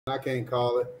I can't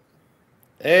call it.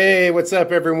 Hey, what's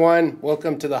up, everyone?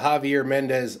 Welcome to the Javier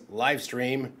Mendez live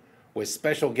stream with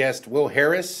special guest Will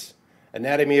Harris,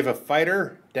 Anatomy of a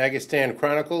Fighter, Dagestan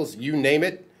Chronicles, you name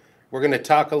it. We're going to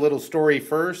talk a little story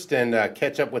first and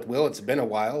catch up with Will. It's been a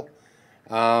while.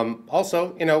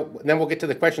 Also, then we'll get to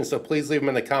the questions, so please leave them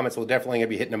in the comments. We'll definitely gonna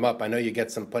be hitting them up. I know you get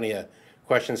some plenty of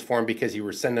questions for him because you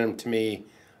were sending them to me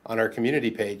on our community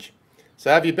page.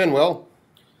 So how have you been, Will?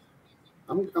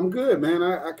 I'm good, man.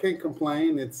 I can't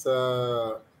complain.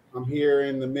 I'm here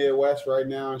in the Midwest right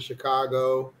now in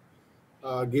Chicago,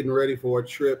 getting ready for a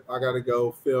trip. I got to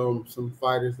go film some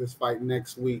fighters that's fighting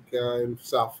next week in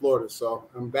South Florida. So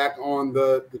I'm back on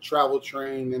the travel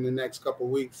train in the next couple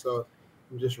of weeks. So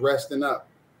I'm just resting up.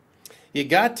 You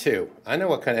got to. I know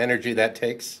what kind of energy that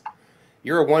takes.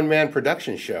 You're a one-man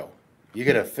production show. You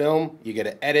got to film, you got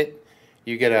to edit,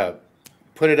 you got to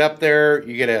put it up there,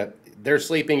 they're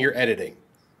sleeping, you're editing.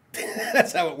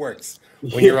 That's how it works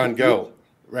when you're on go,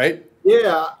 right?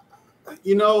 Yeah.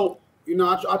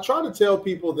 I try to tell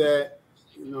people that,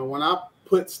 when I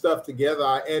put stuff together,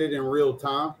 I edit in real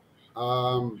time.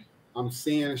 I'm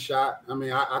seeing a shot. I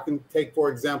mean, I can take, for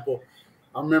example,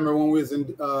 I remember when we was in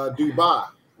Dubai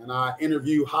and I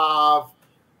interviewed Hav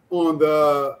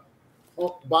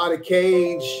by the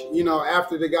cage,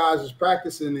 after the guys is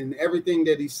practicing, and everything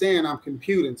that he's saying, I'm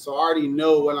computing. So I already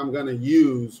know what I'm going to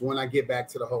use when I get back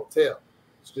to the hotel.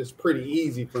 It's just pretty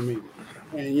easy for me.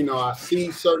 And, I see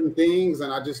certain things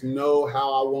and I just know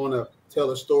how I want to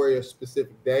tell a story a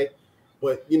specific day.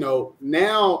 But,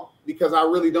 now, because I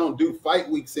really don't do fight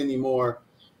weeks anymore,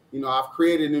 I've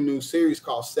created a new series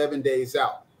called 7 Days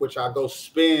Out, which I go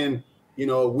spend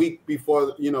a week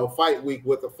before, fight week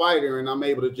with a fighter, and I'm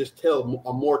able to just tell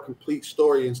a more complete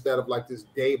story instead of like this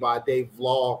day-by-day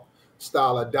vlog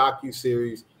style of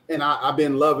docu-series. And I've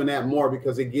been loving that more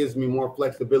because it gives me more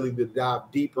flexibility to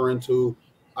dive deeper into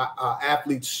an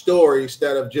athlete's story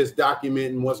instead of just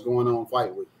documenting what's going on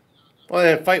fight week. Well,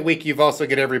 in fight week, you've also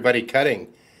got everybody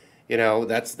cutting.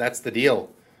 That's the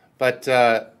deal. But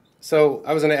so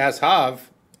I was going to ask Hav,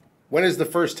 when is the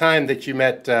first time that you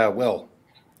met Will?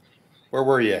 Where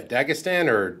were you? Dagestan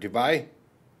or Dubai?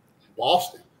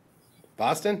 Boston.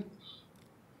 Boston?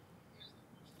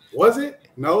 Was it?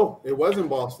 No, it wasn't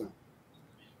Boston.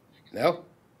 No?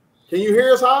 Can you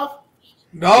hear us, Hav?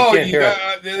 No,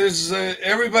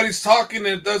 everybody's talking and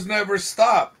it doesn't ever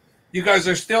stop. You guys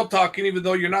are still talking even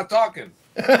though you're not talking.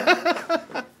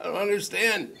 I don't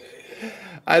understand.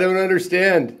 I don't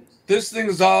understand. This thing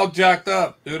is all jacked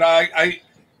up, dude.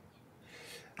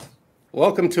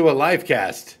 Welcome to a live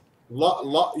cast.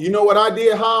 You know what I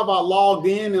did, Hav? I logged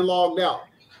in and logged out.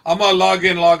 I'm gonna log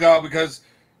in, log out because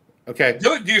okay,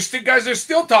 dude, you guys are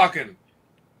still talking.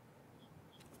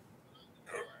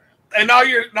 And now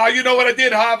you know what I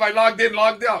did, Hav. I logged in,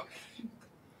 logged out.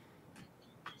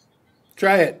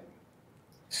 Try it.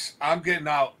 I'm getting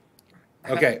out.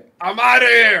 Okay. I'm out of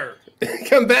here.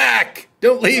 Come back.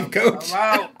 Don't leave, Coach.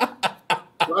 I'm out.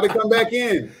 Try to come back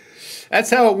in. That's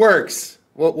how it works.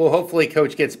 Well, hopefully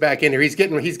Coach gets back in here. He's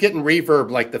getting reverb,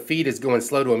 like the feed is going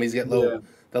slow to him. He's getting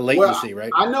the latency,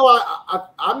 right? I know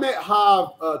I met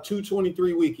Hav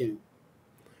 223 weekend.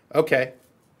 Okay.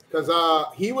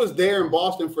 Because he was there in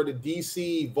Boston for the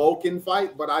DC Vulcan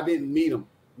fight, but I didn't meet him.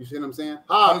 You see what I'm saying?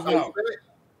 Hav,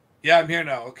 yeah, I'm here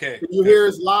now. Okay. Can you hear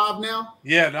us live now?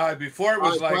 Yeah, no, before it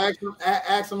was like...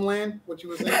 Ask him, Lynn, what you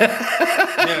were saying.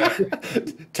 Yeah.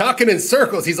 Talking in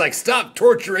circles. He's like, stop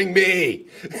torturing me.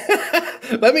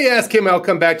 Let me ask him. I'll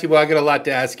come back to you. Well, I got a lot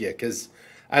to ask you because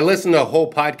I listened to a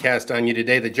whole podcast on you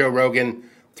today, the Joe Rogan,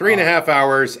 3.5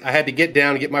 hours. I had to get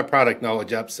down and get my product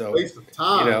knowledge up. So, waste of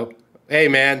time. Hey,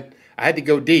 man, I had to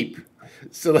go deep.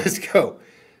 So let's go.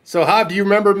 So, Hav, do you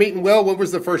remember meeting Will? What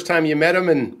was the first time you met him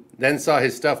and then saw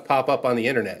his stuff pop up on the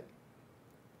internet?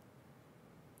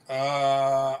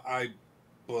 I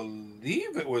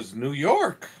believe it was New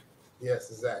York. Yes,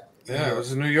 exactly. Yeah, it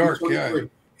was in New York.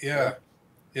 Yeah.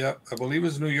 I believe it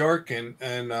was New York, and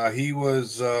he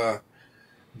was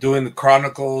doing the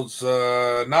Chronicles.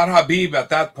 Not Habib at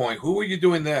that point. Who were you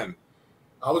doing then?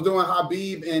 I was doing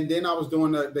Habib, and then I was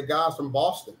doing the guys from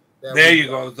Boston. There you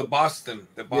go, the Boston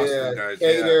guys.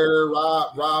 Cater,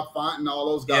 Rob Fonten, all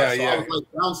those guys. Yeah, so I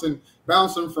was like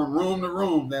bouncing from room to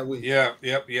room that week. Yep.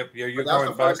 You're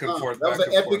going back and forth.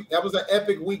 That was an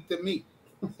epic week to meet.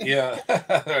 Yeah,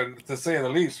 to say the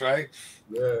least, right?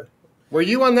 Yeah. Were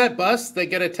you on that bus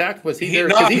that got attacked? Was he there?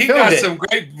 No, he got some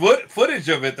great footage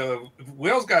of it. Though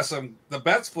Will's got the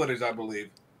best footage, I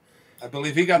believe. I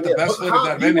believe he got the best footage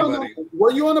out of anybody.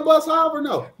 Were you on the bus, Hav, or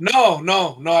no? No.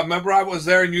 I remember I was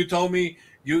there, and you told me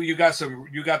You got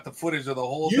the footage of the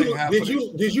whole thing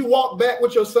happening. Did you walk back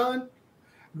with your son?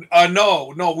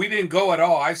 No, we didn't go at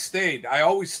all. I stayed. I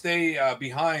always stay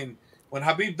behind when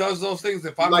Habib does those things.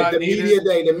 If I'm like not the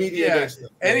needed, media day stuff.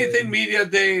 Anything media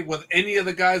day with any of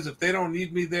the guys, if they don't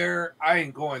need me there, I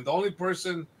ain't going. The only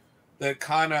person that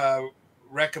kind of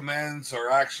recommends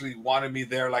or actually wanted me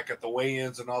there, like at the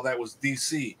weigh-ins and all that, was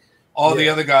DC. All the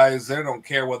other guys, they don't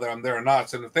care whether I'm there or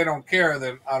not. And if they don't care,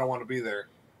 then I don't want to be there.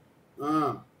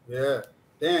 Yeah.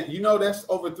 Damn, you know that's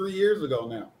over 3 years ago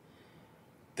now.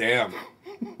 Damn.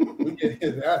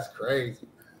 That's crazy.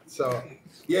 So,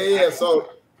 yeah. So,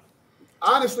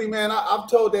 honestly, man, I've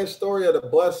told that story of the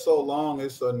bus so long,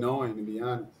 it's annoying, to be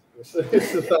honest.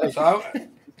 It's like, so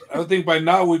I would think by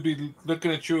now we'd be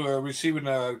looking at you receiving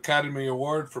an Academy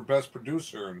Award for Best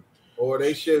Producer. Or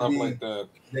they should be. Like that.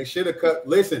 They should have cut.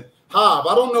 Listen, Hav,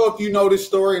 I don't know if you know this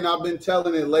story, and I've been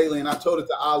telling it lately, and I told it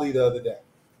to Ali the other day.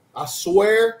 I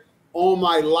swear on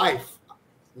my life,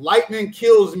 lightning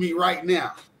kills me right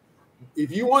now.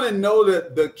 If you want to know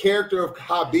the character of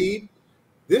Habib,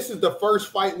 this is the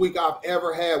first fight week I've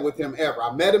ever had with him ever.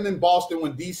 I met him in Boston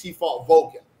when DC fought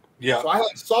Vulcan. Yeah. So I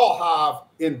saw Hav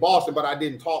in Boston, but I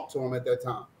didn't talk to him at that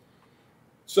time.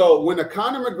 So when the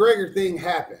Conor McGregor thing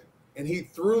happened and he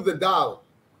threw the dollar,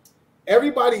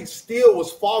 everybody still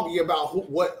was foggy about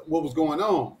what was going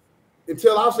on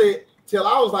until I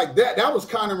was like, that was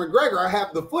Conor McGregor. I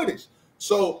have the footage.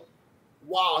 So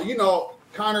wow,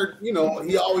 Conor,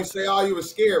 he always say, oh, you were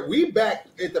scared. We back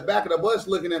at the back of the bus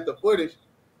looking at the footage.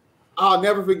 I'll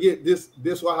never forget this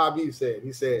what Habib said.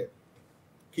 He said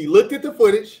he looked at the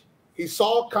footage. He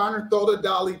saw Conor throw the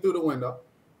dolly through the window.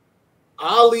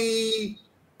 Ali,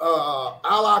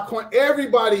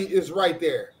 everybody is right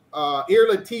there. Ir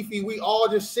Latifi, we all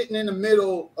just sitting in the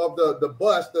middle of the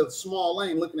bus, the small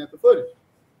lane, looking at the footage.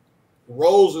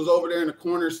 Rose was over there in the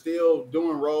corner still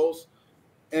doing rolls.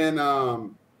 And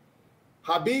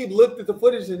Habib looked at the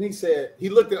footage and he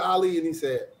looked at Ali and he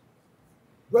said,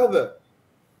 brother,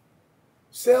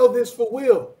 sell this for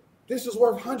Will. This is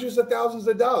worth hundreds of thousands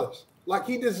of dollars. Like,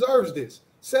 he deserves this.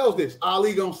 Sells this.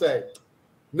 Ali gonna say,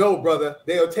 no, brother,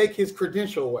 they'll take his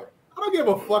credential away. I don't give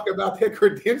a fuck about that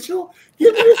credential.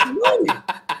 Give me this money.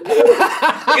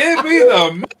 Give me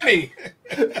the money.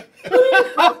 What are you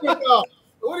talking about?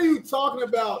 What are you talking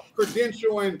about?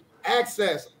 Credential and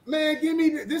access, man. Give me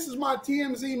this is my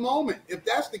TMZ moment. If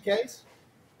that's the case,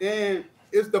 then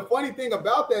it's the funny thing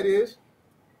about that is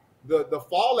the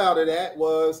fallout of that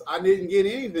was I didn't get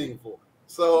anything for it.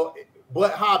 So,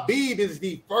 but Habib is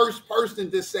the first person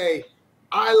to say,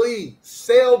 Ali,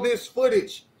 sell this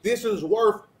footage. This is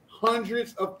worth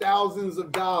hundreds of thousands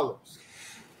of dollars.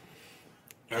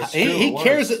 He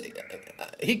cares.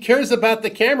 He cares about the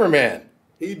cameraman.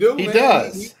 He do. He man.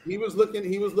 does. He was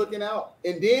looking out.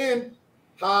 And then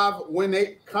when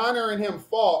Conor and him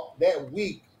fought that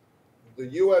week, the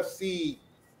UFC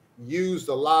used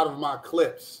a lot of my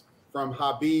clips from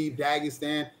Habib,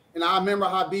 Dagestan. And I remember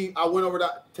Habib, I went over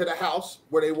to the house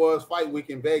where they was fight week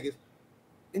in Vegas.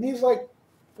 And he's like,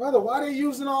 brother, why are they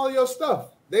using all of your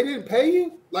stuff? They didn't pay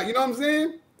you? Like, you know what I'm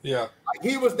saying? Yeah. Like,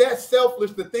 he was that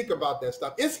selfless to think about that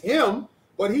stuff. It's him,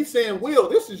 but he's saying, Will,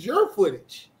 this is your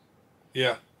footage.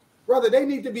 Yeah. Brother, they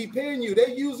need to be paying you. They're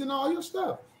using all your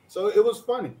stuff. So it was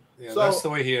funny. Yeah, so, that's the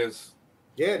way he is.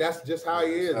 Yeah, that's just how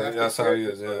he is. That's how he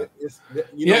is,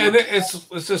 yeah. And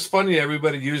it's just funny.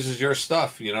 Everybody uses your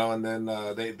stuff, and then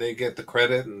they get the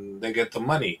credit and they get the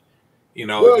money.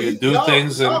 Well, you do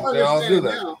things and they all do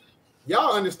that. Now.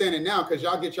 Y'all understand it now because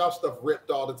y'all get y'all stuff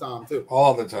ripped all the time too.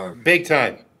 All the time. Big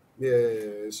time.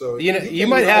 Yeah. So you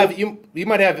might have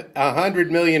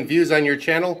 100 million views on your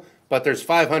channel, but there's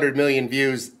 500 million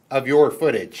views of your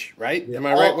footage, right? Yeah, am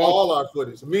I right? All our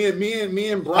footage. Me and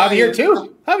Brian. Javier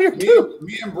too.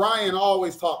 Me and Brian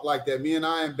always talk like that. Me and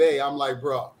Ian Bay. I'm like,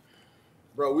 bro,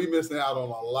 we missing out on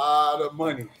a lot of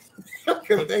money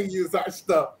because they use our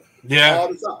stuff all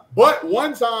the time. But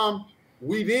one time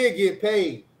we did get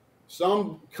paid.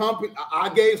 Some company, I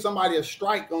gave somebody a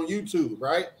strike on YouTube,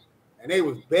 right? And they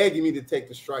was begging me to take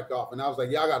the strike off, and I was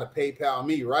like, y'all got to PayPal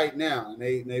me right now, and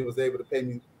they was able to pay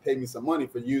me some money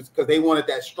for use because they wanted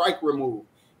that strike removed.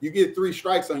 You get 3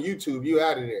 strikes on YouTube, you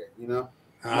out of there,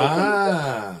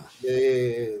 Yeah.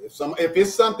 If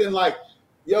it's something like,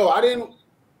 I didn't,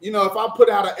 if I put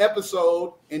out an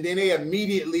episode and then they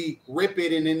immediately rip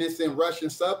it and then it's in Russian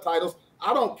subtitles,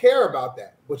 I don't care about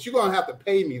that. But you're gonna have to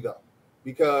pay me though,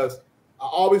 because I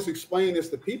always explain this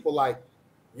to people like,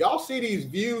 y'all see these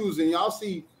views and y'all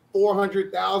see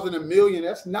 400,000, 1 million.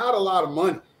 That's not a lot of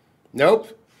money.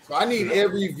 Nope. So I need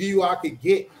every view I could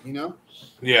get,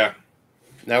 Yeah.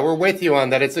 Now we're with you on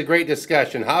that. It's a great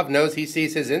discussion. Hav knows, he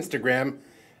sees his Instagram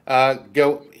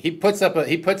go. He puts up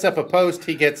a post.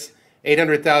 He gets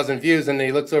 800,000 views, and then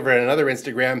he looks over at another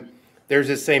Instagram. There's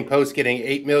this same post getting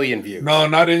 8 million views. No,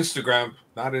 not Instagram.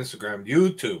 Not Instagram.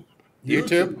 YouTube.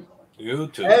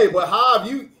 Hey, but Hav,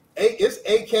 it's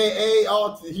AKA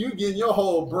you getting your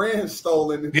whole brand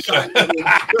stolen and so it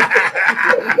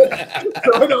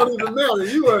don't even matter.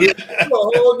 You are a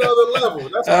whole nother level.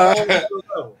 That's a whole nother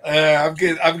level.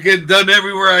 I'm getting done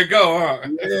everywhere I go, huh?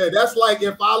 Yeah, that's like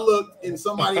if I looked and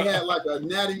somebody had like an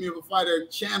Anatomy of a Fighter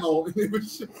channel, and it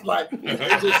was just like they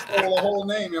just stole a whole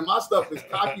name, and my stuff is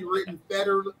copywritten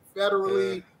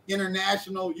federally,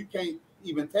 international. You can't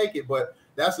even take it, but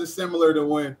that's just similar to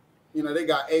when they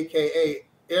got AKA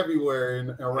everywhere and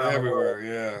around everywhere.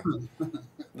 Yeah,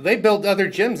 they built other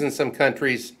gyms in some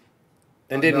countries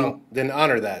and didn't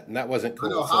honor that, and that wasn't cool.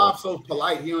 I know Hav's so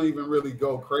polite; he don't even really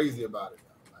go crazy about it.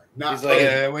 He's like,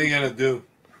 yeah, what are you gonna do?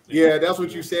 Yeah, that's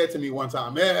what you said to me one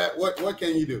time. Man, what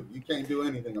can you do? You can't do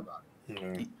anything about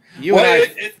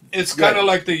it. It's kind of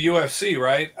like the UFC,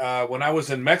 right? When I was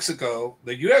in Mexico,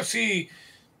 the UFC,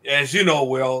 as you know,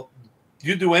 Will,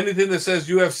 you do anything that says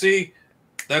UFC,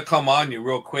 they'll come on you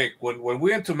real quick. When we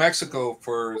went to Mexico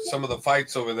for some of the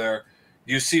fights over there,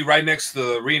 you see right next to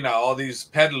the arena all these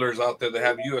peddlers out there that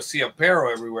have UFC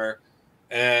apparel everywhere.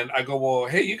 And I go, well,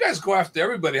 hey, you guys go after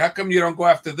everybody. How come you don't go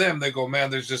after them? They go, man,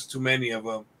 there's just too many of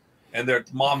them. And they're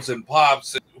moms and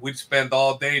pops. And we'd spend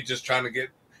all day just trying to get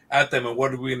at them. And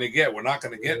what are we going to get? We're not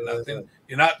going to get nothing.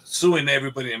 You're not suing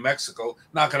everybody in Mexico.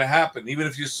 Not going to happen. Even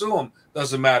if you sue them,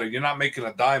 doesn't matter. You're not making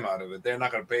a dime out of it. They're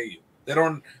not going to pay you. They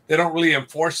don't really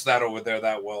enforce that over there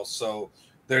that well. So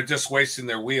they're just wasting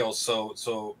their wheels.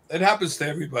 So it happens to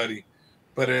everybody.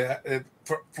 But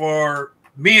for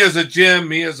me as a gym,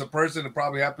 me as a person, it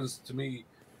probably happens to me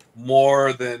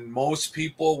more than most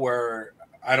people where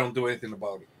I don't do anything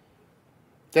about it.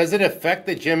 Does it affect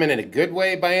the gym in a good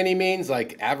way by any means?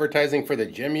 Like advertising for the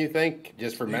gym, you think,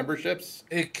 just for memberships?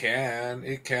 It can.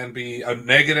 It can be a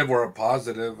negative or a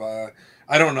positive.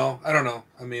 I don't know.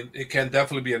 I mean, it can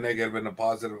definitely be a negative and a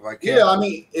positive. I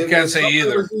can't say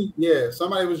either.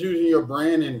 Somebody was using your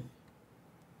brand and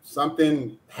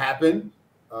something happened.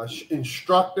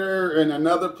 Instructor in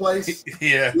another place.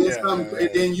 And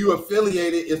then you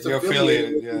affiliated. You're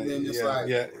affiliated.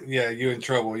 You're in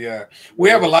trouble. Yeah. We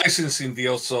have a licensing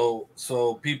deal.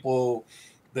 So people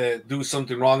that do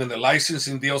something wrong in the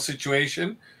licensing deal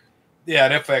situation,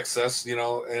 it affects us,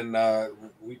 and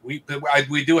we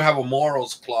do have a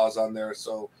morals clause on there.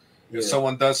 So if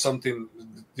someone does something,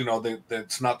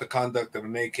 that's not the conduct of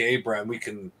an AKA brand, we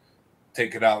can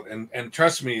take it out. And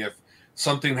trust me, if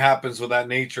something happens with that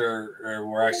nature, or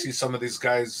where I see some of these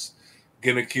guys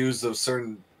getting accused of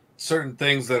certain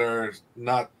things that are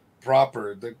not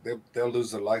proper, they'll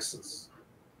lose their license.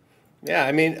 Yeah,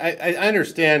 I mean, I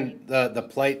understand the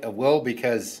plight of Will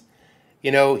because,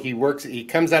 he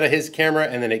comes out of his camera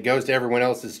and then it goes to everyone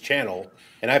else's channel,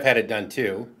 and I've had it done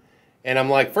too. And I'm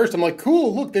like,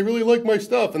 cool, look, they really like my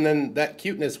stuff, and then that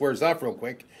cuteness wears off real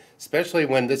quick, especially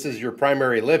when this is your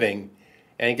primary living.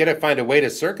 And you got to find a way to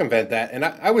circumvent that. And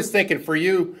I was thinking for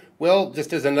you, Will,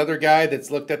 just as another guy that's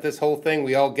looked at this whole thing,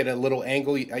 we all get a little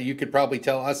angle. You could probably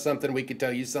tell us something. We could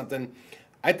tell you something.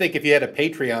 I think if you had a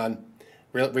Patreon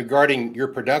regarding your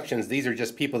productions, these are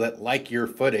just people that like your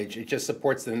footage. It just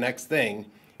supports the next thing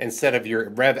instead of your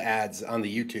rev ads on the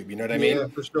YouTube. You know what I mean? Yeah,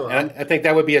 for sure. And I think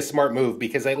that would be a smart move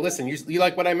because listen, you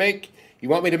like what I make? You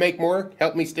want me to make more?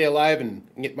 Help me stay alive and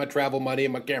get my travel money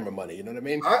and my camera money. You know what I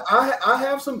mean? I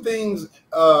have some things.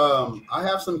 I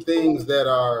have some things that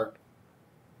are,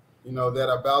 that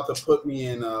are about to put me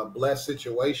in blessed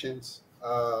situations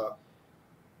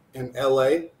in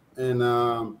LA,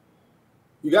 and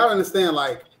you got to understand,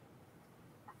 like,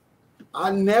 I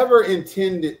never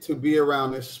intended to be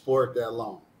around this sport that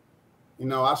long.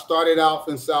 I started off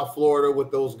in South Florida with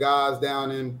those guys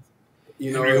down in.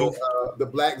 The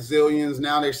Black Zillions,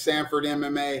 now they're Sanford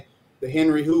MMA, the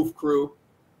Henry Hoof crew.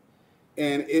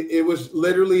 And it was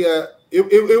literally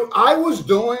I was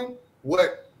doing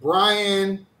what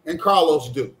Brian and Carlos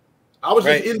do. I was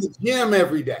just in the gym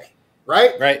every day,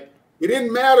 right? Right. It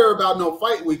didn't matter about no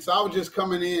fight weeks. I was just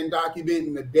coming in,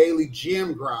 documenting the daily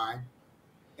gym grind.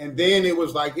 And then it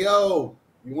was like, yo,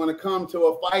 you want to come to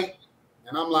a fight?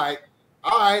 And I'm like,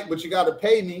 all right, but you got to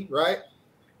pay me, right?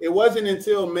 It wasn't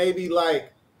until maybe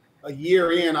like a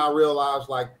year in I realized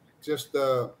like just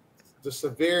the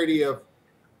severity of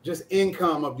just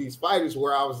income of these fighters,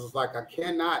 where I was just like, I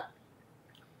cannot,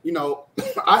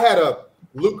 I had a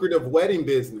lucrative wedding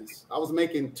business. I was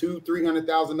making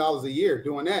 $200,000-$300,000 a year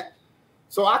doing that.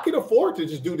 So I could afford to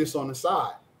just do this on the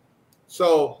side.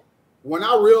 So when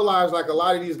I realized like a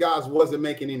lot of these guys wasn't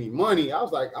making any money, I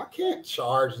was like, I can't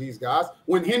charge these guys.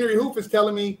 When Henry Hoof is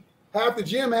telling me half the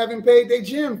gym haven't paid their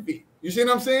gym fee. You see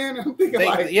what I'm saying? I'm thinking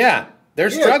they're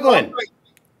struggling.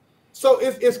 So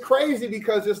it's crazy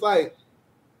because it's like,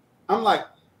 I'm like,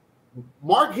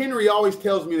 Mark Henry always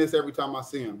tells me this every time I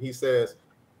see him. He says,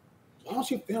 why don't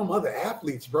you film other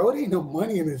athletes, bro? There ain't no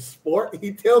money in this sport.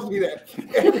 He tells me that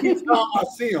every time I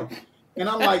see him. And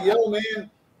I'm like, yo,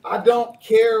 man, I don't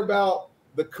care about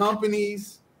the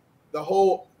companies, the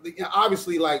whole,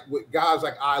 obviously, like with guys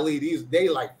like Ali, they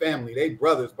like family, they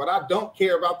brothers, but I don't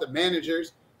care about the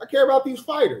managers. I care about these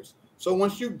fighters. So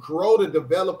once you grow to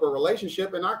develop a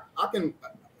relationship, and I can,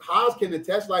 Haas can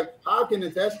attest,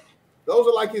 those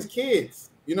are like his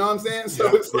kids. You know what I'm saying?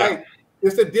 So it's like,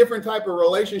 it's a different type of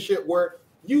relationship where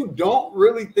you don't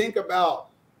really think about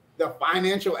the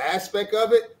financial aspect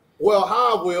of it. Well,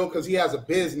 Haas will, because he has a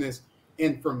business.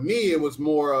 And for me, it was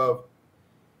more of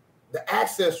the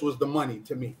access was the money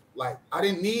to me. Like, I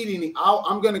didn't need any,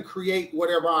 I'm going to create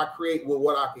whatever I create with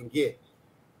what I can get.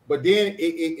 But then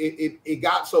it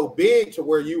got so big to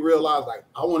where you realize, like,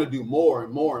 I want to do more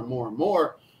and more and more and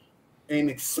more and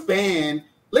expand.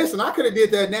 Listen, I could have did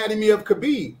the anatomy of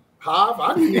Khabib.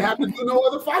 I didn't have to do no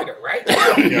other fighter, right?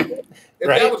 If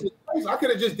that was the case, I could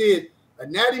have just did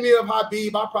anatomy of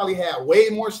Khabib. I probably had way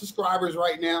more subscribers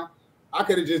right now. I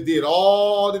could have just did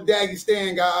all the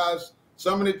Dagestan guys,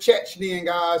 some of the Chechenian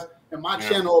guys, and my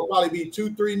channel will probably be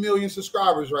 2-3 million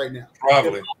subscribers right now.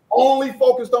 Probably. If I only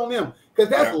focused on them, because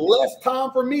that's less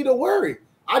time for me to worry.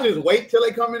 I just wait till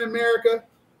they come in America.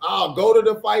 I'll go to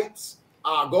the fights.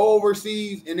 I'll go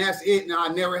overseas, and that's it. And I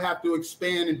never have to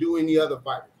expand and do any other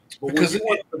fighting. Because it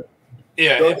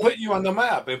put you on the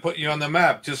map. It put you on the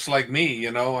map, just like me.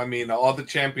 You know, I mean, all the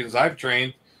champions I've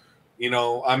trained, you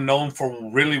know, I'm known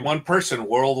for really one person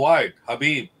worldwide,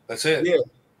 Khabib. That's it. Yeah.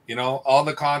 You know, all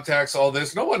the contacts, all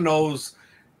this. No one knows.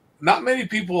 Not many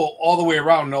people all the way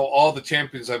around know all the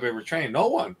champions I've ever trained. No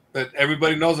one. But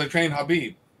everybody knows I trained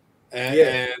Khabib.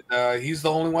 And he's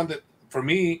the only one that, for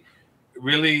me,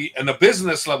 really, on a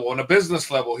business level,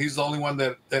 he's the only one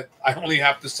that I only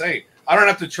have to say. I don't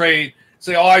have to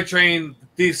say, oh, I trained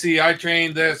DC, I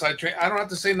trained this, I don't have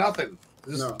to say nothing.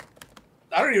 No.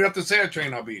 I don't even have to say I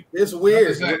trained Khabib. It's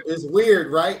weird. It's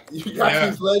weird, right? You got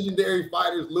these legendary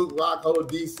fighters, Luke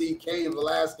Rockhold, DC, Cain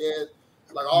Velasquez,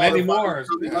 like all many the more.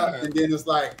 Up, and then it's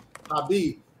like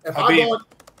Khabib. If I go,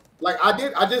 like I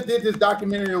just did this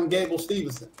documentary on Gable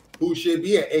Stevenson, who should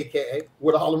be at AKA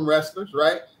with all them wrestlers,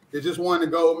 right? They just won the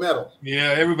gold medal.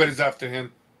 Yeah, everybody's after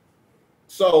him.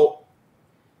 So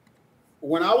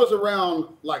when I was around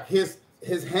like his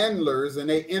handlers and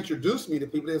they introduced me to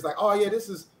people, it's like, oh yeah, this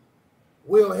is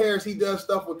Will Harris. He does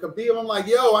stuff with Khabib. I'm like,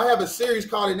 yo, I have a series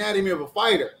called Anatomy of a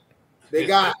Fighter. They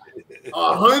got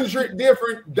 100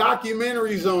 different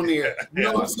documentaries on there. You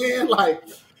know what I'm saying? Like,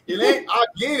 it ain't. I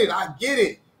get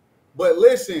it. But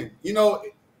listen, you know,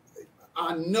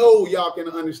 I know y'all can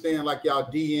understand like y'all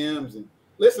DMs and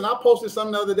listen. I posted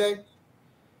something the other day,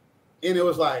 and it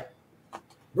was like,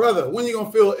 brother, when you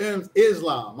gonna feel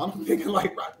Islam? I'm thinking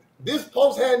like, this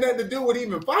post had nothing to do with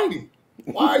even fighting.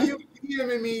 Why are you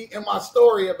DMing me in my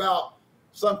story about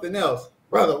something else,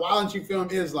 brother? Why don't you film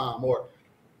Islam? Or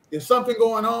is something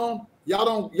going on?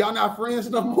 Y'all not friends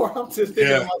no more? I'm just thinking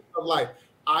to myself like,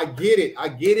 I get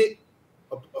it.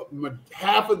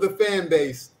 Half of the fan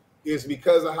base is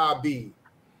because of Khabib,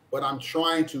 but I'm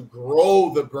trying to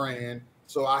grow the brand,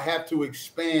 so I have to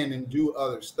expand and do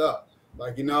other stuff.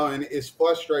 Like, you know, and it's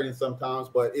frustrating sometimes,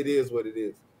 but it is what it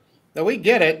is. No, we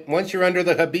get it. Once you're under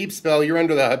the Khabib spell, you're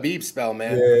under the Khabib spell,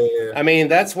 man. Yeah. I mean,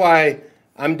 that's why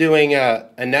I'm doing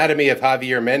Anatomy of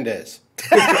Javier Mendez.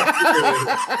 Come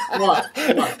on.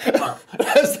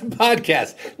 That's the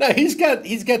podcast. No, he's got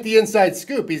the inside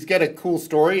scoop. He's got a cool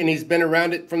story, and he's been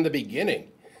around it from the beginning.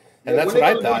 And that's what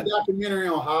I thought. Do a documentary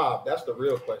on Hobb? That's the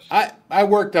real question. I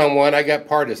worked on one. I got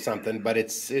part of something, but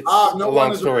it's a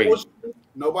long story.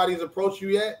 Nobody's approached you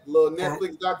yet? A little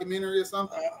Netflix documentary or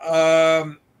something?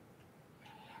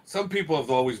 Some people have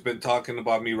always been talking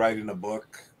about me writing a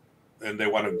book, and they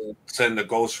want to send a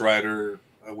ghostwriter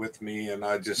with me, and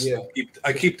I just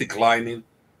keep declining.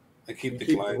 I keep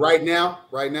declining. Right now,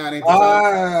 it ain't the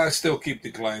time. I still keep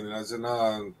declining. I said,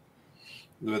 no.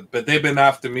 But they've been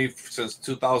after me since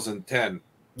 2010.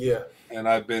 Yeah. And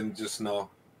I've been just no.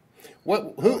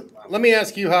 Let me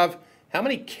ask you, Hav, how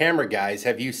many camera guys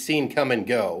have you seen come and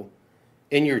go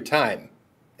in your time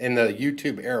in the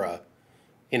YouTube era?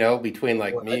 You know, between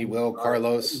like me, Will,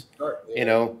 Carlos, you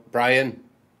know, Brian.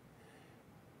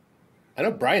 I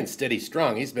know Brian's steady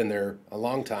strong. He's been there a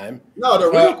long time. No,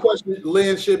 the real question,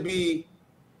 Lynn, should be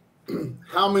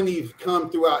how many come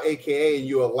throughout AKA and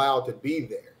you allowed to be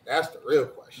there? That's the real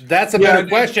question. That's a better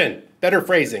question. Better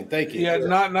phrasing. Thank you. Yeah,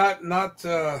 not.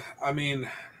 I mean,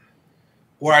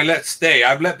 where I let stay.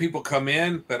 I've let people come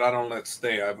in, but I don't let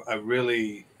stay. I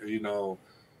really,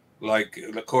 like,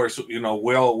 of course,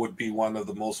 Will would be one of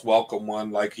the most welcome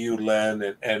one, like you,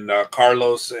 Len, and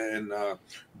Carlos and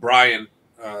Brian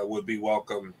would be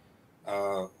welcome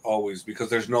always, because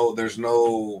there's no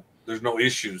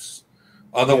issues.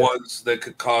 Other ones that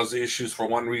could cause issues for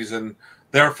one reason,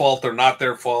 their fault or not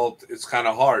their fault, it's kind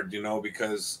of hard,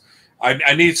 because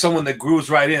I need someone that grooves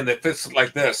right in, that fits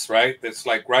like this, right? That's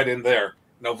like right in there,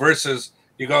 versus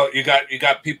you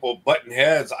got people butting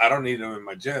heads. I don't need them in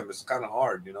my gym. It's kind of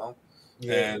hard,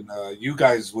 Yeah. And you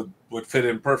guys would fit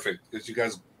in perfect, because you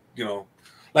guys,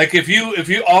 like if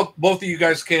you all both of you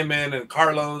guys came in, and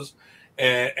Carlos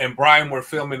and Brian were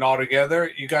filming all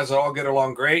together, you guys will all get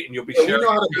along great, and you'll be sharing. We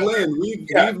know how to blend. We've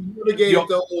mitigated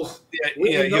those.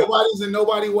 Nobody's in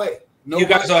nobody way. You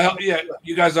guys will help. Yeah,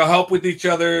 you guys will help with each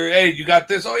other. Hey, you got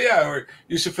this. Oh yeah, or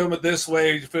you should film it this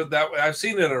way. You film it that way. I've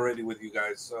seen it already with you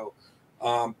guys. So,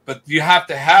 but you have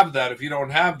to have that. If you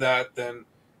don't have that, then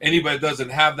anybody that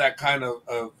doesn't have that kind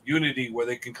of unity where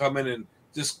they can come in and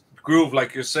just groove,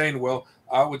 like you're saying. Well,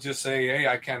 I would just say, hey,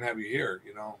 I can't have you here.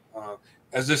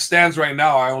 As it stands right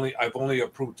now, I've only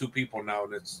approved 2 people now,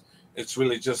 and it's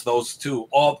really just those 2,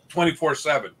 all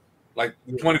 24/7. Like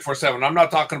 24/7. I'm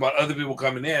not talking about other people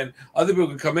coming in. Other people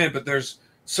can come in, but there's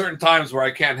certain times where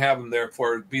I can't have them there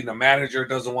for being a manager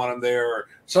doesn't want them there, or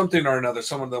something or another.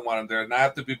 Someone doesn't want them there, and I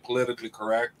have to be politically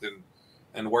correct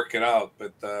and work it out.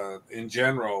 But in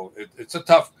general, it's a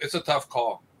tough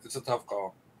call. It's a tough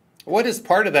call. What is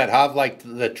part of that, Hav? Like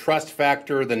the trust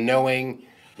factor, the knowing,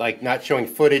 like not showing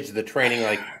footage, the training.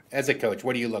 Like as a coach,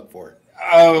 what do you look for?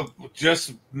 I'm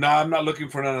not looking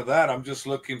for none of that. I'm just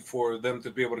looking for them to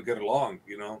be able to get along.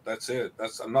 That's it.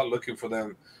 I'm not looking for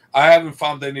them. I haven't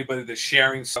found anybody that's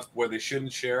sharing stuff where they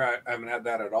shouldn't share. I haven't had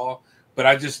that at all. But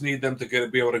I just need them to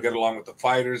be able to get along with the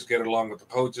fighters, get along with the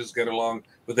coaches, get along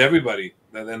with everybody.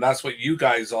 And that's what you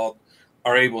guys all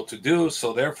are able to do.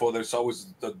 So therefore,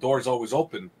 the door's always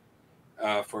open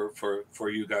for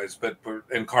you guys.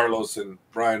 And Carlos and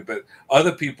Brian, but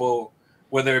other people,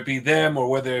 whether it be them or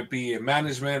whether it be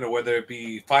management or whether it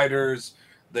be fighters,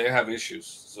 they have issues.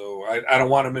 So I don't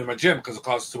want them in my gym because it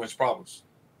causes too much problems.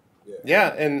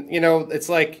 Yeah, and it's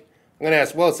like I'm going to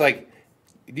ask. Well, it's like,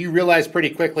 do you realize pretty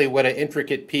quickly what an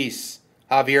intricate piece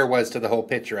Javier was to the whole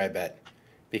picture? I bet,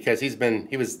 because he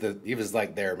was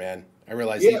like there, man. I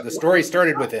realized the story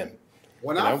started with him.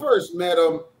 When I first met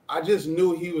him, I just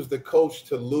knew he was the coach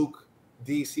to Luke,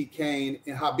 DC Kane,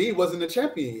 and Khabib wasn't the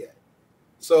champion yet.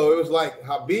 So it was like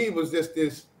Khabib was just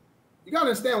this. You gotta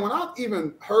understand, when I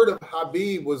even heard of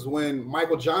Khabib was when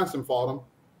Michael Johnson fought him,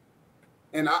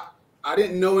 and I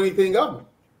didn't know anything of him.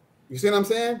 You see what I'm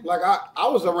saying? Like I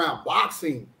was around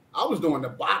boxing. I was doing the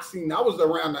boxing. I was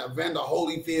around the Evander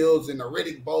Holyfields and the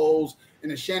Riddick Bowles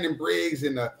and the Shannon Briggs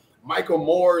and the Michael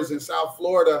Moores in South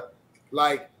Florida,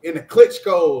 like in the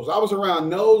Klitschko's. I was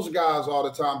around those guys all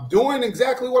the time, doing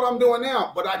exactly what I'm doing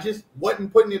now, but I just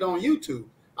wasn't putting it on YouTube.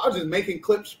 I was just making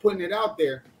clips, putting it out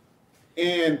there.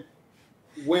 And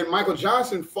when Michael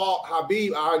Johnson fought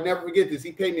Khabib, I'll never forget this.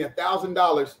 He paid me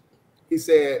 $1,000. He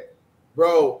said,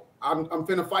 bro, I'm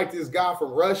finna fight this guy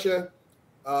from Russia.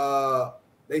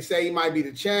 They say he might be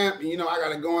the champ. And, I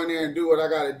got to go in there and do what I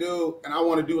got to do. And I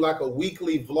want to do like a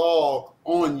weekly vlog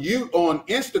on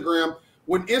Instagram.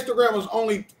 When Instagram was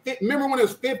remember when it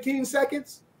was 15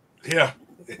 seconds? Yeah.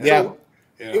 So,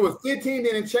 it was 15,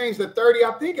 then it changed to 30.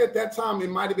 I think at that time it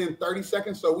might have been 30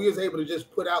 seconds. So we was able to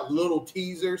just put out little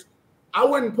teasers. I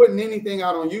wasn't putting anything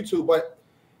out on YouTube, but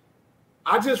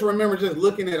I just remember just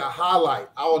looking at a highlight.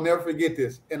 I will never forget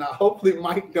this. And hopefully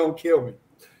Mike don't kill me.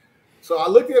 So I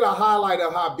looked at a highlight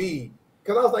of Khabib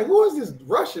because I was like, who is this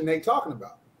Russian they talking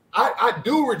about? I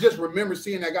do just remember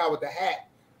seeing that guy with the hat,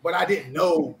 but I didn't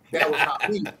know that was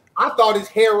Khabib. I thought his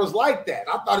hair was like that.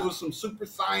 I thought it was some super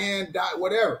cyan dye,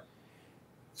 whatever.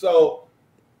 So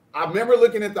I remember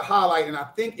looking at the highlight, and I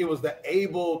think it was the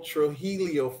Abel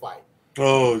Trujillo fight.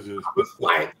 Oh, I was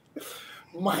like,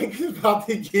 Mike is about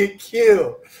to get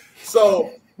killed.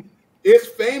 So it's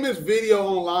famous video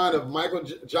online of Michael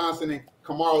Johnson and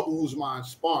Kamaru Usman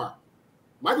sparring.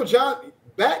 Michael Johnson,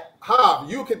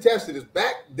 you contested this.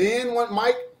 Back then when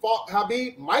Mike fought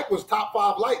Khabib, Mike was top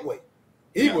 5 lightweight.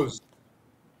 He was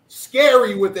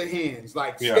scary with the hands.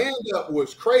 Like stand-up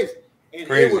was crazy. And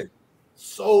it was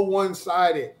so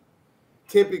one-sided.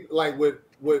 Typically, like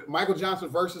with Michael Johnson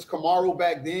versus Kamaru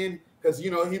back then, because he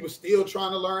was still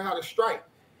trying to learn how to strike.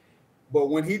 But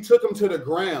when he took him to the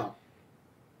ground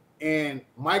and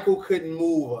Michael couldn't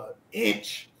move an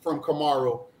inch from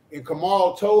Kamaru. And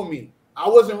Kamaru told me, I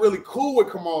wasn't really cool with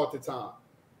Kamaru at the time.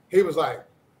 He was like,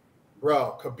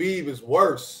 bro, Khabib is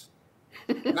worse.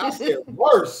 And I said,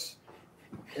 worse.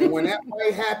 And when that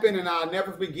fight happened, and I'll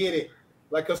never forget it,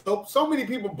 like, cause so many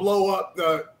people blow up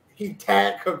he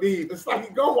tagged Khabib. It's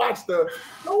like, go watch the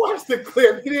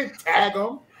clip. He didn't tag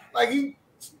him. Like,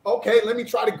 okay, let me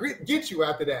try to get you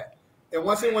after that. And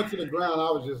once he went to the ground,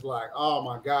 I was just like, oh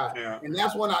my God. Yeah. And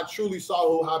that's when I truly saw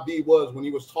who Khabib was, when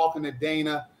he was talking to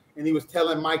Dana and he was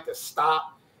telling Mike to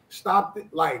stop,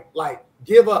 like,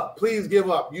 give up, please give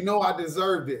up. You know I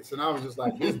deserve this. And I was just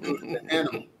like, this dude's an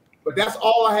animal. But that's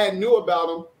all I had knew about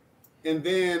him. And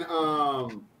then,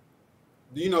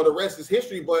 the rest is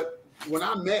history. But when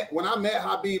I met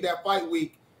Khabib that fight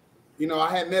week, I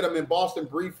had met him in Boston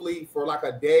briefly for like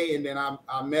a day, and then I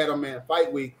met him in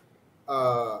fight week.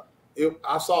 I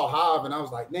saw Hav, and I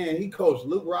was like, man, he coached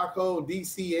Luke Rockhold,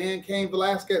 DC, and Cain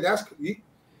Velasquez.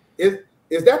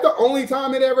 Is that the only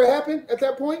time it ever happened at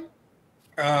that point?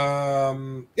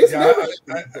 It's never.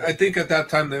 I think at that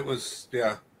time it was,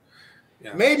 yeah.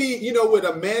 Maybe, with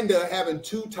Amanda having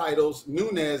 2 titles,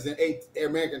 Nunes and 8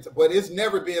 American, but it's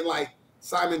never been like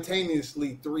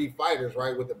simultaneously 3 fighters,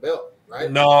 right, with the belt,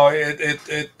 right? No, that's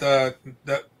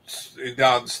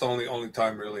the only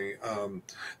time really.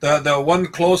 The one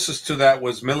closest to that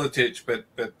was Milicic, but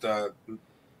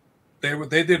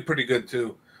they did pretty good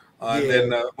too. And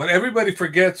then when everybody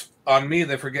forgets on me,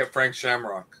 they forget Frank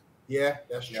Shamrock. Yeah,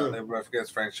 that's true. Everybody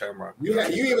forgets Frank Shamrock. You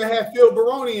even had Phil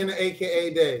Baroni in the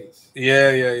AKA days.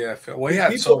 Yeah. We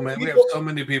have so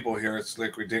many people here. It's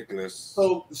like ridiculous.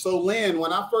 So Lynn,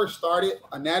 when I first started,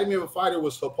 Anatomy of a Fighter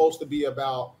was supposed to be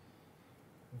about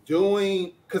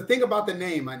because think about the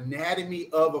name, Anatomy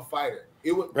of a Fighter.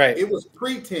 It was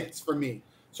pretense for me.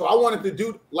 So I wanted to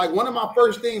do, like, one of my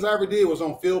first things I ever did was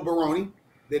on Phil Baroni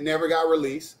that never got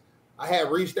released. I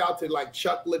had reached out to like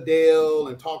Chuck Liddell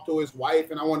and talked to his wife,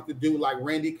 and I wanted to do like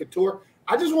Randy Couture.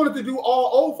 I just wanted to do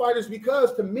all old fighters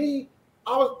because to me,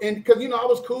 I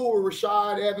was cool with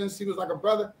Rashad Evans. He was like a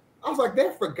brother. I was like,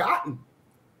 they're forgotten.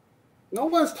 No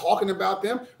one's talking about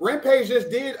them. Rampage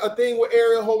just did a thing with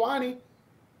Ariel Helwani,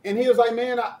 and he was like,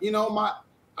 man,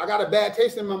 I got a bad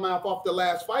taste in my mouth off the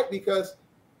last fight because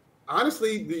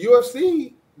honestly, the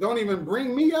UFC don't even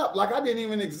bring me up. Like, I didn't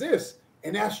even exist.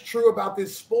 And that's true about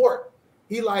this sport.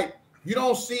 You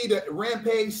don't see the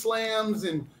Rampage slams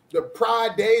and the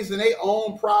Pride days and they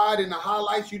own Pride and the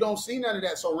highlights. You don't see none of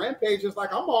that. So Rampage is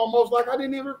like, I'm almost like I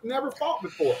never fought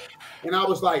before. And I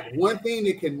was like, one thing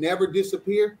that can never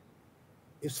disappear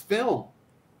is film.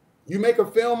 You make a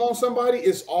film on somebody,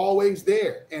 it's always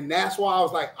there. And that's why I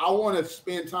was like, I want to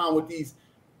spend time with these.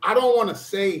 I don't want to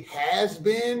say has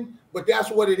been, but that's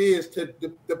what it is to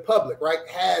the public, right?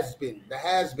 Has been, the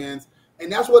has-beens.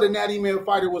 And that's what Anatomy of a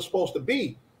Fighter was supposed to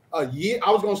be. A year.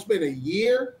 I was going to spend a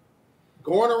year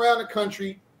going around the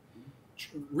country,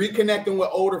 reconnecting with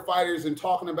older fighters and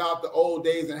talking about the old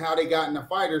days and how they got into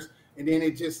fighters. And then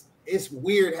it's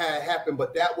weird how it happened,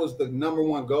 but that was the number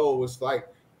one goal, was like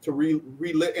to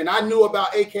relive. And I knew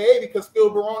about AKA because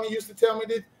Phil Baroni used to tell me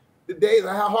the days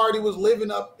of how hard he was living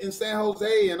up in San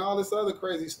Jose and all this other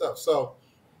crazy stuff. So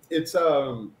it's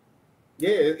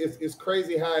it's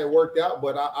crazy how it worked out,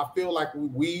 but I feel like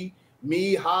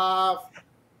me, Hav,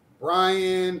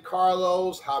 Brian,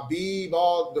 Carlos, Khabib,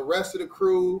 all the rest of the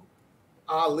crew,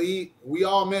 Ali, we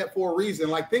all met for a reason.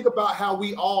 Like, think about how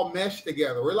we all mesh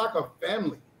together. We're like a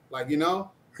family. Like,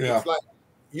 It's like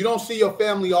you don't see your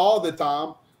family all the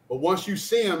time, but once you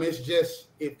see them, it's just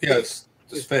it's fits.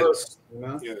 Perfect,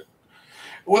 Yeah.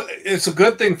 Well, it's a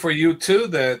good thing for you too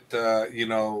that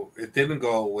it didn't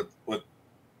go with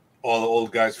all the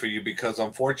old guys for you, because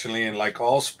unfortunately, in like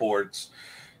all sports,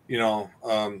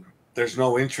 there's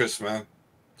no interest, man.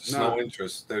 There's no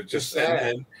interest. They're just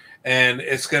and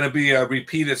it's going to be a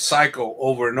repeated cycle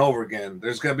over and over again.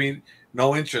 There's going to be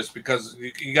no interest because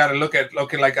you got to look at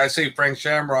like I say, Frank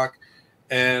Shamrock,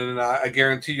 and I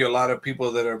guarantee you a lot of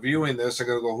people that are viewing this are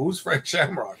going to go, "Who's Frank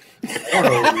Shamrock? I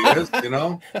don't know who he is."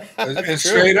 And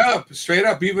straight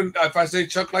up, even if I say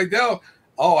Chuck Liddell.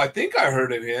 Oh, I think I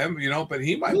heard of him, but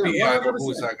he might be.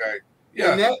 Who's that guy?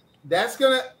 Yeah. And that's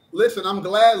going to – listen, I'm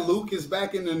glad Luke is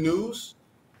back in the news,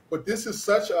 but this is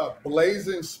such a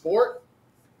blazing sport.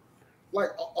 Like,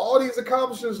 all these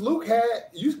accomplishments Luke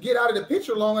had, you get out of the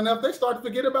picture long enough, they start to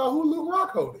forget about who Luke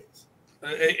Rockhold is.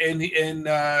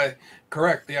 And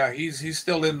correct, yeah, he's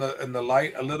still in the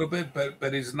light a little bit,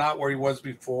 but he's not where he was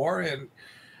before. And,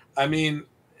 I mean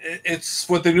 – it's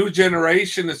for the new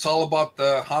generation. It's all about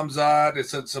the Hamzat.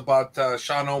 It's about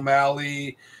Sean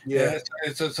O'Malley. Yeah.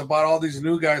 It's about all these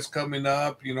new guys coming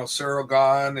up. You know, Cyril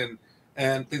Gahn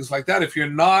and things like that. If you're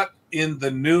not in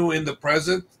the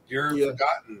present, you're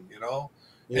forgotten. You know.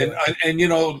 Yeah. And you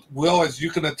know, Will, as you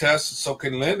can attest, so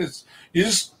can Lynn. Is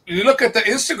you look at the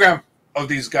Instagram of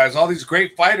these guys, all these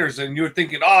great fighters, and you're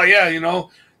thinking, oh yeah, you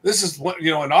know, this is what, you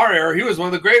know, in our era, he was one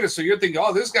of the greatest. So you're thinking,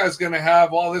 oh, this guy's gonna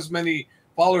have all this many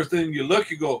followers. Then you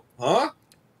look, you go, huh?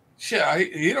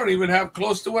 Shit, he don't even have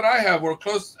close to what I have, or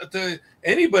close to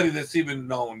anybody that's even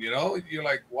known. You know, you're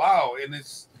like, wow, and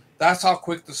that's how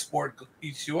quick the sport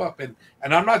eats you up. And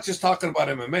I'm not just talking about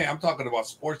MMA. I'm talking about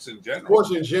sports in general.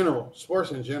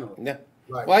 Sports in general. Yeah.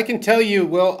 Right. Well, I can tell you,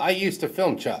 Will, I used to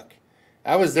film Chuck.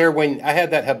 I was there when I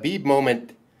had that Habib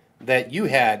moment that you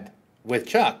had with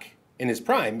Chuck in his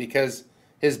prime, because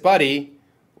his buddy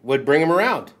would bring him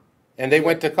around, and they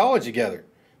went to college together.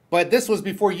 But this was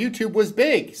before YouTube was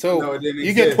big. So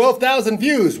you get 12,000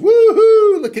 views.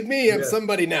 Woohoo! Look at me. I'm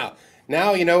somebody now.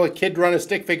 Now, you know, a kid run a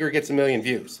stick figure gets 1 million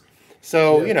views.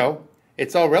 So, you know,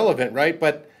 it's all relevant, right?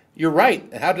 But you're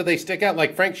right. How do they stick out?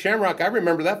 Like Frank Shamrock, I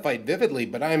remember that fight vividly,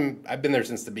 but I've been there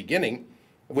since the beginning.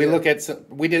 We look at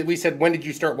we said, when did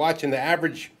you start watching? The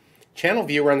average channel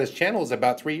viewer on this channel is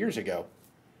about 3 years ago.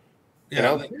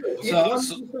 Yeah. You know?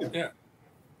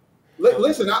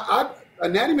 Listen,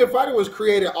 Anatomy of Fighting was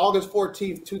created August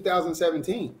 14th,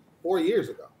 2017, 4 years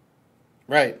ago.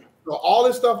 Right. So all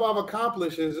this stuff I've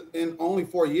accomplished is in only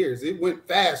 4 years. It went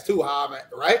fast too,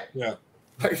 right? Yeah.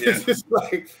 It's just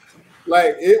like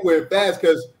it went fast,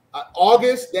 because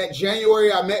August, that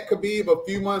January, I met Khabib. A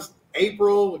few months,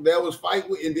 April, that was fight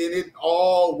week, and then it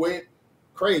all went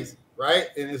crazy, right?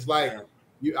 And it's like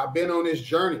I've been on this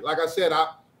journey. Like I said,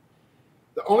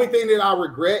 the only thing that I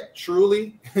regret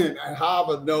truly, and how I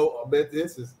would know about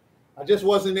this, is I just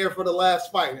wasn't there for the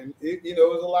last fight. And it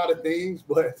was a lot of things,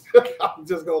 but I'm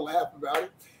just gonna laugh about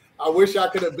it. I wish I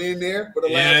could have been there for the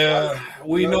last fight. Yeah,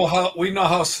 we know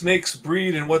how snakes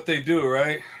breed and what they do,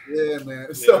 right? Yeah,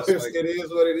 man. So it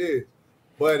is what it is.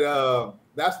 But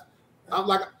I'm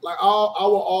like I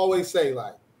will always say,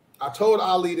 like, I told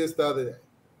Ali this the other day.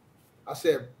 I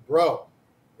said, bro,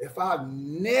 if I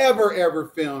never ever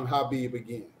filmed Habib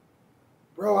again,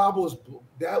 bro,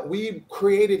 we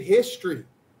created history.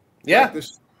 Yeah. Like the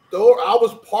story, I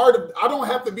was part of. I don't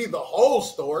have to be the whole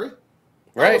story.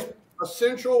 Right. I was a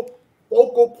central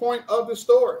focal point of the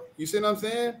story. You see what I'm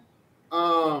saying?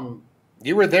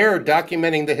 You were there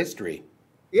documenting the history.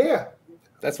 Yeah.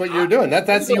 That's what you were doing.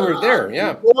 That's you were there.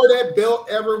 Yeah. Before that belt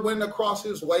ever went across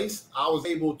his waist, I was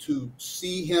able to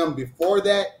see him before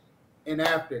that and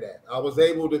after that. I was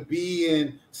able to be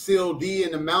in Seal D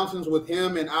in the mountains with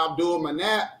him and Abdul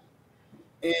Manap.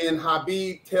 And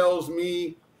Habib tells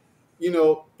me, you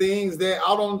know, things that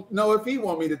I don't know if he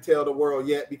want me to tell the world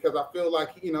yet, because I feel like,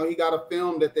 you know, he got a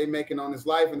film that they making on his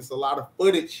life, and it's a lot of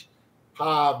footage,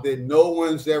 that no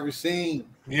one's ever seen.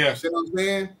 Yeah. You see what I'm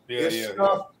saying? Yeah,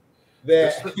 stuff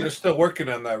that they're still working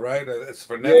on that, right? It's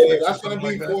for Netflix. Yeah, that's going to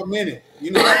be for a minute.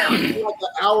 You know, like an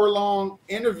hour-long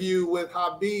interview with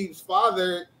Habib's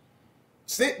father,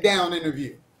 sit-down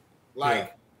interview,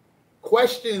 like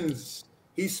questions.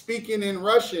 He's speaking in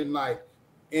Russian, like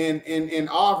in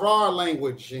Avrar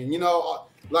language, and, you know,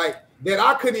 like that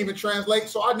I couldn't even translate,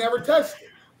 so I never touched it.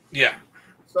 Yeah.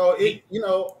 So you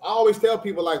know, I always tell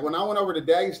people, like, when I went over to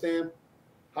Dagestan,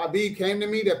 Habib came to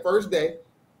me that first day.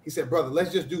 He said, brother,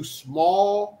 let's just do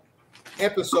small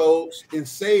episodes and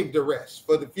save the rest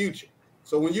for the future.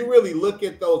 So when you really look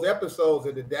at those episodes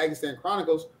of the Dagestan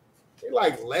Chronicles, they're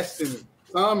like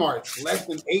some are less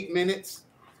than 8 minutes,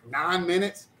 9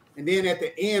 minutes. And then at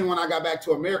the end, when I got back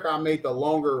to America, I made the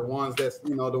longer ones that's,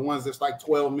 you know, the ones that's like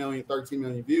 12 million, 13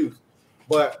 million views.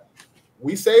 But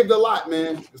we saved a lot,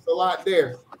 man. It's a lot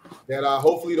there that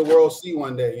hopefully the world see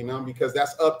one day, you know, because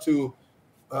that's up to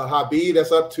Habib,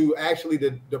 that's up to actually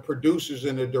the producers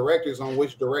and the directors on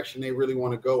which direction they really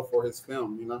want to go for his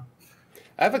film, you know.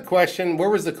 I have a question. Where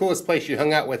was the coolest place you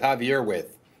hung out with Javier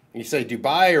with? You say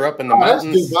Dubai or up in the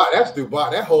mountains? That's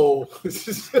Dubai. That whole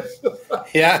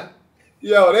yeah.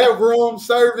 Yo, that room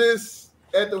service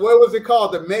at the, what was it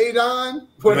called? The Maidan?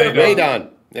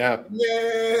 Maidan. Yeah.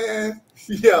 Man.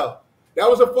 Yeah. That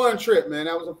was a fun trip, man.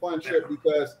 That was a fun trip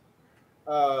because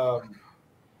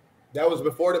that was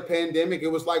before the pandemic. It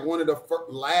was like one of the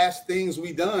last things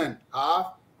we done.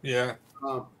 Yeah.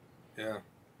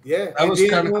 Yeah. That was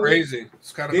kind of crazy.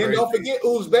 It's kind of crazy. Don't forget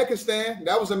Uzbekistan.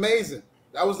 That was amazing.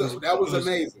 That was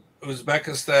amazing.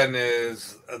 Uzbekistan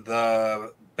is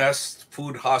the best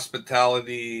food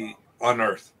hospitality on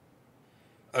earth.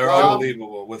 are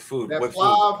unbelievable with food. That with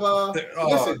Flav, food.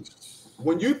 Listen,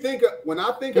 when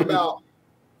I think about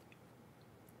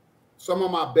some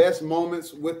of my best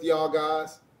moments with y'all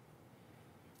guys,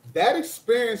 that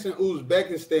experience in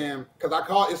Uzbekistan,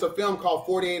 because it's a film called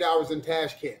 48 Hours in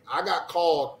Tashkent. I got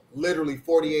called literally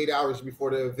 48 hours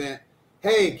before the event.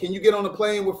 Hey, can you get on a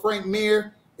plane with Frank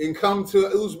Mir and come to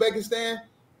Uzbekistan?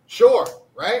 Sure,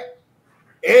 right?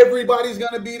 Everybody's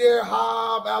going to be there.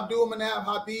 Hab, Abdul Manaf,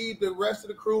 Habib, the rest of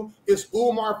the crew. It's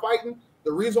Umar fighting.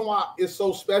 The reason why it's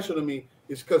so special to me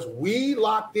is because we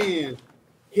locked in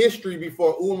history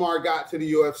before Umar got to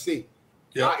the UFC.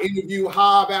 Yep. I interviewed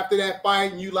Hab after that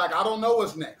fight, and you like, I don't know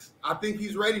what's next. I think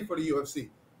he's ready for the UFC.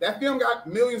 That film got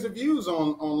millions of views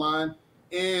online,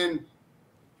 and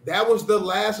that was the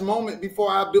last moment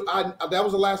before that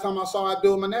was the last time I saw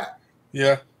Abdul Manaf.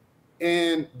 Yeah.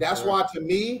 And that's why, to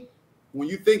me, when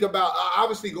you think about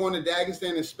obviously going to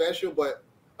Dagestan is special, but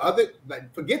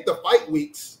forget the fight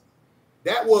weeks.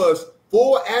 That was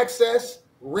full access,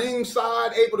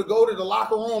 ringside, able to go to the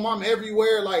locker room. I'm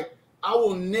everywhere. Like, I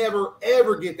will never,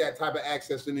 ever get that type of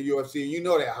access in the UFC. And you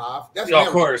know that, Hoff. That's of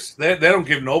course. They don't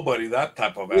give nobody that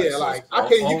type of access. Yeah, like,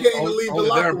 you can't even leave the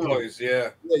locker room. Employees, yeah,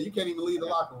 you can't even leave the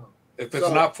locker room. If it's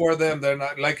not for them, they're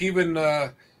not. Like, even,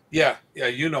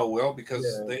 you know, Will, because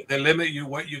they limit you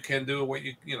what you can do,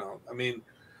 I mean,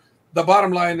 the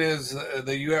bottom line is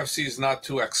the UFC is not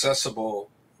too accessible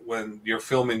when you're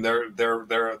filming they're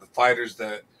the fighters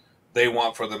that they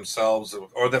want for themselves,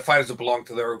 or the fighters that belong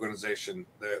to their organization.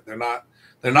 They're not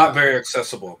very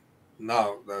accessible.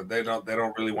 No, they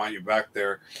don't really want you back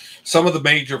there. Some of the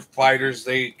major fighters,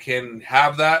 they can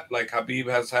have that, like Habib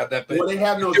has had that, but they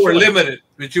have no choice. You were limited.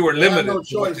 But you were limited. Have no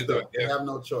choice. They have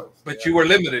no choice. But you were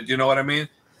limited. You know what I mean?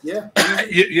 Yeah.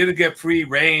 You didn't get free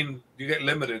reign. You get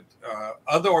limited.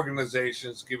 Other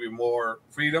organizations give you more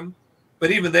freedom,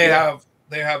 but even they have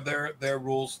their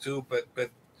rules too. But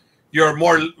you're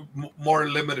more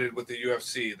limited with the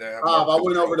UFC. I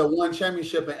went over to One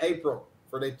Championship in April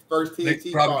for the first TNT.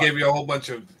 They probably gave you a whole bunch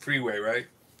of freeway, right?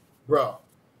 Bro,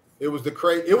 it was the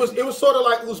crazy. It was sort of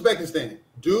like Uzbekistan.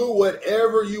 Do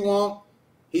whatever you want.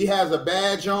 He has a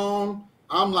badge on.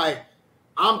 I'm like,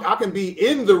 I can be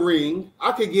in the ring.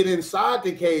 I could get inside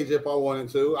the cage if I wanted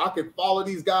to. I could follow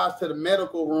these guys to the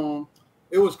medical room.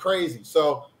 It was crazy.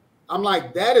 So I'm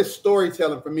like, that is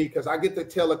storytelling for me, because I get to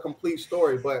tell a complete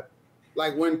story. But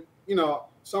like when,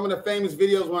 some of the famous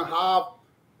videos when Hab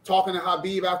talking to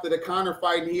Habib after the Conor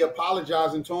fight and he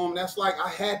apologizing to him, that's like, I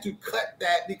had to cut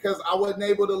that because I wasn't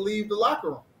able to leave the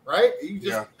locker room, right?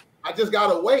 I just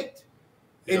got to wait.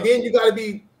 And then you got to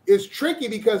be, it's tricky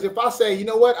because if I say, you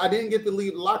know what, I didn't get to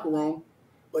leave the locker room,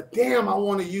 but damn, I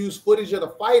want to use footage of the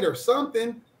fight or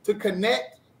something to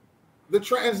connect the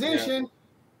transition.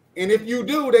 Yeah. And if you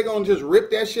do, they're going to just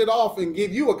rip that shit off and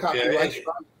give you a copyright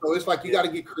strike. So it's like you got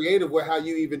to get creative with how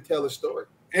you even tell a story.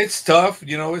 It's tough.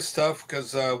 It's tough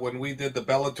because when we did the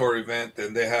Bellator event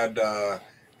and they had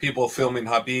people filming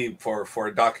Habib for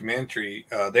a documentary,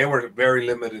 they were very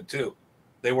limited too.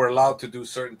 They were allowed to do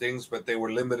certain things, but they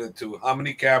were limited to how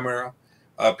many camera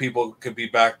people could be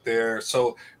back there.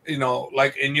 So,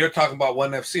 like, and you're talking about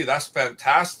ONE FC, that's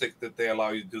fantastic that they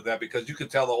allow you to do that because you can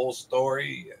tell the whole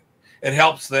story. It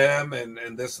helps them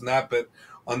and this and that. But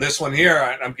on this one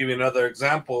here, I'm giving another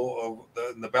example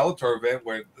of the Bellator event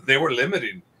where they were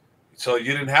limiting. So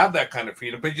you didn't have that kind of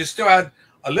freedom, but you still had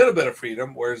a little bit of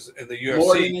freedom, whereas in the UFC.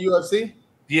 More than the UFC?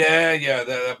 Yeah.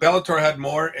 The Bellator had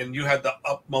more, and you had the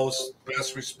utmost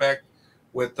best respect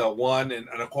with the one, and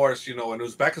of course, in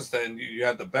Uzbekistan, you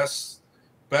had the best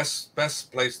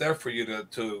place there for you to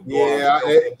go. Yeah,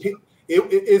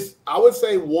 it's. I would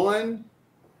say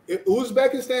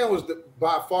Uzbekistan was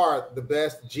by far the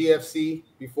best GFC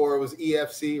before it was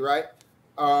EFC, right?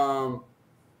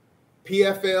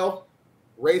 PFL,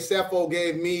 Ray Sefo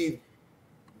gave me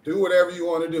do whatever you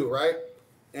want to do, right?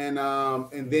 And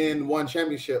then ONE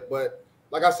Championship. But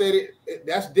like I said,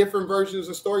 that's different versions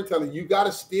of storytelling. You got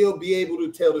to still be able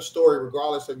to tell the story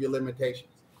regardless of your limitations.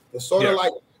 It's sort of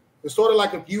like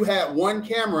if you had one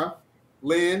camera,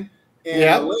 Lynn,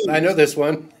 and I know this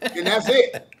one, and that's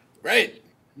it, right?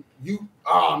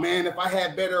 If I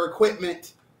had better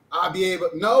equipment, I'd be able.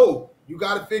 No, you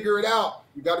got to figure it out.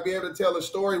 You got to be able to tell a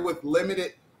story with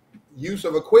limited use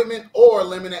of equipment or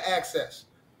limited access,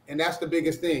 and that's the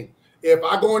biggest thing. If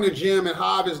I go in the gym and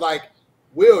Hob is like,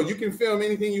 Will, you can film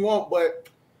anything you want, but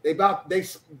they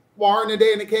sparring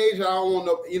today in the cage. I don't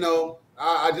want no,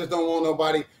 I just don't want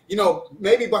nobody.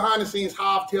 Maybe behind the scenes,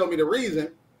 Hob tell me the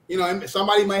reason.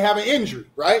 Somebody may have an injury,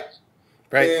 right?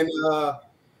 Right. And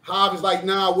Hob is like,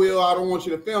 nah, Will, I don't want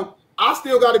you to film. I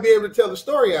still got to be able to tell the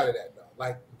story out of that, though.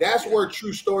 Like, that's where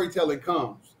true storytelling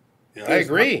comes. Yeah, I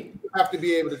agree. You have to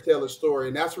be able to tell a story,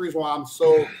 and that's the reason why I'm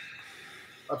so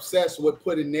obsessed with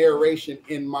putting narration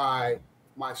in my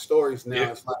stories now.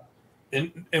 Yeah. It's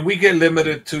like, and we get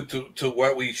limited to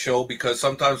what we show, because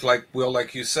sometimes, like Will,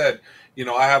 like you said,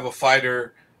 I have a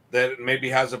fighter that maybe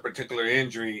has a particular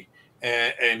injury,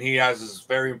 and he has this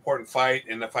very important fight,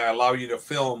 and if I allow you to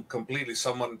film completely,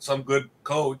 some good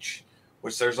coach,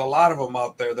 which there's a lot of them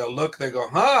out there, they'll look, they go,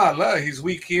 look, he's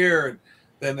weak here, and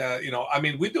then I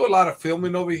mean, we do a lot of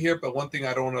filming over here, but one thing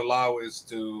I don't allow is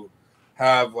to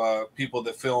have people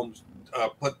that film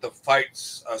put the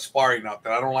fights sparring out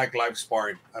there. I don't like live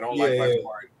sparring. I don't like live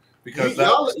sparring, because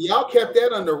y'all kept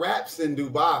that under wraps in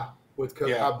Dubai with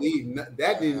Habib.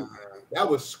 That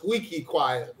was squeaky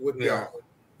quiet with y'all.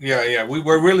 Yeah, we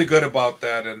were really good about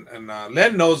that, and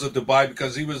Len knows of Dubai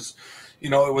because he was,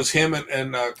 it was him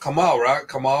and Kamal, right?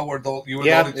 Kamal were you were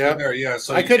the only two there, yeah.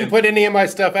 So I couldn't put any of my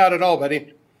stuff out at all,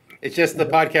 buddy. It's just the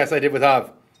podcast I did with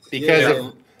Hav because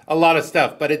of a lot of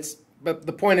stuff. But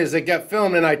the point is, it got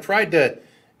filmed, and I tried to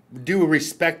do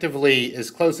respectively as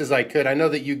close as I could. I know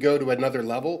that you go to another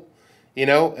level,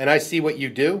 and I see what you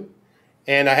do,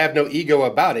 and I have no ego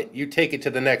about it. You take it to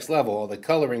the next level, all the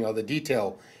coloring, all the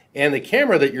detail, and the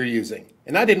camera that you're using.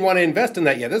 And I didn't want to invest in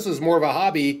that yet. This was more of a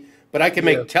hobby, but I could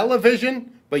make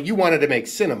television, but you wanted to make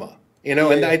cinema. And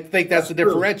I think that's the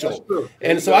differential. That's true.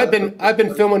 And so I've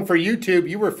been filming for YouTube.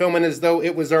 You were filming as though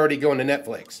it was already going to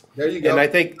Netflix. There you go. And I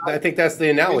think that's the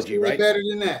analogy, right? Better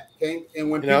than that. Okay.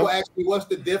 And when people ask me what's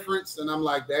the difference, and I'm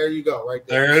like, there you go, right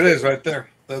there. There it is, right there.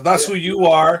 That's who you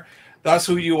are. That's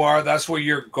who you are. That's where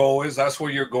your goal is. That's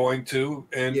where you're going to.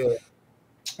 And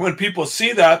when people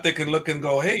see that, they can look and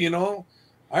go, hey,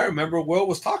 I remember Will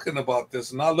was talking about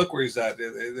this, and now look where he's at.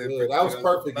 That was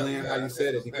perfect, Glenn, how you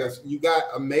said it, because you got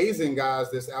amazing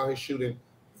guys that's out here shooting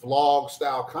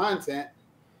vlog-style content,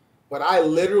 but I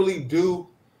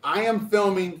am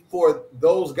filming for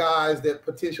those guys that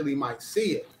potentially might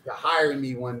see it, to hire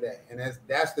me one day, and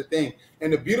that's the thing.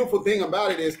 And the beautiful thing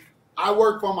about it is I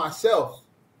work for myself,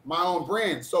 my own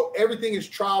brand, so everything is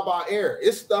trial by error.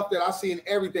 It's stuff that I see in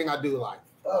everything I do, like,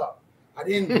 I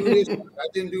didn't do this, I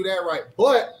didn't do that right.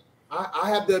 But I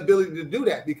have the ability to do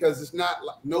that because it's not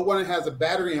like no one has a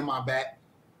battery in my back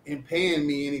and paying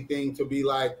me anything to be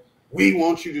like, we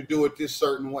want you to do it this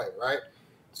certain way, right?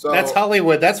 So that's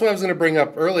Hollywood. That's what I was going to bring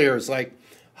up earlier. It's like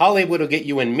Hollywood will get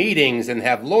you in meetings and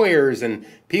have lawyers and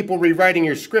people rewriting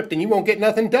your script, and you won't get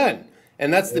nothing done.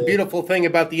 And that's the beautiful thing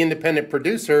about the independent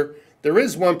producer. There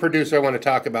is one producer I want to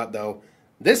talk about, though.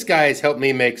 This guy has helped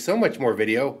me make so much more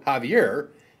video, Javier.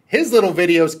 His little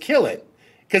videos kill it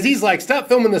because he's like, stop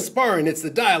filming the sparring. It's the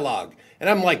dialogue. And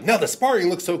I'm like, no, the sparring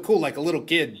looks so cool, like a little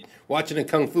kid watching a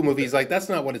kung fu movie. He's like, that's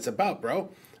not what it's about, bro.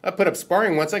 I put up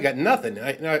sparring once. I got nothing.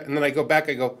 And then I go back.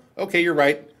 I go, okay, you're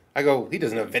right. I go, he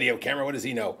doesn't have a video camera. What does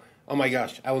he know? Oh, my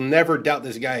gosh. I will never doubt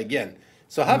this guy again.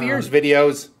 So Javier's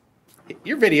videos,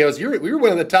 you're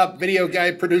one of the top video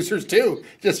guy producers, too.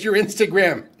 Just your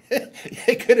Instagram.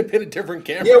 It could have been a different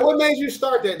camera. Yeah, what made you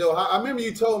start that, though? I remember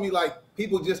you told me, like,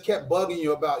 people just kept bugging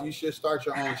you about you should start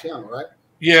your own channel, right?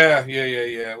 Yeah.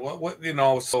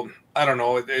 So I don't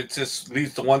know. It just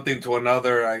leads to one thing to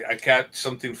another. I catch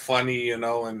something funny, and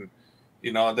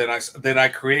then I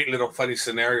create little funny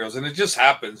scenarios, and it just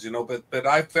happens, But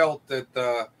I felt that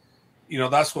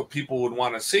that's what people would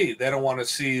want to see. They don't want to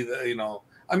see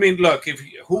I mean, look,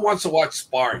 who wants to watch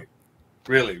sparring?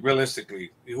 Really,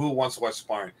 realistically, who wants to watch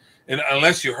sparring? And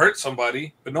unless you hurt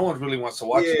somebody, but no one really wants to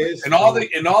watch it. In all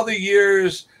the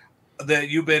years that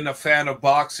you've been a fan of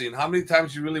boxing, how many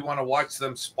times you really want to watch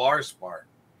them spar?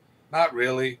 Not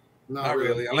really. Not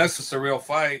really. Unless it's a real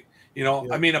fight.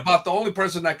 I mean, about the only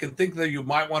person I can think that you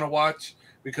might want to watch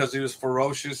because he was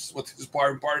ferocious with his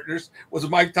sparring partners was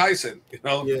Mike Tyson. He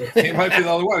might be the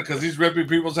only one because he's ripping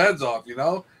people's heads off.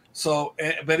 So,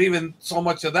 but even so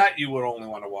much of that you would only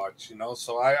want to watch.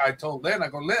 So I told Len, I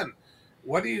go, Len,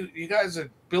 what do you guys are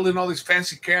building all these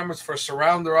fancy cameras for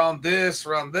surround around this,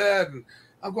 around that, and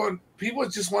I'm going, people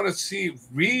just want to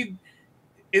read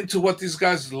into what these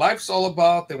guys' life's all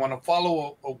about. They want to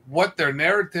follow what their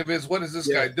narrative is. What is this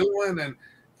guy doing? And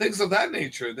things of that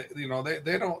nature.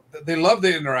 They love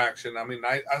the interaction. I mean,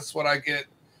 that's what I get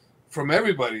from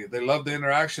everybody. They love the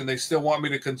interaction. They still want me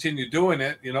to continue doing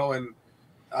it, and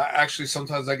actually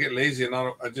sometimes I get lazy and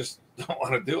I just don't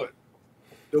want to do it.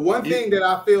 The one thing that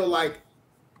I feel like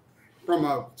from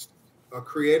a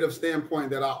creative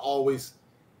standpoint that I always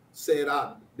said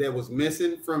that was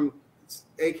missing from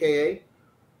AKA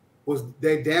was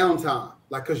their downtime.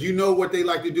 Like, because what they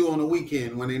like to do on the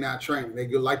weekend when they're not training. They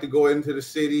like to go into the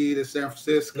city, to San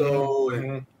Francisco,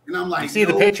 and I'm like, you see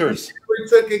the pictures.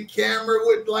 never took a camera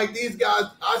with like these guys.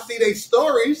 I see their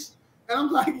stories, and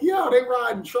I'm like, yo, they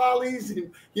riding trolleys,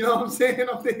 and you know what I'm saying?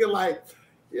 I'm thinking like,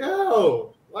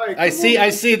 yo, like I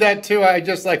see that too. I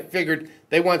just like figured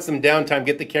they want some downtime,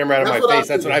 get the camera out of my face.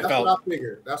 That's what I felt. That's what I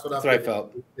figured. That's what I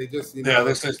felt. They just, you know,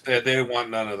 they want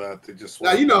none of that. They just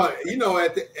now, you know,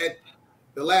 at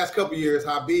the last couple of years,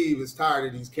 Habib is tired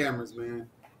of these cameras, man.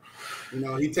 You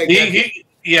know,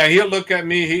 he'll look at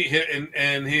me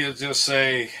and he'll just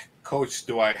say, Coach,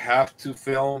 do I have to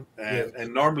film?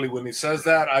 And normally when he says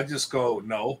that, I just go,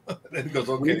 no. Then he goes,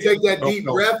 okay. When you take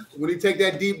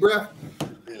that deep breath,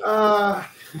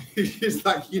 he's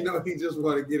like, you know, he just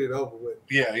want to get it over with.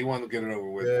 Yeah, he wanted to get it over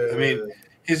with. Yeah. I mean,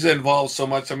 he's involved so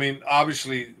much. I mean,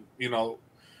 obviously, you know,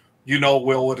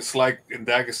 Will, what it's like in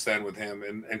Dagestan with him.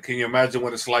 And can you imagine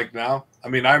what it's like now? I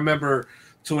mean, I remember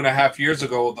 2.5 years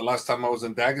ago, the last time I was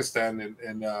in Dagestan,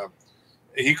 and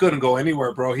he couldn't go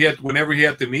anywhere, bro. Whenever he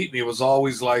had to meet me, it was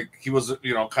always like he was,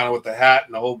 you know, kind of with the hat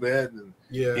and the whole bit. And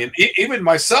even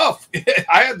myself,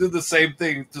 I had to do the same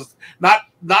thing. Just not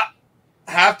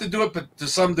have to do it, but to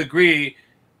some degree,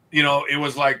 you know, it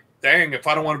was like, dang, if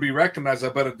I don't want to be recognized, I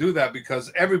better do that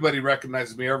because everybody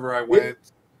recognizes me wherever I went.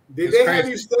 Did they have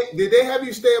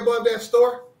you stay above that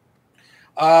store?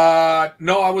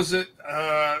 No, I was at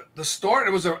the store.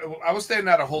 I was staying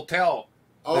at a hotel.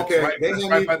 Okay, right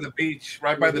by the beach.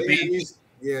 Right by the beach.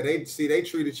 Yeah, they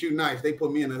treated you nice. They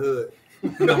put me in the hood.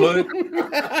 In the hood.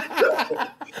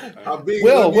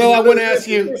 Will, I want to ask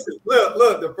you.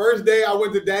 Look. The first day I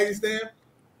went to Dagestan,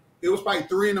 it was probably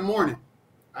 3 a.m.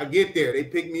 I get there, they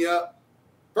pick me up.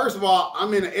 First of all,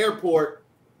 I'm in the airport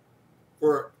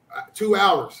for 2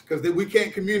 hours because we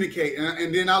can't communicate,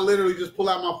 and then I literally just pull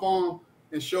out my phone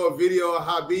and show a video of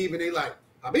Habib, and they like,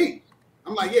 Habib.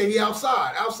 I'm like, yeah, he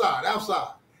outside.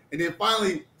 And then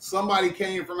finally, somebody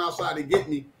came from outside to get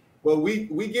me. But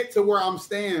we get to where I'm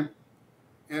staying,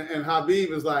 and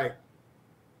Habib is like,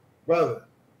 brother,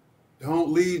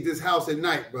 don't leave this house at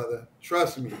night, brother.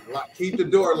 Trust me. Like, keep the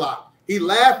door locked. He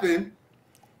laughing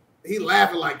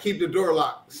like, keep the door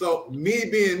locked. So me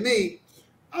being me,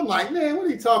 I'm like, man, what are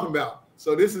you talking about?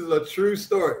 So this is a true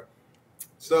story.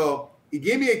 So he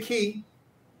gave me a key.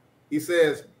 He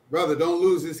says, brother, don't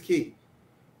lose this key.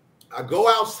 I go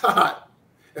outside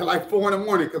at like 4 a.m.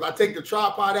 because I take the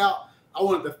tripod out. I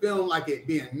wanted to film like it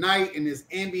being night and this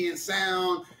ambient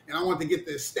sound, and I wanted to get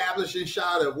the establishing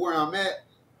shot of where I'm at.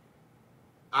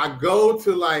 I go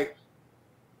to like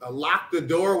lock the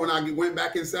door when I went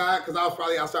back inside because I was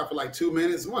probably outside for like 2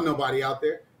 minutes. There wasn't nobody out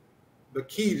there. The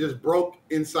key just broke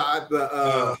inside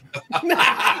the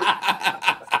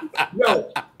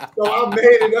yo. So I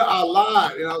made it up. I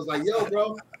lied, and I was like, yo,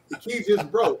 bro, the key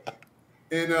just broke.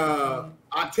 And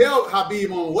I tell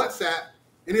Habib on WhatsApp,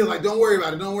 and he was like, don't worry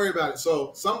about it.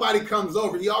 So somebody comes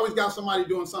over. He always got somebody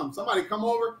doing something. Somebody come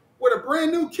over with a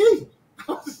brand new key.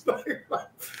 I was like,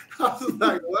 what?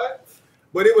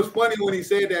 But it was funny when he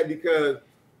said that because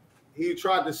he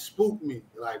tried to spook me.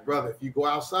 Like, brother, if you go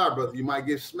outside, brother, you might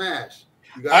get smashed.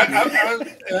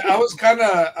 I was kind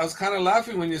of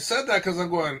laughing when you said that because I'm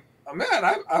going, oh, man,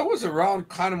 I was around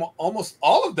kind of almost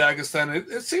all of Dagestan.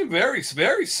 It seemed very,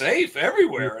 very safe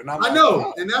everywhere. And I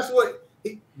know, oh. And that's what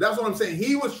I'm saying.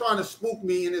 He was trying to spook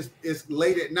me, and it's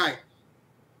late at night.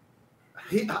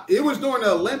 It was during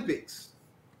the Olympics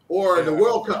or the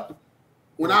World Cup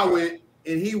when I went,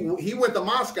 and he went to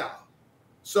Moscow.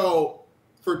 So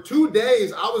for 2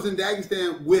 days, I was in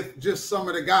Dagestan with just some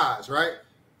of the guys, right?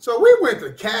 So we went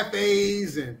to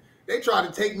cafes, and they tried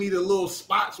to take me to little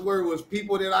spots where it was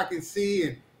people that I could see,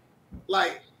 and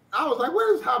like I was like,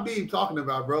 "What is Habib talking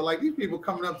about, bro? Like these people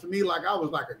coming up to me like I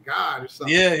was like a god or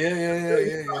something." Yeah.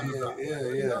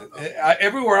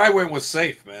 Everywhere I went was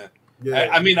safe, man. Yeah.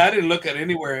 I mean, I didn't look at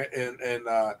anywhere in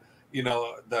you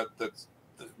know, the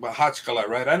Mahachkala,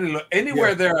 right? I didn't look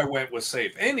anywhere there. I went was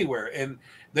safe anywhere, and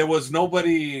there was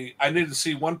nobody. I didn't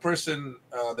see one person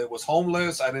that was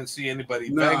homeless. I didn't see anybody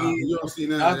begging. You don't see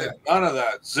none of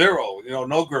that. Zero. You know,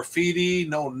 no graffiti,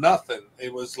 no nothing.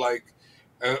 It was like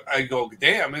I go,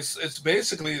 damn. It's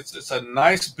basically it's a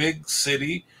nice big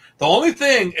city. The only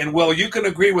thing, and well, you can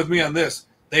agree with me on this.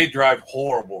 They drive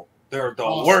horrible. They're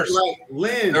the worst.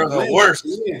 Like they're the worst.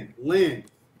 Lynn,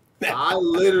 I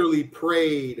literally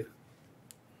prayed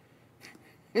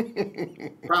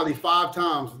probably 5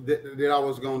 times that I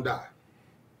was gonna die.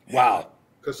 Wow.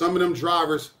 Because some of them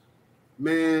drivers,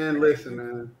 man, listen,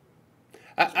 man.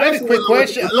 I have a quick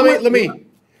question. Let me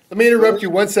interrupt you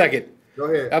 1 second. Go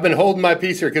ahead. I've been holding my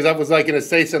peace here because I was like going to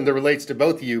say something that relates to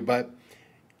both of you, but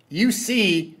you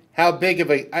see how big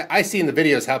of I see in the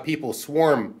videos how people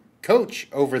swarm Coach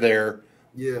over there.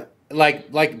 Yeah.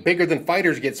 like bigger than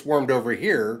fighters get swarmed over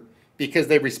here because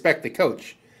they respect the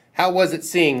coach. How was it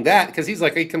seeing that? Because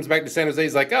he comes back to San Jose.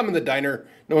 He's like, I'm in the diner.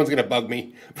 No one's gonna bug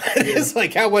me. But it's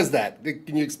like, how was that?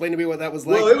 Can you explain to me what that was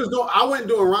like? Well, I went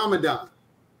during Ramadan,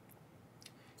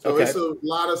 so Okay. it's a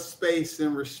lot of space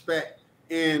and respect.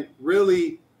 And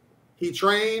really, he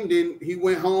trained and he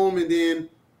went home, and then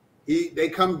they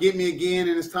come get me again,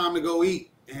 and it's time to go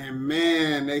eat. And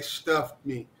man, they stuffed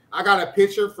me. I got a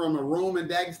picture from a room in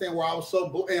Dagestan where I was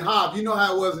and Hob, you know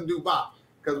how it was in Dubai.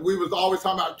 Because we was always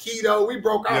talking about keto. We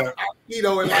broke out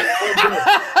keto and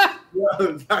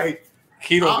like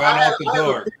keto got out the door. I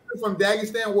have a picture from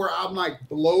Dagestan where I'm like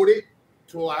bloated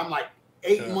to I'm like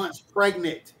 8 months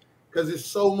pregnant because it's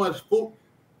so much food.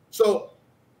 So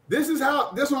this is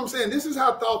what I'm saying. This is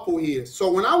how thoughtful he is.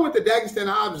 So when I went to Dagestan,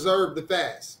 I observed the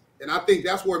fast. And I think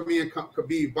that's where me and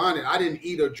Khabib bonded. I didn't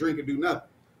eat or drink or do nothing.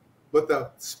 But the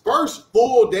first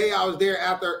full day I was there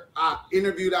after I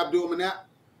interviewed Abdul Manap,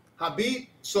 Khabib,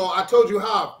 so I told you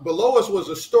how below us was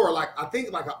a store, I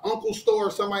think like an uncle store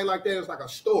or somebody like that. It's like a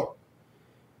store.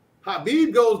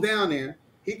 Khabib goes down there.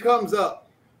 He comes up,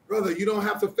 brother, you don't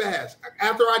have to fast.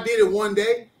 After I did it one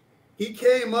day, he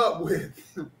came up with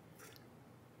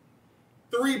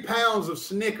 3 pounds of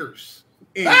Snickers.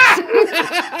 And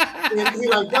he's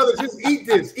like, brother, just eat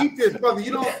this, brother.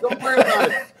 You don't worry about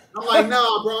it. I'm like,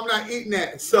 nah, bro, I'm not eating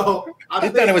that. So I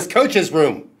thought it was coach's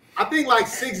room. I think like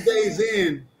 6 days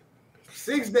in,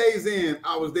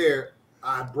 I was there.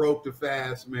 I broke the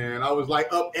fast, man. I was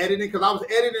like up editing because I was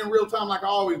editing in real time like I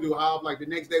always do. How like the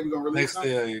next day we're gonna release. Next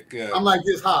day, yeah. I'm like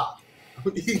this high.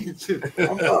 I'm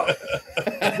up.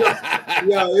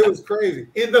 Yeah, it was crazy.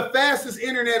 And the fastest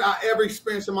internet I ever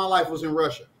experienced in my life was in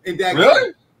Russia. In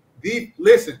Dagestan. Really?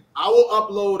 Listen, I will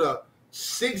upload a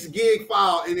 6 gig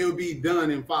file and it will be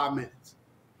done in 5 minutes.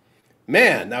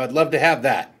 Man, I would love to have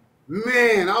that.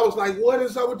 Man, I was like, what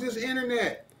is up with this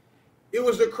internet? It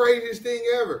was the craziest thing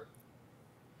ever.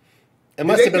 It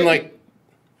must have been like.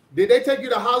 Did they take you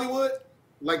to Hollywood?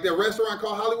 Like that restaurant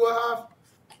called Hollywood Hive?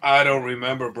 I don't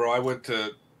remember, bro. I went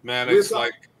to,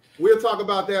 we'll talk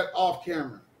about that off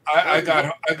camera. I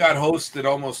got hosted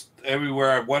almost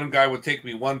everywhere. One guy would take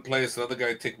me one place, the other guy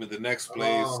would take me the next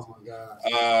place. Oh my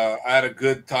God. I had a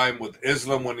good time with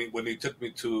Islam when he took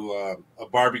me to a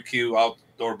barbecue,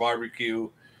 outdoor barbecue,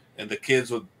 and the kids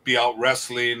would be out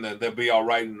wrestling and they'd be out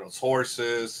riding those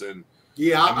horses and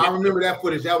I remember that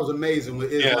footage. That was amazing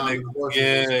with Islam and the horses.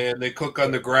 Yeah, and they cook on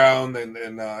the ground and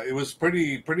it was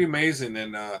pretty amazing.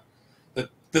 And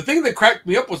the thing that cracked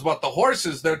me up was about the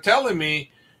horses. They're telling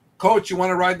me, Coach, you want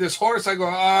to ride this horse? I go,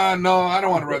 no, I don't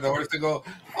want to ride the horse. They go,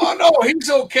 oh, no, he's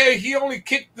okay. He only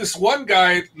kicked this one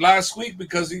guy last week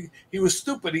because he was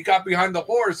stupid. He got behind the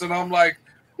horse. And I'm like,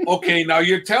 okay, now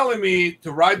you're telling me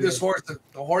to ride this horse. The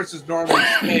horse is normally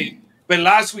straight. But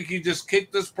last week he just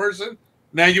kicked this person.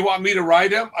 Now you want me to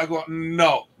ride him? I go,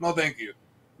 no, thank you.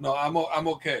 No, I'm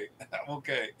okay. I'm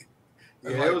okay.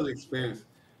 Yeah, it was an experience.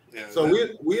 Yeah, so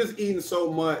we was eating so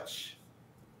much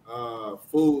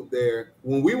food there.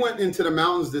 When we went into the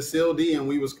mountains to Sildi and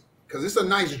because it's a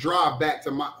nice drive back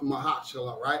to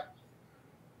Mahatchala, right?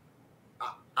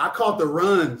 I caught the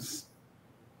runs.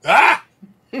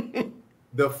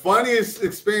 The funniest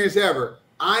experience ever.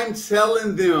 I'm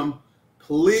telling them,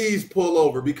 please pull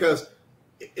over because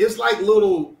it's like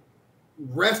little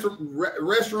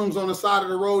restrooms on the side of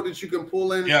the road that you can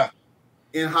pull in. Yeah.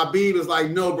 And Khabib is like,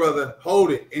 no, brother,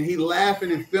 hold it. And he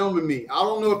laughing and filming me. I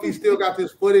don't know if he still got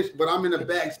this footage, but I'm in the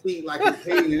back seat like a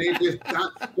pain. And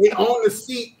they on the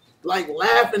seat, like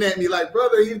laughing at me, like,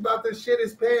 brother, he's about to shit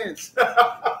his pants.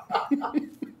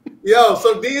 Yo,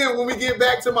 so then when we get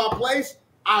back to my place,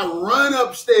 I run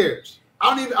upstairs.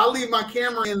 I leave my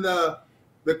camera in the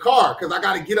car because I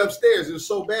got to get upstairs. It was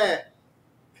so bad.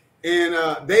 And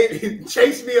they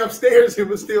chased me upstairs and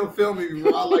was still filming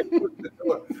me.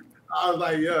 I was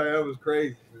like, yeah, that was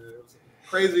crazy. Man. It was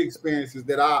crazy experiences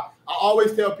that I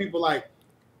always tell people, like,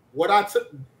 what I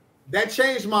took, that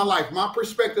changed my life. My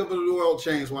perspective of the world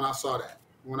changed when I saw that,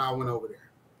 when I went over there.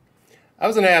 I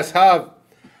was going to ask,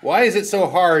 why is it so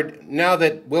hard, now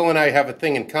that Will and I have a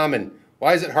thing in common,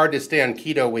 why is it hard to stay on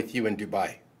keto with you in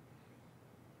Dubai?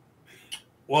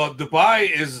 Well,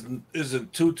 Dubai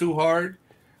isn't too hard.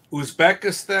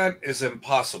 Uzbekistan is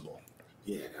impossible.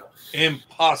 Yeah.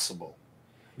 Impossible.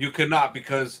 You cannot,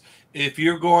 because if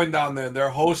you're going down there and they're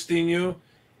hosting you,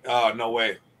 no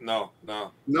way. No.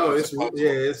 It's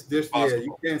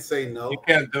you can't say no. You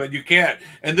can't do it. You can't.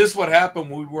 And this is what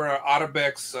happened. We were at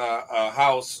Atabek's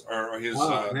house or his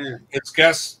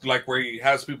guest, like where he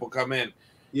has people come in.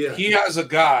 Yeah. He has a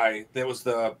guy that was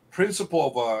the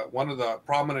principal of one of the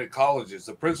prominent colleges,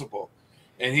 the principal.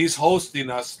 and he's hosting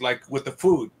us like with the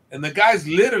food, and the guy's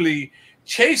literally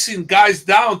chasing guys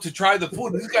down to try the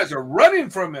food. These guys are running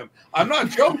from him. I'm not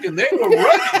joking. They were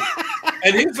running.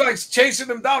 And he's like chasing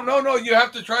them down. No, you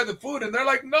have to try the food. And they're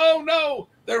like, no.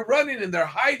 They're running and they're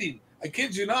hiding. I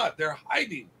kid you not. They're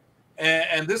hiding.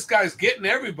 And this guy's getting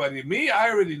everybody. Me, I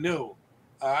already knew.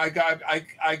 I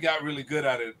got really good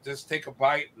at it. Just take a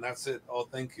bite and that's it. Oh,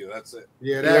 thank you. That's it.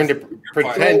 Yeah, that's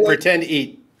pretend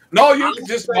eat. No, you can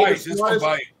just bite. Just one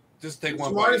bite. Just take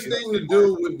one bite. The smartest thing to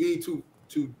do would be to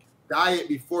diet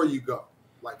before you go,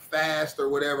 like fast or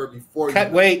whatever before you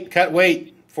cut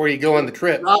weight before you go on the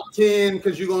trip. Drop 10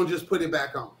 because you're gonna just put it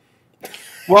back on.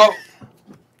 Well,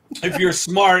 if you're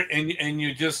smart and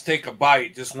you just take a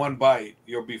bite, just one bite,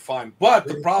 you'll be fine. But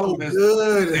the problem is,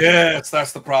 yes,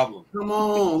 that's the problem. Come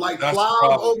on, like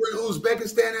Flav over in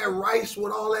Uzbekistan, that rice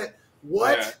with all that.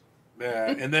 What?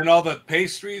 Yeah, and then all the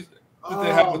pastries that they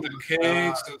have with the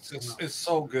cakes. It's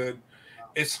so good.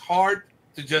 It's hard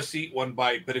to just eat one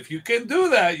bite, but if you can do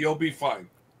that, you'll be fine.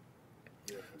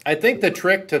 I think the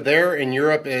trick to there in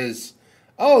Europe is,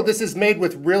 this is made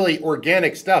with really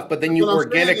organic stuff, but then you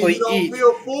organically eat. You don't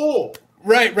feel full.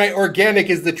 Right. Organic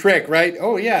is the trick, right?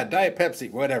 Oh yeah, Diet Pepsi,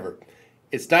 whatever.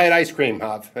 It's diet ice cream,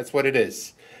 Hav. That's what it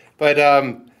is. But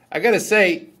I gotta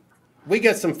say, we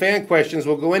got some fan questions.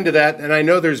 We'll go into that, and I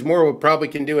know there's more. We probably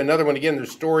can do another one again. There's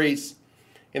stories.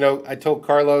 I told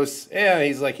Carlos,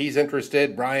 he's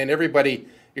interested. Brian, everybody,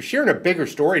 you're sharing a bigger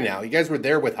story now. You guys were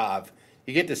there with Hav.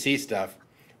 You get to see stuff.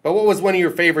 But what was one of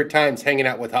your favorite times hanging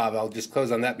out with Hav? I'll just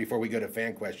close on that before we go to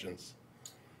fan questions.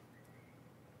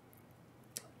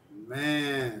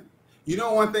 Man,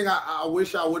 one thing I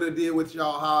wish I would have did with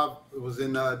y'all, Hav, it was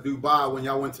in Dubai when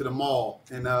y'all went to the mall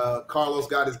and Carlos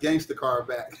got his gangster card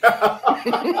back.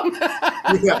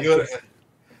 Yeah.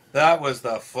 That was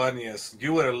the funniest.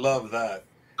 You would have loved that.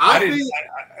 I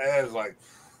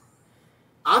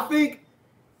think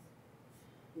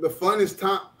the funnest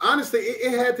time, honestly,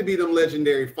 it had to be them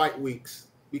legendary fight weeks,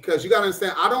 because you got to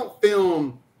understand, I don't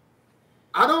film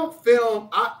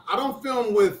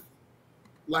with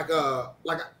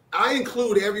I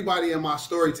include everybody in my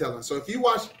storytelling. So if you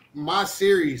watch my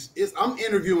series, I'm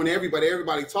interviewing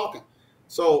everybody talking.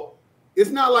 So it's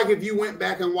not like if you went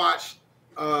back and watched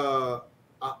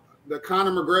the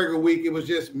Conor McGregor week, it was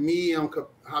just me and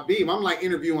Khabib. I'm like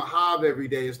interviewing Hav every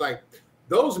day. It's like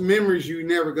those memories you're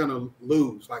never gonna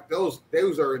lose. Like those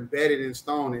are embedded in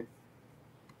stone, and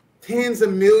tens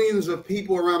of millions of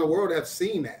people around the world have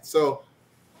seen that. So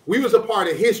we was a part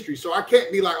of history. So I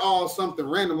can't be like, something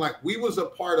random. Like we was a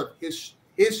part of his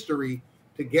history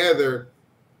together.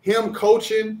 Him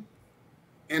coaching,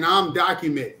 and I'm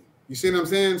documenting. You see what I'm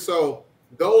saying? So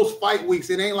those fight weeks,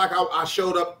 it ain't like I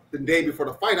showed up the day before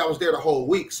the fight. I was there the whole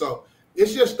week. So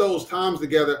it's just those times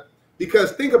together.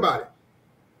 Because think about it.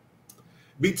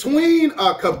 Between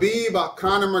Khabib,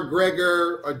 Conor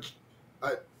McGregor,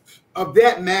 of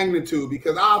that magnitude,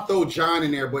 because I'll throw John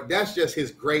in there, but that's just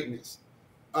his greatness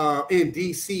in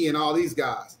DC and all these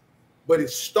guys. But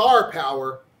it's star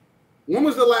power. When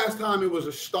was the last time it was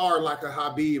a star like a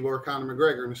Khabib or Conor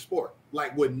McGregor in the sport?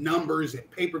 Like with numbers and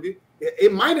pay-per-view?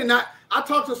 It might have not. I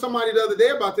talked to somebody the other day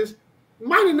about this.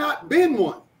 Might have not been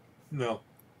one. No.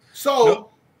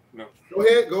 So no. Go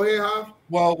ahead, Hav.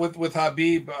 Well, with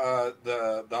Khabib,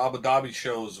 the Abu Dhabi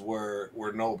shows were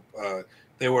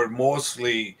they were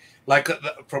mostly like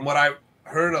from what I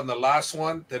heard on the last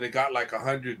one, that it got like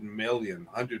 100 million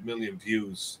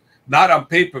views, not on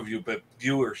pay-per-view, but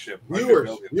viewership.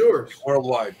 Viewers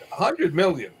worldwide, 100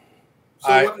 million.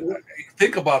 So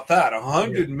think about that.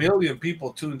 100 million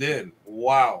people tuned in.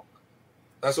 Wow.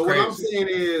 That's so crazy. What I'm saying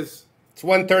is it's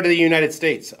 1/3 of the United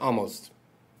States, almost.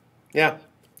 Yeah,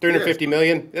 350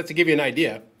 million. That's to give you an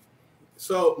idea.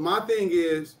 So my thing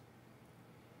is,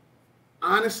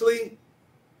 honestly,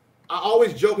 I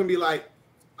always joke and be like,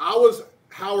 I was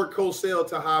Howard Cosell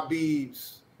to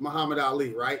Khabib's Muhammad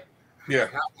Ali, right? Yeah.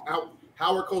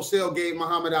 Howard Cosell gave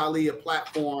Muhammad Ali a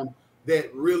platform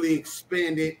that really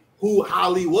expanded who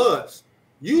Ali was.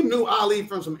 You knew Ali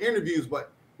from some interviews,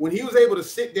 but when he was able to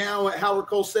sit down with Howard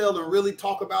Cosell and really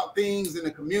talk about things in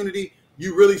the community,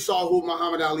 you really saw who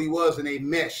Muhammad Ali was, and they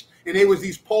meshed. And they was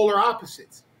these polar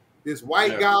opposites. This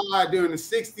white guy during the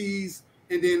 60s,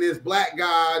 and then this black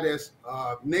guy that's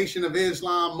Nation of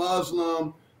Islam,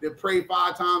 Muslim, that pray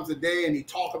 5 times a day, and he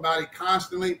talk about it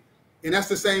constantly. And that's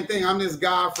the same thing. I'm this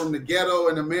guy from the ghetto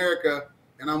in America,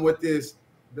 and I'm with this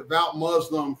devout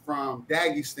Muslim from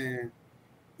Dagestan,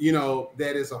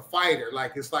 that is a fighter.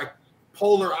 Like, it's like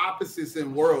polar opposites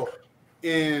in world.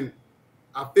 And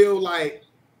I feel like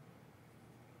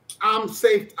I'm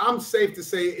safe to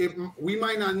say if we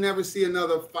might not never see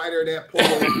another fighter that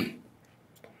pulled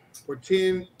for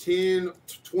 10,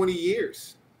 20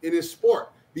 years in this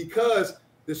sport, because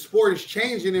the sport is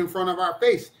changing in front of our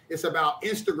face. It's about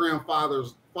Instagram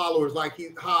followers,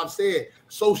 like Hobbs said,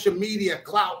 social media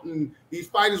clout, and these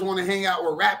fighters want to hang out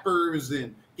with rappers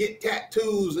and get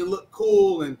tattoos and look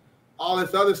cool and all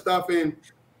this other stuff. And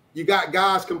you got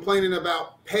guys complaining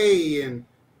about pay and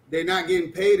they're not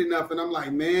getting paid enough. And I'm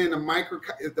like, man,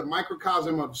 the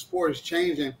microcosm of the sport is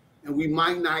changing, and we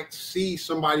might not see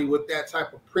somebody with that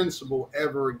type of principle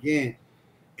ever again.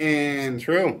 And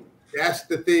true. That's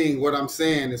the thing. What I'm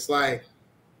saying, it's like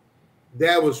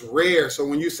that was rare. So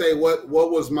when you say what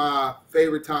was my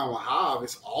favorite time with Hav,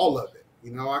 it's all of it.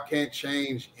 You know, I can't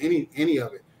change any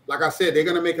of it. Like I said, they're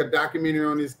gonna make a documentary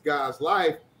on this guy's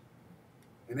life,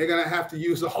 and they're gonna have to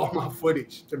use all my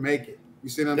footage to make it. You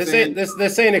see what I'm saying?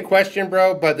 This ain't a question,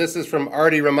 bro, but this is from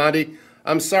Artie Ramandi.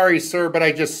 I'm sorry, sir, but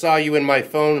I just saw you in my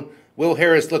phone. Will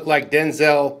Harris look like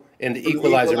Denzel in the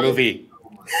Equalizer movie?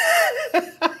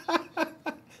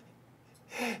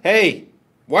 Hey,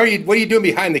 what are you doing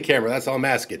behind the camera? That's all I'm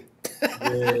asking.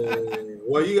 Yeah.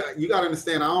 Well, you got to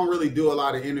understand, I don't really do a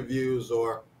lot of interviews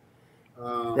or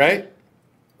right?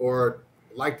 Or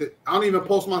I don't even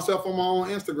post myself on my own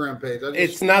Instagram page.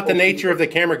 It's not the nature of the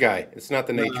camera guy. It's not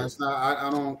the nature. No, it's not.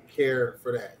 I don't care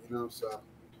for that, you know. So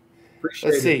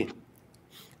appreciate Let's see.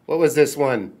 What was this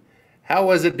one? How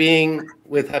was it being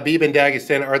with Khabib in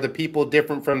Dagestan? Are the people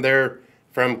different from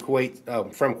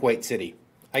Kuwait, from Kuwait City?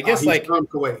 I guess he's from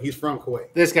Kuwait. He's from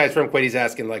Kuwait. This guy's from Kuwait. He's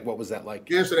asking, like, what was that like?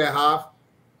 Answer that, Hav.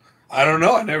 I don't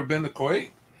know. I've never been to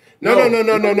Kuwait. No.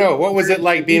 What was it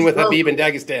like being with Khabib in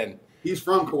Dagestan? He's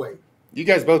from Kuwait. You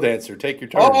guys both answer. Take your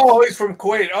turn. Oh, he's from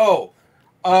Kuwait. Oh,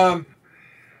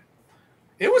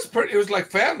 it was like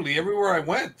family. Everywhere I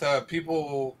went,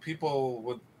 people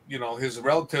would, you know, his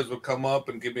relatives would come up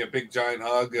and give me a big giant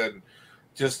hug and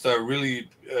just really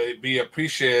be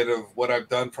appreciative of what I've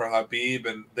done for Khabib,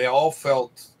 and they all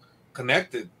felt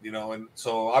connected, you know. And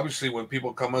so obviously when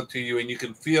people come up to you and you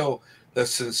can feel the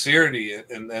sincerity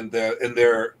in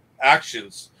their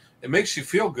actions, it makes you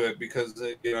feel good, because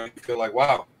you know, you feel like,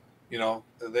 wow, you know,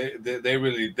 they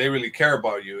really care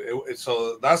about you.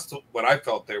 So that's what I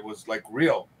felt there was like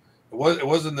real. It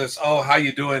wasn't this, oh, how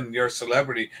you doing, you're a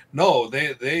celebrity. No,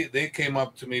 they came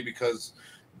up to me because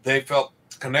they felt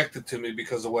connected to me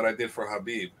because of what I did for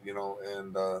Khabib, you know.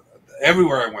 And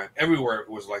everywhere I went, everywhere it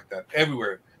was like that.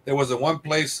 Everywhere. There wasn't one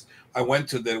place I went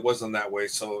to that wasn't that way.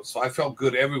 So I felt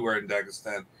good everywhere in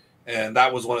Dagestan, and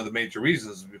that was one of the major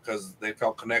reasons, because they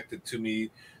felt connected to me.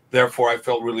 Therefore, I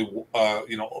felt really,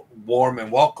 you know, warm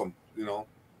and welcome. You know.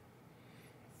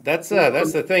 That's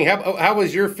the thing. How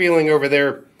was your feeling over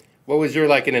there? What was your,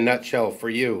 like, in a nutshell for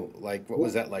you? Like, what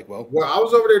was that like? Well, I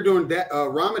was over there doing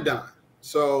Ramadan,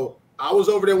 so I was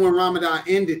over there when Ramadan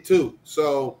ended too.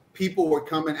 So people were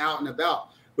coming out and about.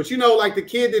 But you know, like the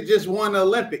kid that just won the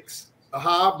Olympics,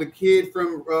 Ahab, the kid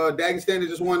from Dagestan that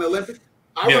just won the Olympics.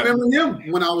 I remember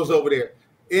him when I was over there.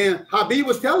 And Khabib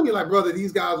was telling me, like, brother,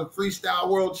 these guys are freestyle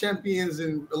world champions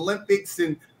and Olympics,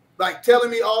 and like telling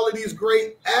me all of these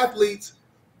great athletes.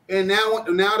 And now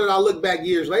that I look back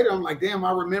years later, I'm like, damn,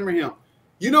 I remember him.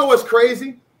 You know what's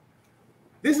crazy?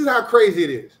 This is how crazy it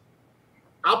is.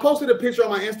 I posted a picture on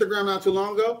my Instagram not too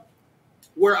long ago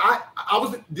where I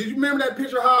was. Did you remember that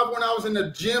picture, Hob, when I was in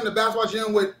the gym, the basketball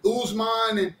gym with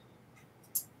Usman? And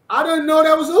I didn't know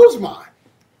that was Usman.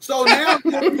 So now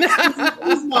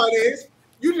Usman is,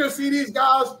 you just see these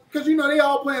guys, because you know they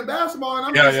all playing basketball,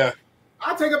 and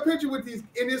I take a picture with these,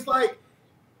 and it's like,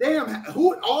 damn,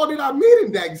 who all did I meet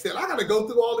in Dagestan? I got to go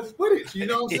through all this footage. You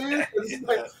know what I'm saying? It's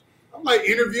like, I'm like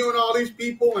interviewing all these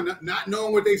people and not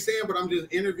knowing what they're saying, but I'm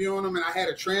just interviewing them. And I had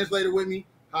a translator with me.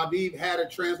 Khabib had a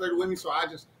translator with me, so I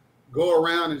just go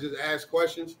around and just ask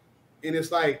questions. And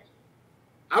it's like,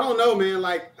 I don't know, man.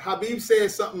 Like Khabib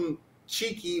said something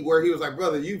cheeky where he was like,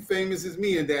 brother, you famous as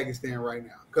me in Dagestan right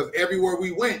now. Because everywhere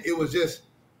we went, it was just,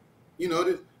 you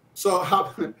know, so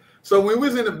when we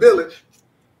was in the village,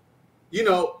 you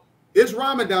know, it's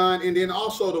Ramadan, and then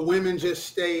also the women just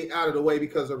stay out of the way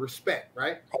because of respect,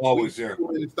 right? Always, yeah.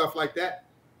 And stuff like that.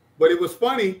 But it was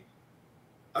funny.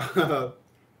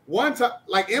 One time,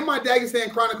 like in my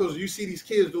Dagestan Chronicles, you see these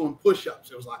kids doing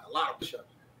push-ups. It was like a lot of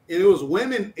push-ups. And it was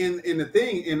women in the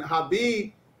thing. And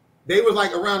Khabib, they was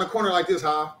like around the corner like this,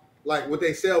 like with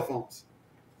their cell phones.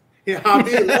 And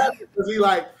Khabib laughed because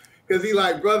he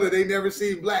like, brother, they never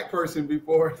seen black person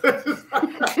before.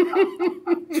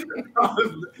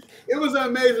 It was an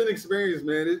amazing experience,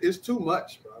 man. It's too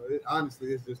much, bro.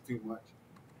 Honestly, it's just too much.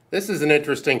 This is an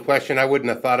interesting question. I wouldn't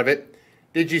have thought of it.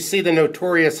 Did you see the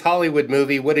notorious Hollywood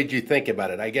movie? What did you think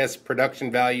about it? I guess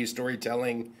production value,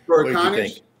 storytelling. For What did you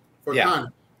think? For Yeah.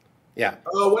 Connor. Yeah.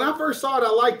 When I first saw it,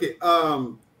 I liked it.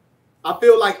 I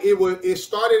feel like it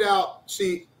started out.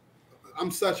 See,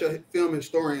 I'm such a film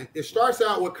historian. It starts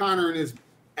out with Connor in his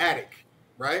attic,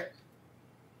 right?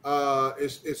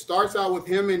 It starts out with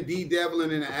him and D.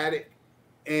 Devlin in the attic,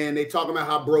 and they talking about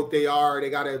how broke they are. They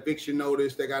got an eviction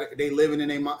notice. They living in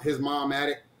his mom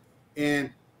attic, and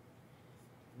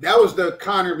that was the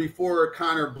Connor before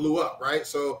Connor blew up, right?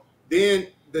 So then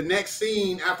the next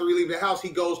scene after we leave the house, he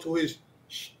goes to his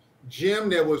gym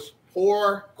that was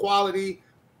poor quality.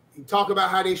 He talk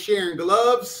about how they sharing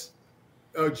gloves,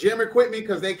 gym equipment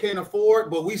because they can't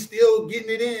afford, but we still getting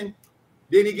it in.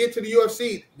 Then he get to the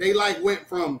UFC. They like went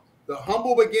from the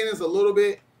humble beginnings a little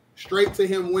bit straight to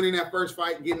him winning that first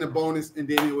fight, getting a bonus, and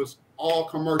then it was all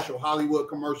commercial, Hollywood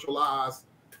commercialized.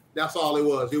 That's all it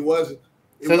was.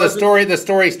 So the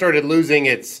story started losing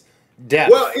its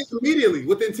depth. Well, it's immediately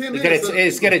within 10 minutes.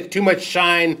 It's getting too much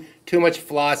shine, too much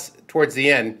floss towards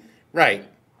the end. Right.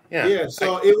 Yeah. Yeah.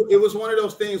 So it was one of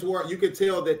those things where you could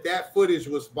tell that footage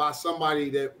was by somebody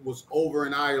that was over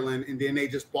in Ireland, and then they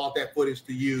just bought that footage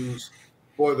to use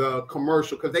for the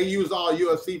commercial because they used all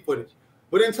UFC footage.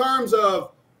 But in terms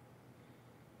of,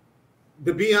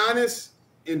 to be honest,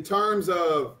 in terms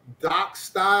of doc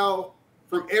style,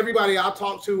 from everybody I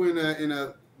talked to in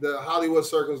the Hollywood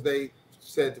circles, they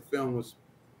said the film was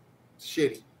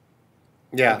shitty.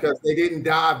 Yeah. Because they didn't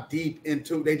dive deep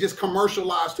into, they just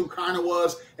commercialized who Connor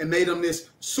was and made him this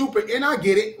super, and I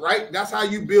get it, right? That's how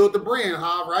you build the brand,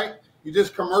 Hav, right? You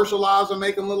just commercialize and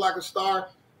make him look like a star.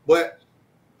 But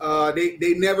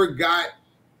they never got,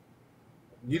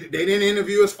 they didn't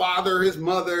interview his father, his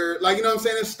mother. Like, you know what I'm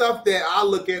saying? It's stuff that I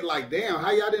look at like, damn,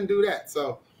 how y'all didn't do that?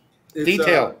 So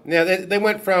detail. Yeah, they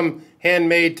went from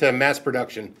handmade to mass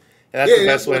production. And that's the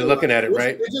best way of looking at it,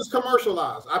 right? It's just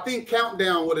commercialized. I think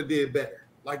Countdown would have did better.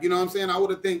 Like, you know what I'm saying? I would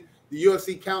have think the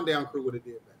UFC Countdown crew would have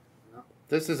did better. You know?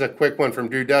 This is a quick one from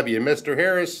Drew W. Mr.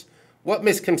 Harris, what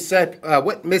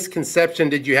misconception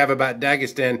did you have about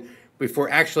Dagestan before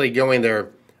actually going there?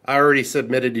 I already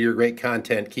submitted to your great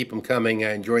content. Keep them coming.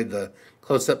 I enjoyed the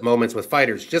close-up moments with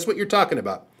fighters. Just what you're talking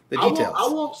about, the details. I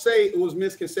won't say it was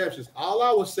misconceptions. All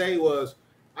I would say was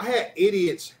I had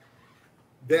idiots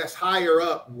that's higher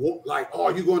up, like, oh,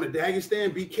 you going to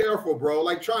Dagestan? Be careful, bro.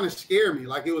 Like, trying to scare me.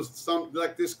 Like, it was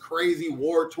like this crazy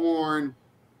war-torn,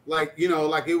 like, you know,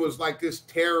 like it was like this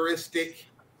terroristic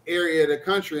area of the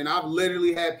country. And I've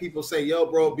literally had people say, yo,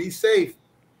 bro, be safe.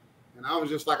 And I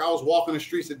was just like, I was walking the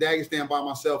streets of Dagestan by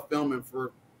myself filming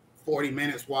for 40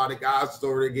 minutes while the guys was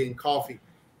over there getting coffee.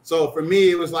 So for me,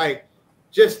 it was like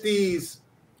just these,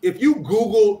 if you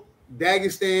Google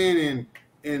Dagestan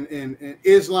and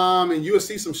Islam, and you'll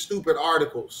see some stupid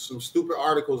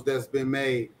articles that's been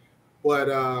made.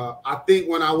 But I think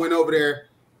when I went over there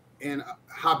and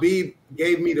Habib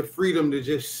gave me the freedom to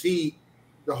just see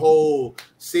the whole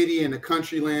city and the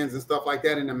country lands and stuff like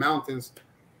that in the mountains,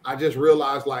 I just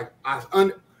realized, like I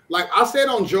said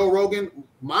on Joe Rogan,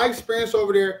 my experience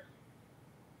over there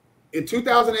in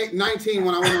 2019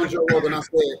 when I went on Joe Rogan, I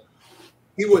said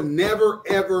he would never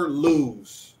ever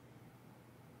lose.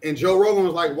 And Joe Rogan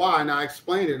was like, why? And I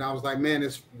explained it. And I was like, man,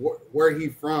 it's where he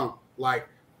from. Like,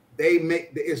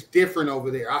 it's different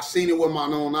over there. I've seen it with my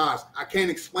own eyes. I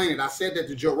can't explain it. I said that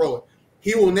to Joe Rogan.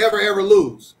 He will never, ever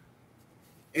lose.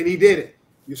 And he did it.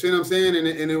 You see what I'm saying?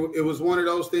 And it was one of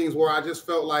those things where I just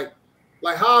felt like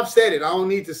how I've said it, I don't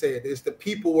need to say it. It's the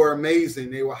people were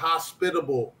amazing. They were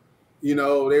hospitable. You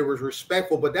know, they were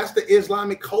respectful. But that's the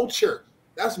Islamic culture.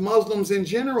 That's Muslims in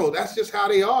general. That's just how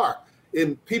they are.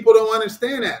 And people don't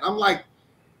understand that. I'm like,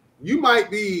 you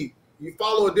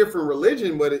follow a different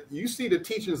religion, but you see the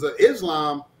teachings of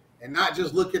Islam and not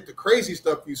just look at the crazy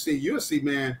stuff you see. You'll see,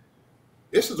 man,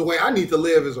 this is the way I need to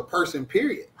live as a person,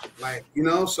 period. Like, you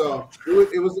know, so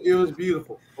it was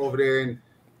beautiful over there.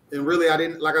 And really, I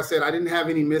didn't have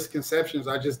any misconceptions.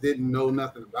 I just didn't know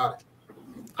nothing about it.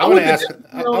 I want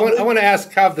to ask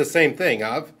Hav the same thing,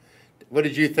 Hav. What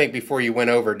did you think before you went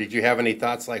over? Did you have any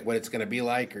thoughts like what it's going to be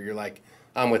like? Or you're like,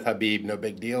 I'm with Habib, no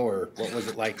big deal? Or what was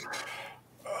it like?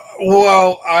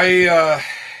 Well,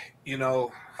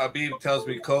 Habib tells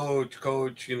me,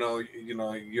 coach,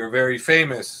 you're very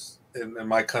famous in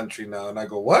my country now. And I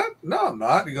go, what? No, I'm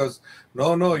not. He goes,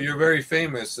 no, you're very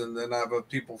famous. And then I have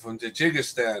people from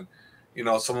Dagestan,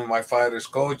 some of my fighters,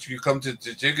 coach, you come to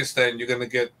Dagestan, you're going to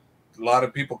get a lot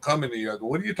of people coming to you. I go,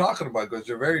 what are you talking about? He goes,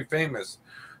 you're very famous.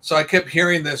 So I kept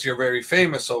hearing this, you're very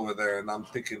famous over there. And I'm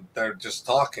thinking they're just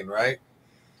talking, right?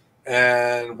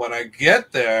 And when I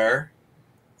get there,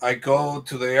 I go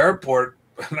to the airport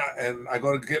and I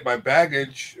go to get my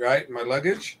baggage, right, my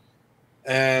luggage,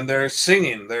 and they're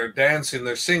singing, they're dancing,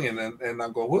 they're singing, and I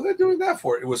go, what are they doing that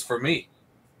for? It was for me.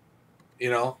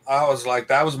 I was like,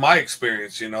 that was my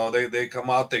experience. They come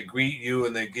out, they greet you,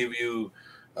 and they give you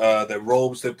the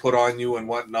robes they put on you and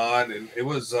whatnot. And it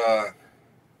was,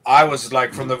 I was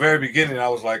like, from the very beginning, I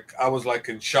was like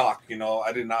in shock.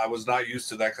 I was not used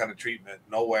to that kind of treatment.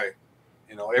 No way.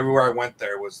 Everywhere I went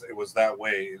there it was that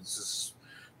way. It's just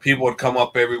people would come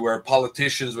up everywhere.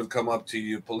 Politicians would come up to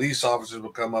you. Police officers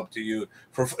would come up to you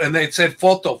and they said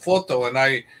photo. And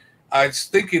I was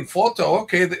thinking photo.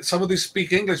 Okay, some of these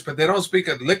speak English, but they don't speak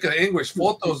a lick of English.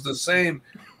 Photo is the same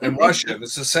in Russian.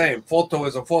 It's the same. Photo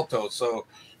is a photo. So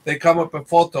they come up and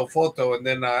photo, and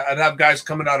then I'd have guys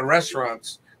coming out of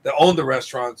restaurants that own the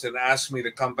restaurants and ask me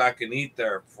to come back and eat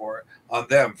there on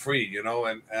them free. And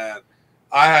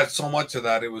I had so much of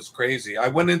that. It was crazy. I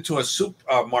went into a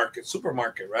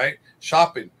supermarket, right?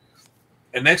 Shopping.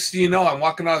 And next thing you know, I'm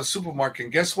walking out of the supermarket,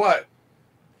 and guess what?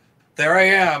 There I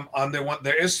am on their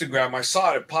Instagram. I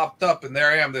saw it popped up, and there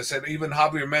I am. They said, even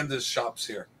Javier Mendez shops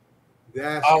here.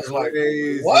 I was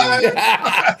crazy. Like,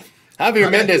 what? Javier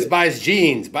Mendez buys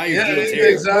jeans. Buy your jeans here.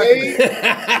 Exactly.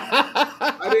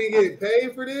 I didn't get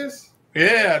paid for this?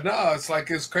 Yeah, no,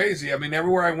 it's crazy. I mean,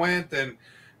 everywhere I went, and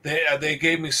they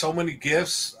gave me so many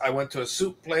gifts. I went to a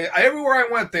soup place. Everywhere I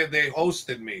went, they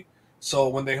hosted me. So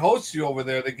when they host you over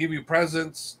there, they give you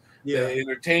presents. Yeah. They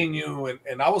entertain you,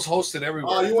 and I was hosted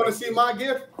everywhere. Oh, you want to see my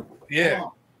gift? Yeah.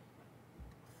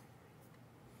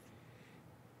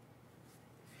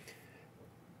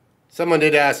 Someone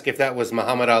did ask if that was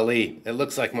Muhammad Ali. It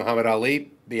looks like Muhammad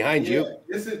Ali behind you.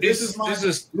 This is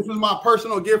my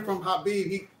personal gift from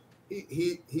Habib.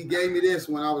 He gave me this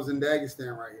when I was in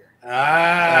Dagestan right here.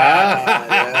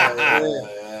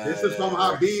 This is from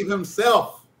Habib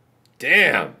himself.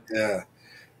 Damn. Yeah.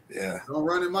 Don't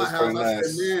run in my house. I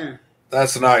said, man.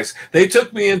 That's nice. They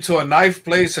took me into a knife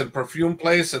place and perfume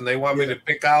place, and they want me to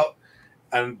pick out.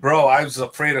 And bro, I was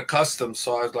afraid of customs,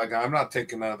 so I was like, I'm not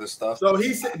taking none of this stuff. So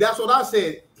he said, that's what I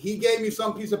said. He gave me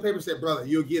some piece of paper. Said, brother,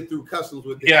 you'll get through customs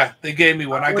with this. Yeah, they gave me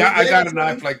one. I got a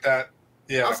knife like that.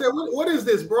 Yeah. I said, what is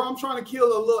this, bro? I'm trying to kill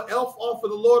a little elf off of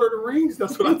the Lord of the Rings.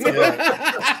 That's what I said.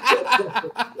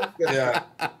 Yeah.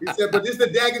 He said, but this is the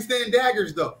Dagestan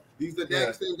daggers, though. These are the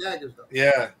Dagestan daggers, though.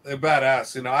 Yeah, they're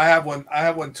badass. I have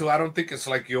one too. I don't think it's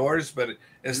like yours, but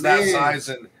it's that size,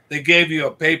 and they gave you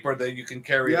a paper that you can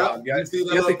carry on. You have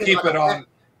to keep it on.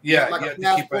 Yeah, like a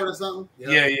passport or something.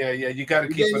 Yeah. You got to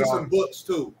keep it on. Gave me some books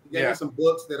too. He gave me some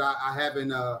books that I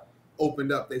haven't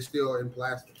opened up. They still are in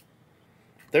plastic.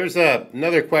 There's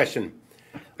another question.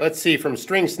 Let's see, from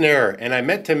String Snare. And I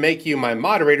meant to make you my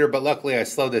moderator, but luckily I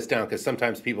slowed this down because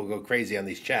sometimes people go crazy on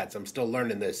these chats. I'm still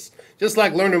learning this. Just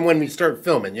like learning when we start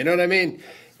filming, you know what I mean?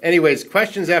 Anyways,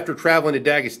 questions after traveling to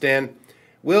Dagestan.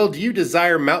 Will, do you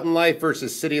desire mountain life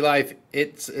versus city life?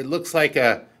 It looks like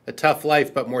a tough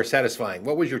life, but more satisfying.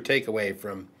 What was your takeaway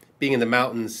from being in the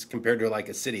mountains compared to like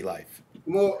a city life?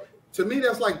 Well, to me,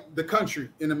 that's like the country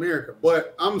in America,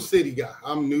 but I'm a city guy.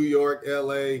 I'm New York,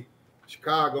 LA,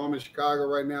 Chicago. I'm in Chicago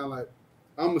right now. Like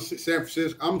I'm San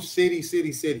Francisco. I'm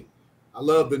city. I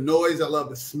love the noise. I love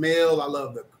the smell. I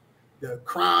love the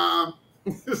crime.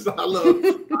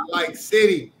 I like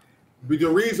city. But the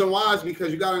reason why is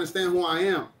because you got to understand who I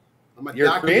am. I'm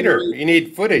a creator. You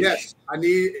need footage. Yes, I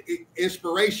need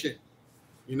inspiration.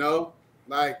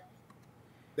 Like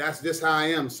that's just how I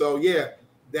am. So yeah,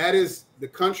 that is the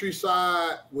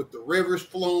countryside with the rivers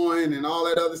flowing and all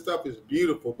that other stuff is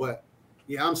beautiful. But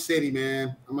yeah, I'm city,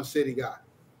 man. I'm a city guy.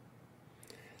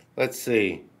 Let's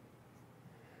see.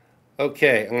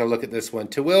 Okay, I'm going to look at this one.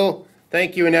 To Will,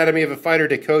 thank you, Anatomy of a Fighter,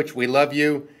 to Coach. We love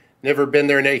you. Never been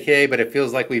there in AK, but it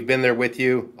feels like we've been there with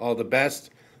you. All the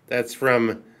best. That's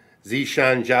from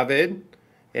Zishan Javed.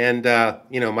 And,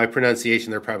 my pronunciation,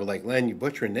 they're probably like, Len, you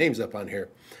butchering names up on here.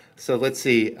 So let's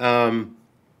see.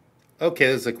 Okay,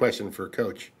 this is a question for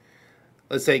Coach.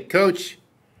 Let's say, Coach,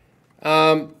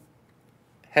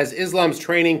 has Islam's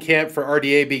training camp for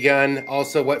RDA begun?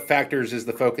 Also, what factors is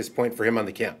the focus point for him on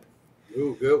the camp?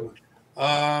 Ooh, good one.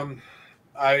 I'm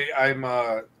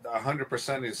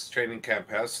 100% his training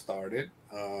camp has started.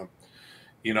 The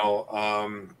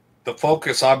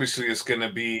focus obviously is going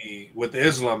to be with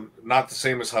Islam, not the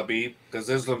same as Habib, because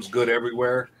Islam's good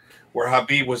everywhere. Where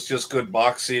Habib was just good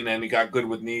boxing and he got good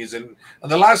with knees. And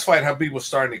the last fight, Habib was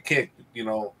starting to kick,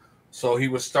 so he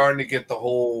was starting to get the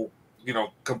whole,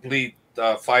 complete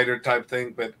fighter type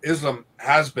thing. But Islam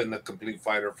has been the complete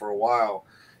fighter for a while.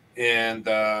 And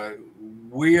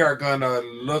we are going to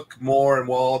look more and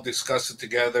we'll all discuss it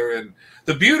together. And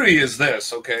the beauty is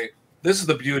this, okay? this is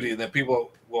the beauty that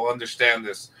people will understand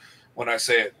this when I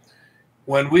say it.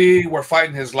 When we were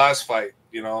fighting his last fight,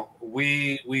 you know,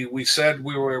 we said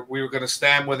we were going to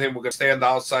stand with him. We're going to stand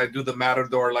outside, do the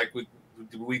matador like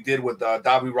we did with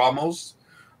Davi Ramos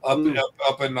up in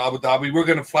Abu Dhabi. We're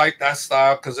going to fight that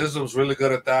style because Islam's really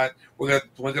good at that. We're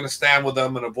going to stand with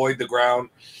them and avoid the ground.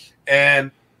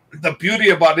 And the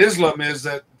beauty about Islam is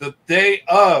that the day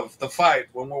of the fight,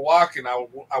 when we're walking,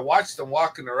 I watched them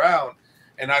walking around,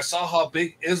 and I saw how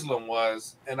big Islam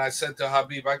was. And I said to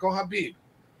Habib, Habib,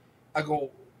 I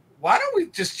go, why don't we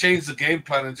just change the game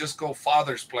plan and just go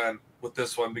father's plan with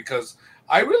this one? Because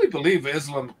I really believe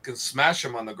Islam can smash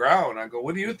him on the ground. I go,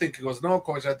 what do you think? He goes, no,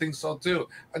 coach, I think so too.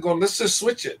 I go, let's just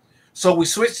switch it. So we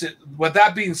switched it. With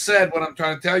that being said, what I'm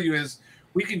trying to tell you is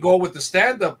we can go with the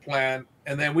stand-up plan,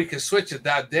 and then we can switch it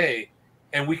that day,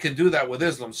 and we can do that with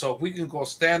Islam. So if we can go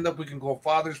stand-up, we can go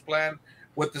father's plan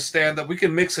with the stand-up. We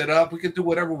can mix it up. We can do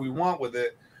whatever we want with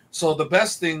it. So the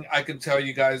best thing I can tell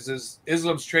you guys is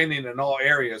Islam's training in all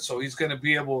areas. So he's going to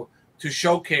be able to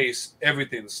showcase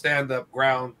everything, stand-up,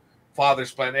 ground,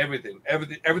 father's plan, everything.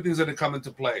 Everything's going to come into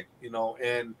play, you know.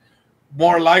 And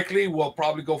more likely we'll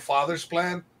probably go father's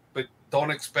plan, but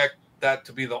don't expect that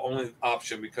to be the only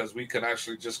option because we can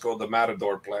actually just go the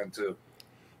matador plan too.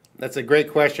 That's a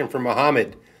great question from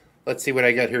Muhammad. Let's see what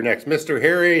I got here next. Mr.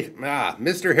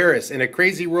 Harris, in a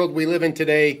crazy world we live in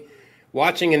today,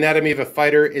 watching Anatomy of a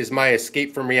Fighter is my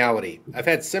escape from reality. I've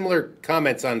had similar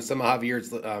comments on some of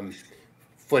Javier's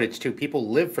footage too. People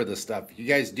live for this stuff. You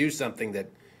guys do something that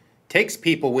takes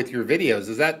people with your videos.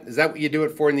 Is that what you do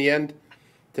it for in the end?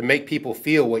 To make people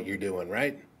feel what you're doing,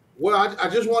 right? Well,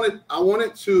 I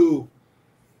wanted to,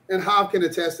 and Jav can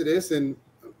attest to this, and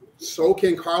so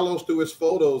can Carlos through his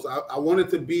photos. I wanted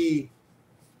to be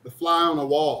the fly on the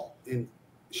wall and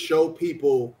show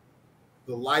people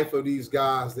the life of these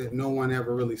guys that no one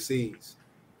ever really sees.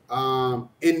 And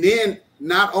then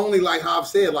not only, like Jav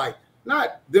said, like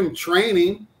not them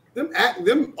training,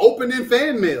 them opening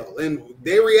fan mail and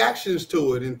their reactions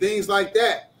to it and things like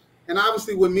that. And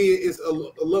obviously with me, it's a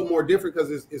little more different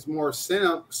because it's more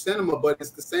cinema, but it's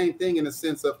the same thing in the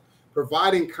sense of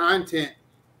providing content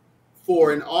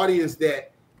for an audience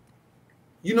that,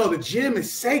 you know, the gym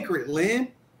is sacred, Lynn.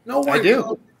 No one,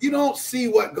 you don't see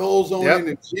what goes on in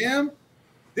the gym.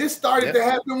 This started to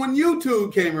happen when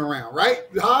YouTube came around, right?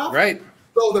 Right.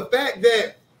 So the fact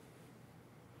that,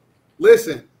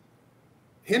 listen,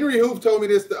 Henry Hoof told me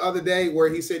this the other day where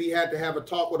he said he had to have a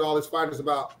talk with all his fighters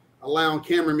about allowing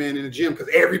cameramen in the gym because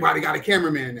everybody got a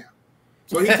cameraman now.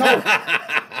 So he told me,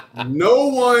 no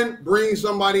one brings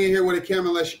somebody in here with a camera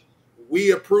unless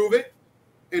we approve it.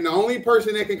 And the only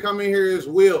person that can come in here is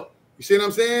Will. You see what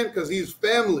I'm saying? Because he's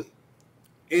family.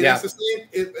 And it's the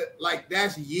same, like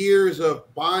that's years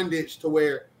of bondage to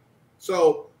where,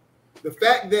 so the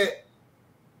fact that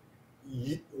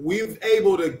we've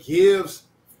able to give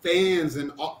fans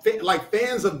and like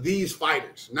fans of these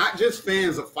fighters, not just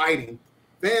fans of fighting,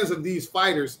 fans of these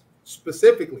fighters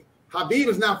specifically. Habib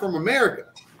is not from America.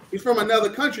 He's from another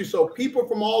country. So people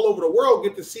from all over the world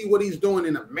get to see what he's doing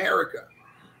in America.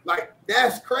 Like,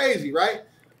 that's crazy, right?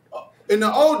 In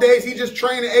the old days, he just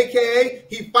trained, AKA,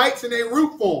 he fights and they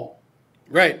root for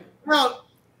him. Right. Now,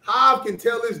 Jav can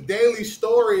tell his daily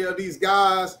story of these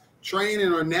guys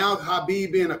training, or now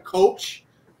Habib being a coach,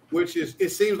 which is, it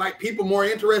seems like people more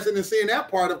interested in seeing that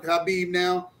part of Habib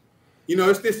now. You know,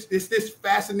 it's this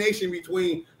fascination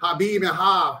between Habib and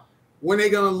Jav. When they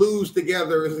gonna lose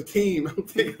together as a team? I'm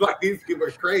thinking like these people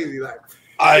are crazy. Like,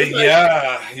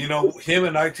 you know, him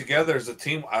and I together as a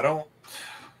team.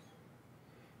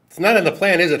 It's not in the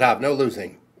plan, is it, Jav? No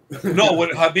losing. No,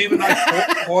 when Habib and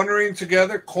I cornering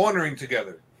together.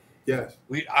 Yes.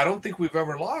 I don't think we've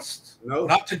ever lost. No.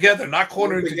 Not together, not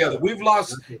cornering together. We've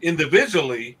lost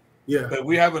individually, but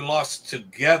we haven't lost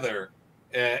together.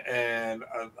 And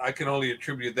I can only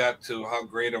attribute that to how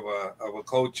great of a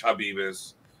coach Habib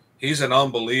is. He's an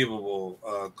unbelievable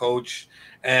coach.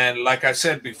 And like I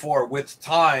said before, with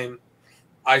time,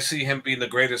 I see him being the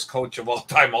greatest coach of all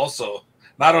time also.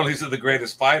 Not only is he the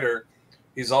greatest fighter,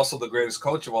 he's also the greatest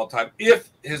coach of all time. If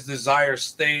his desire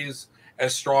stays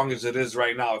as strong as it is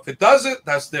right now. If it doesn't,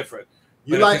 that's different.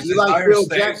 You like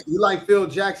Phil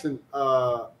Jackson,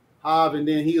 Jav, and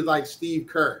then he was like Steve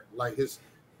Kerr. Like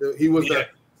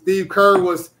Steve Kerr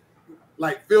was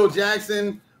like Phil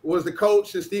Jackson was the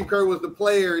coach and Steve Kerr was the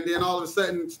player, and then all of a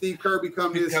sudden Steve Kerr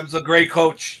becomes a great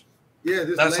coach. Yeah,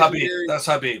 that's Habib. That's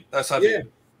Habib. Yeah.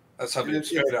 That's Habib.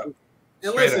 Straight up.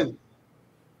 And listen,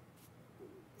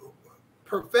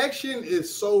 perfection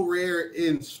is so rare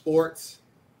in sports.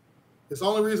 It's the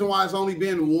only reason why it's only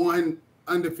been one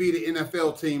undefeated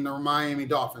NFL team, the Miami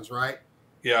Dolphins, right?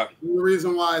 Yeah. The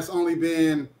reason why it's only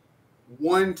been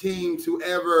one team to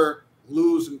ever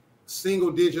lose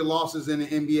single-digit losses in the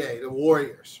NBA, the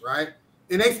Warriors, right?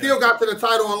 And they still got to the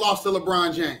title and lost to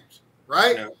LeBron James,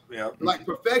 right? Yeah. Yeah. Like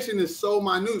perfection is so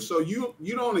minute, so you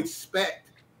don't expect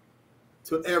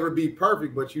to ever be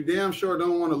perfect, but you damn sure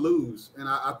don't want to lose. And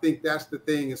I think that's the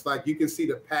thing. It's like you can see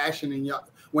the passion in y'all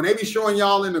when they be showing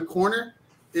y'all in the corner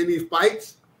in these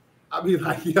fights. I'll be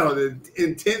like, yo, the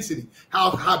intensity,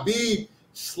 how Habib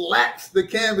slaps the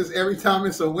canvas every time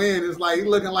it's a win. It's like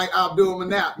looking like Abdul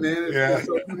Manap, man. It's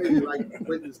so crazy, like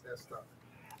witness that stuff.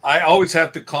 I always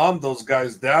have to calm those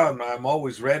guys down. I'm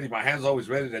always ready. My hand's always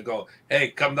ready to go. Hey,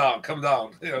 come down, come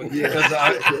down. You know,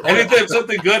 anytime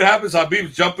something good happens,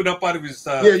 Habib's jumping up out of his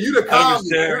you the calm.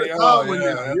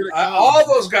 All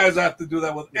those guys have to do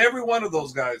that with every one of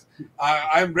those guys.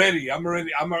 I'm ready. I'm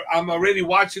already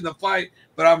watching the fight,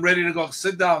 but I'm ready to go.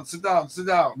 Sit down, sit down, sit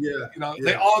down.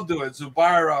 They all do it.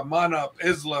 Zubaira, Manap,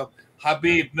 Islam,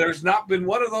 Habib. There's not been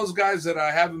one of those guys that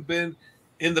I haven't been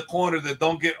in the corner that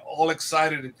don't get all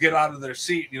excited and get out of their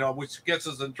seat, which gets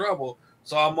us in trouble.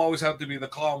 So I'm always have to be the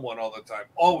calm one all the time,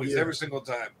 always, every single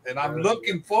time. And I'm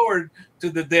looking forward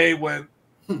to the day when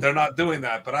they're not doing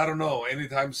that. But I don't know,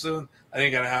 anytime soon, it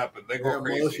ain't gonna happen. They're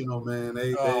crazy. Emotional, man.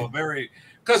 Very,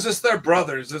 because it's their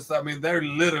brothers. They're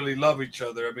literally love each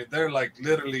other. I mean, they're like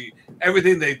literally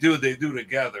everything they do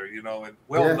together. And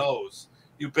Will knows.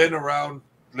 You've been around,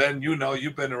 Len.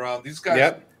 You've been around these guys.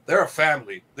 Yep. They're a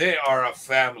family. They are a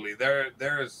family.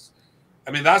 That's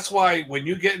why when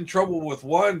you get in trouble with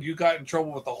one, you got in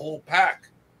trouble with the whole pack.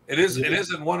 It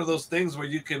isn't one of those things where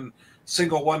you can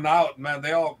single one out, man.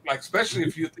 They all especially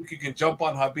if you think you can jump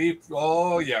on Habib.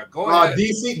 Oh yeah, go ahead.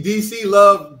 DC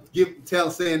love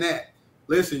saying that.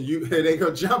 Listen, they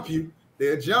gonna jump you.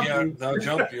 They'll jump you. They'll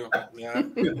jump you. Yeah.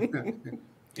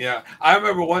 Yeah. I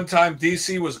remember one time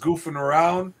DC was goofing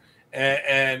around.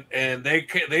 And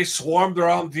they swarmed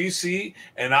around DC,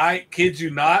 and I kid you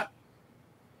not,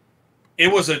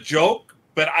 it was a joke,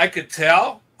 but I could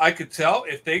tell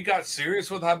if they got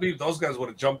serious with Habib, those guys would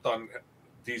have jumped on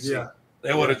DC. Yeah.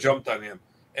 They would have jumped on him.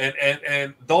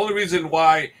 And the only reason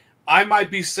why I might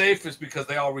be safe is because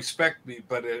they all respect me.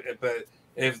 But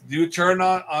if you turn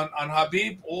on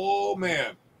Habib, oh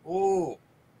man,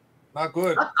 not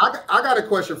good. I got a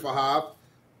question for Hab.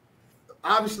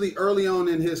 Obviously, early on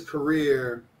in his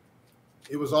career,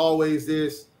 it was always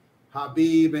this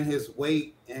Habib and his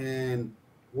weight and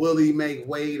will he make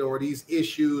weight or these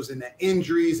issues and the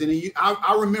injuries. And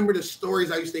I remember the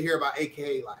stories I used to hear about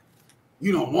AKA, like,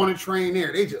 you don't want to train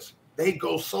there. They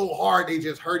go so hard, they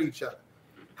just hurt each other.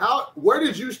 Where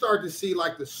did you start to see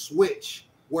like the switch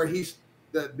where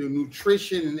the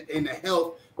nutrition and the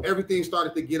health, everything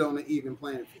started to get on the even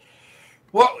playing field?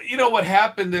 Well, what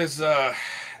happened is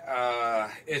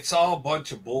it's all a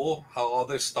bunch of bull, how all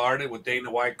this started with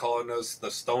Dana White calling us the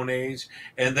Stone Age.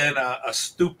 And then a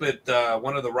stupid,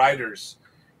 one of the writers,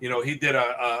 he did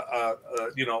a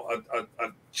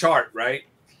chart, right?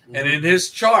 Mm-hmm. And in his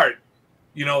chart,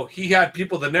 he had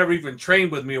people that never even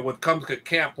trained with me or would come to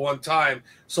camp one time.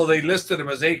 So they listed them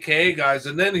as AKA guys.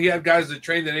 And then he had guys that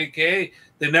trained at AKA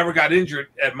that never got injured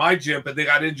at my gym, but they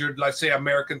got injured, let's say,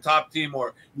 American Top Team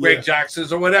or Greg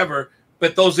Jackson's or whatever.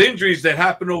 But those injuries that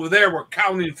happened over there were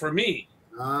counting for me.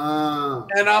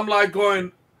 And I'm like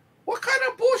going, what kind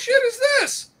of bullshit is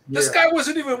this? Yeah. This guy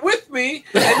wasn't even with me.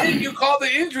 And then you call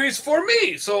the injuries for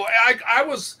me. So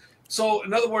so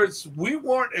in other words, we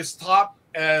weren't as top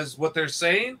as what they're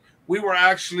saying. We were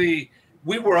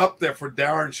up there for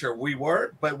darn sure. We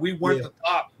were, but we weren't the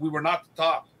top. We were not the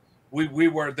top. We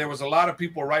were, there was a lot of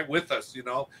people right with us,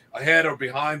 ahead or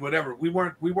behind, whatever. We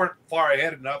weren't far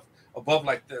ahead enough. Above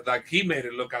like he made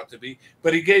it look out to be,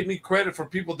 but he gave me credit for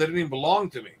people that didn't even belong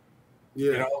to me.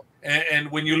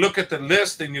 And when you look at the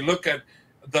list and you look at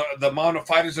the amount of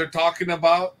fighters they're talking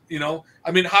about,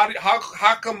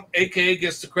 how come AKA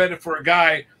gets the credit for a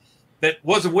guy that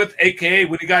wasn't with AKA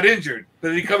when he got injured,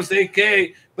 but he comes to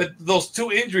AKA, but those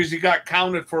two injuries he got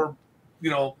counted for,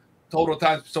 total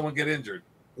times someone get injured.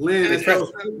 Lynn,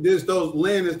 is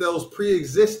those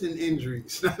pre-existing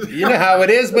injuries. You know how it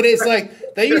is, but it's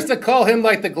like they used to call him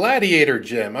like the gladiator,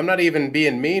 Jim. I'm not even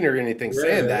being mean or anything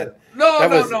saying that. No.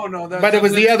 But it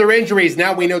was the other injuries.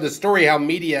 Now we know the story, how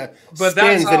media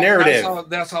spins the narrative.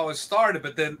 That's how it started.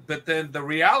 But then the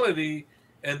reality,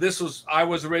 and I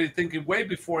was already thinking way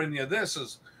before any of this,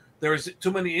 is there was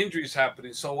too many injuries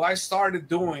happening. So I started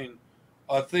doing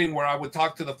a thing where I would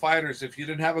talk to the fighters. If you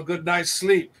didn't have a good night's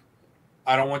sleep,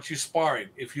 I don't want you sparring.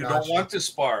 If you don't want to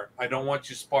spar, I don't want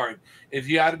you sparring. If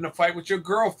you had in a fight with your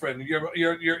girlfriend,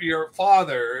 your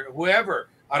father, whoever,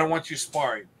 I don't want you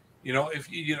sparring. You know,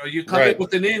 if you come in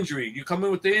with an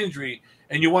injury,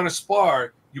 and you want to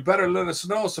spar, you better let us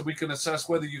know so we can assess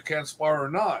whether you can spar or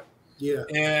not. Yeah.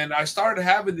 And I started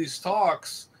having these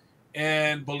talks,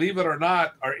 and believe it or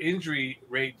not, our injury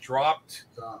rate dropped.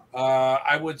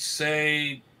 I would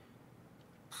say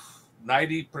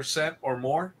 90% or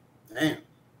more. Damn.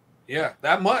 Yeah,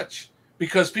 that much.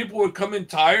 Because people would come in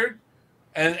tired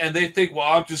and they think, well,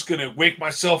 I'm just going to wake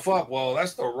myself up. Well,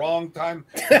 that's the wrong time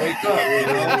to wake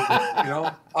up. You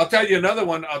know, I'll tell you another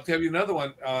one.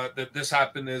 That this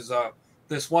happened is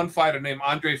this one fighter named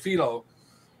Andre Filo.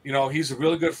 You know, he's a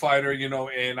really good fighter, you know,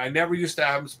 and I never used to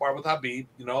have him spar with Habib,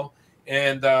 you know.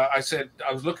 And I said,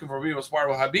 I was looking for me to spar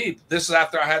with Habib. This is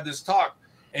after I had this talk.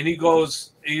 And he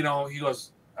goes,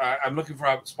 I'm looking for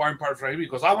a sparring partner for Habib. He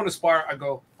goes, I want to spar. I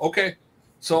go, okay.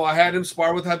 So I had him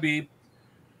spar with Habib.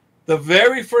 The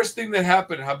very first thing that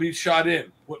happened, Habib shot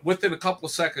in. Within a couple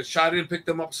of seconds, shot in, picked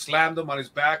him up, slammed him on his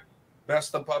back,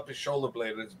 messed up his shoulder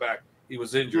blade in his back. He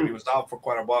was injured. He was out for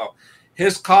quite a while.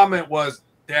 His comment was,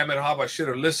 damn it, Hab, I should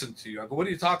have listened to you. I go, what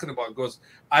are you talking about? He goes,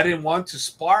 I didn't want to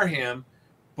spar him,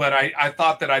 but I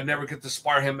thought that I'd never get to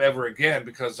spar him ever again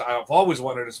because I've always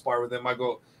wanted to spar with him. I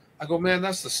go, man,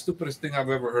 that's the stupidest thing I've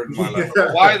ever heard in my life.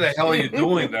 Why the hell are you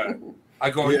doing that? I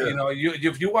go,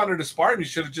 if you wanted to spar him, you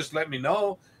should have just let me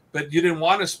know, but you didn't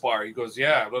want to spar. He goes,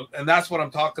 yeah, and that's what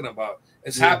I'm talking about.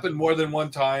 It's happened more than one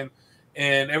time,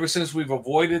 and ever since we've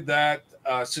avoided that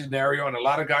scenario, and a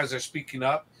lot of guys are speaking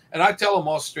up, and I tell them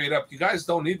all straight up, you guys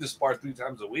don't need to spar 3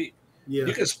 times a week. Yeah.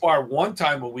 You can spar 1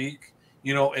 time a week,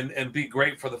 you know, and be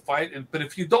great for the fight. But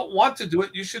if you don't want to do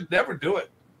it, you should never do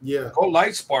it. Yeah. Go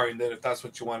light sparring then if that's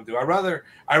what you want to do. I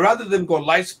rather them go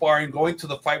light sparring, going to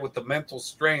the fight with the mental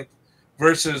strength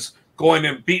versus going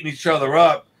and beating each other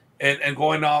up and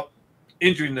going out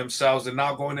injuring themselves and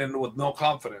now going in with no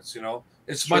confidence, you know.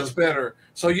 It's much better.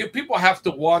 So people have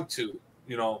to want to,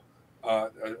 you know,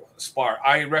 spar.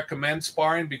 I recommend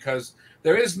sparring because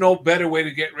there is no better way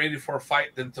to get ready for a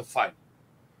fight than to fight.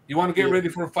 You want to get ready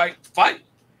for a fight? Fight.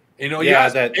 You know,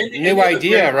 that new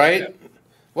idea, right?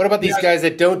 What about these guys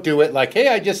that don't do it? Like, hey,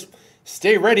 I just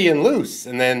stay ready and loose,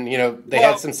 and then they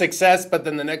had some success, but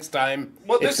then the next time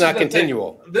it's not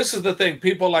continual. This is the thing.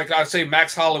 People like I say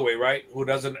Max Holloway, right, who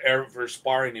doesn't ever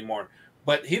spar anymore,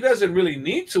 but he doesn't really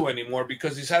need to anymore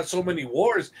because he's had so many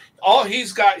wars. All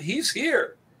he's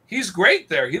here. He's great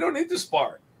there. He don't need to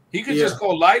spar. He can just go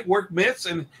light, work mitts,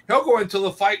 and he'll go into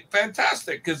the fight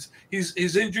fantastic because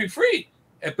he's injury free.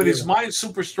 But his mind's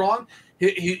super strong.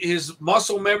 His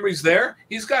muscle memory's there.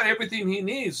 He's got everything he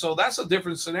needs. So that's a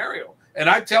different scenario. And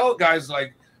I tell guys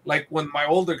like when my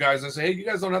older guys, I say, hey, you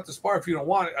guys don't have to spar if you don't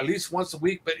want it, at least once a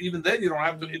week. But even then, you don't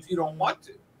have to if you don't want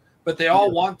to. But they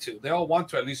all want to. They all want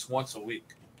to at least once a week.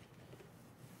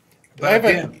 But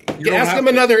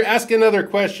ask another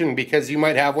question because you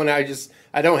might have one.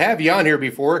 I don't have you on here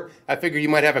before. I figure you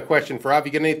might have a question for Rob.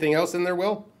 You got anything else in there,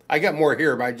 Will? I got more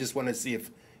here, but I just want to see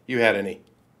if you had any.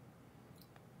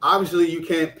 Obviously, you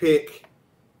can't pick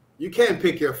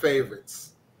your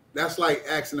favorites. That's like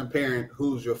asking a parent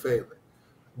who's your favorite.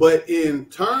 But in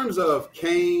terms of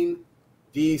Kane,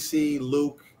 DC,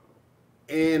 Luke,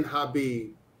 and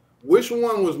Habib, which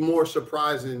one was more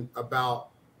surprising about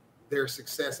their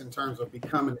success in terms of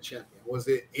becoming a champion? Was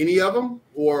it any of them,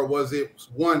 or was it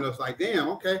one that's like, damn,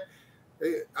 okay,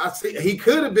 I see he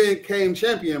could have became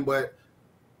champion, but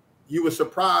you were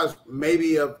surprised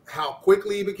maybe of how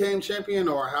quickly he became champion,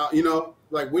 or how,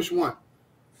 like which one?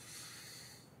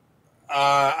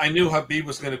 I knew Habib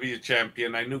was going to be a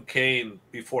champion. I knew Kane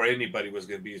before anybody was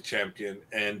going to be a champion,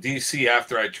 and DC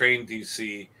after I trained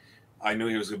DC, I knew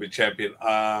he was going to be a champion.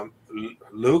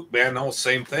 Luke, man, no,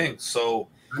 same thing. So.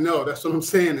 I know, that's what I'm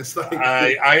saying. It's like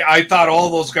I thought all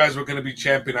those guys were going to be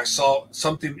champion. I saw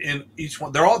something in each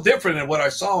one. They're all different in what I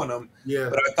saw in them. Yeah.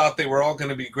 But I thought they were all going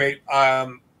to be great.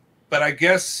 But I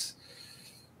guess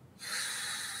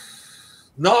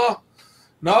no.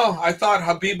 I thought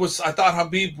Habib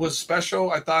was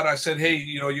special. I said, hey,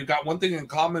 you got one thing in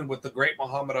common with the great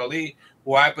Muhammad Ali,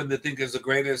 who I happen to think is the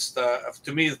greatest,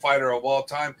 to me, the fighter of all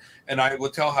time. And I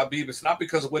would tell Habib, it's not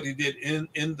because of what he did in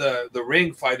the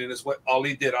ring fighting, it's what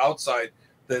Ali did outside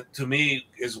that, to me,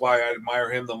 is why I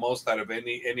admire him the most out of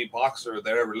any boxer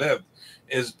that ever lived,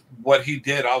 is what he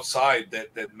did outside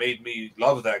that made me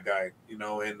love that guy,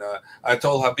 And I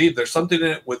told Habib, there's something in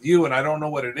it with you, and I don't know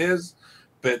what it is,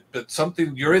 but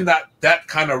something, you're in that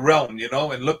kind of realm,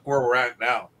 and look where we're at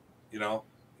now,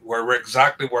 where we're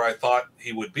exactly where I thought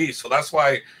he would be. So that's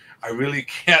why I really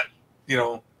can't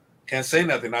Can't say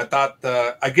nothing. I thought.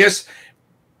 I guess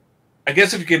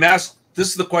if you can ask, this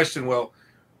is the question. Well,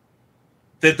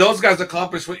 did those guys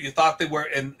accomplish what you thought they were,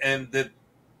 and did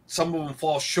some of them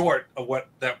fall short of what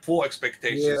that full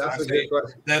expectations? Yeah, that's a good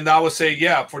question. Then I would say,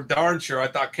 yeah, for darn sure, I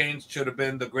thought Kane should have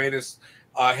been the greatest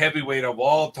heavyweight of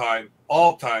all time,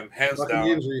 hands down.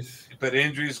 Injuries. But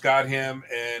injuries got him,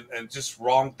 and just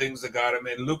wrong things that got him.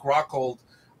 And Luke Rockhold,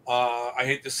 I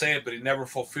hate to say it, but he never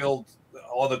fulfilled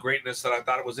all the greatness that I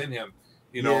thought it was in him.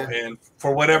 You know, and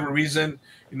for whatever reason,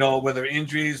 you know, whether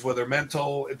injuries, whether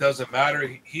mental, it doesn't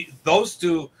matter. Those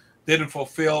two didn't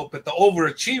fulfill. But the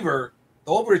overachiever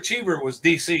was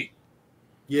DC.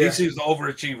 Yeah. DC was the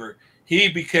overachiever. He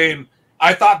became.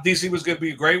 I thought DC was going to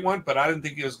be a great one, but I didn't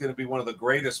think he was going to be one of the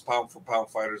greatest pound-for-pound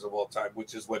fighters of all time,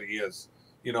 which is what he is.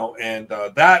 You know, and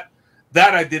that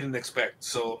I didn't expect.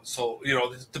 So you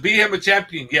know, to be him a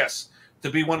champion, yes. To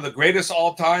be one of the greatest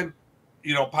all time,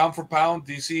 you know, pound for pound,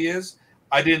 DC is.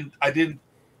 I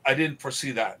didn't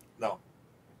foresee that. No.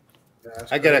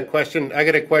 I got a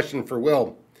question for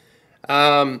Will.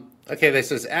 Okay, this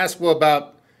says, ask Will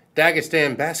about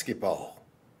Dagestan basketball.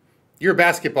 You're a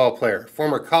basketball player,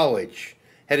 former college,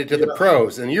 headed to the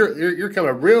pros, and you're become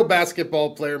a real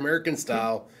basketball player, American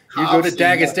style. You go to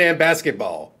Dagestan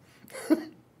basketball.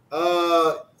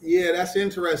 Yeah, that's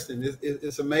interesting.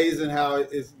 It's amazing how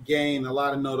it's gained a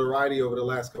lot of notoriety over the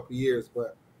last couple of years,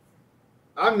 but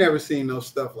I've never seen no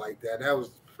stuff like that. That was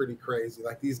pretty crazy.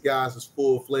 Like, these guys is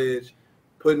full-fledged,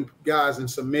 putting guys in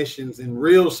submissions, in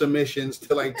real submissions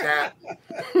to like tap,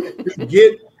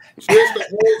 just to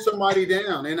hold somebody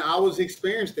down. And I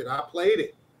experienced it. I played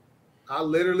it.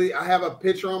 I have a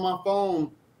picture on my phone.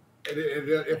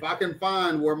 If I can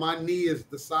find where my knee is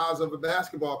the size of a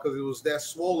basketball, because it was that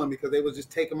swollen, because they was just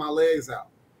taking my legs out.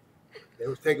 They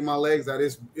was taking my legs out.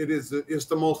 It's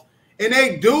the most, and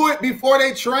they do it before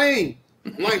they train.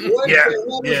 Like, what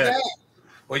was that?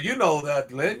 Well, you know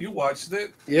that, Lynn. You watched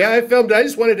it. Yeah, I filmed it. I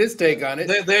just wanted his take on it.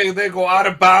 They go out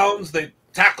of bounds. They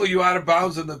tackle you out of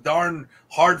bounds in the darn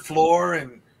hard floor,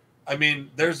 and I mean,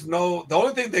 the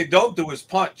only thing they don't do is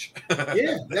punch.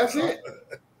 Yeah, that's it.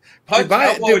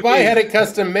 Dubai had it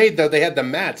custom made, though. They had the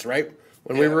mats, right?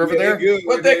 When we were over there.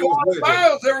 But they go out of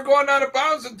bounds. They were going out of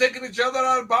bounds and taking each other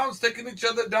out of bounds, taking each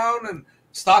other down and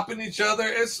stopping each other.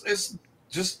 It's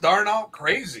just darn out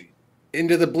crazy.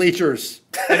 Into the bleachers.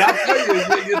 And I'll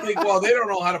tell you think, well, they don't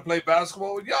know how to play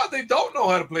basketball. Yeah, they don't know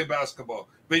how to play basketball.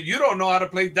 But you don't know how to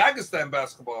play Dagestan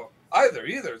basketball either.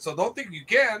 So don't think you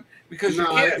can, because you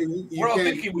can't. We're all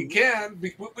thinking we can.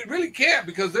 We really can't,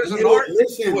 because there's an art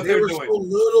to what they were doing. So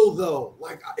little, though.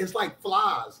 Like, it's like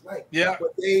flies. Like,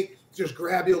 but they just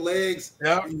grab your legs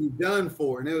and you're done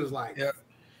for. And it was like,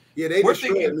 they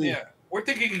destroyed me. Yeah, we're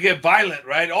thinking you can get violent,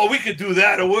 right? Oh, we could do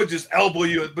that, or we'll just elbow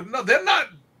you. But no, they're not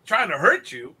trying to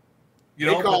hurt you. You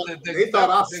know, they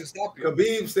thought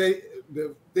Khabib said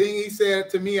the thing he said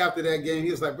to me after that game.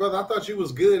 He was like, "Brother, I thought you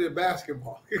was good at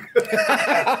basketball."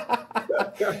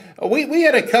 we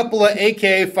had a couple of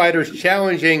AKA fighters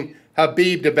challenging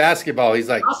Khabib to basketball. He's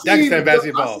like, Dagestan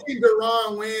basketball. I seen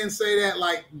Duran Wynn say that.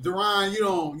 Like, Duran, you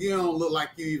don't look like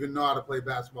you even know how to play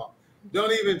basketball.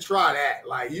 Don't even try that.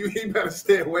 Like, you better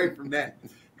stay away from that,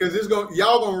 because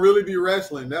y'all gonna really be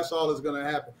wrestling. That's all that's gonna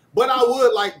happen. But I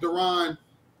would like Duran.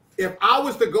 If I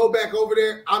was to go back over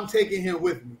there, I'm taking him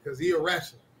with me, because he a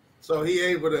wrestler. So he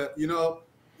able to,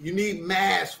 you need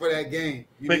mass for that game.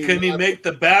 But can he make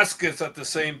the baskets at the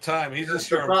same time? He's just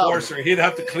your enforcer. He'd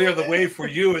have to clear the way for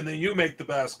you, and then you make the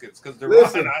baskets, because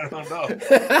Duran, I don't know.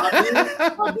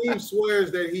 Khabib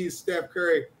swears that he's Steph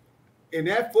Curry. In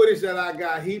that footage that I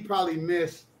got, he probably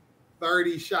missed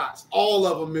 30 shots. All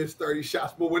of them missed 30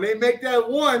 shots. But when they make that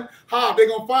one, they're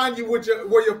going to find you with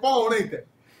your phone, ain't they?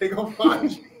 They're going to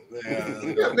find you.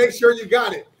 You got to make sure you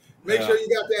got it. Make sure you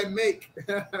got that make.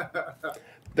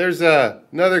 There's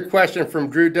another question from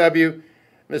Drew W.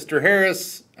 Mr.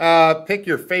 Harris, pick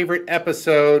your favorite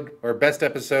episode or best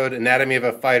episode, Anatomy of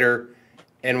a Fighter,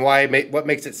 and why? What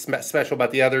makes it special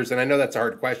about the others? And I know that's a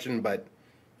hard question, but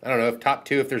I don't know if top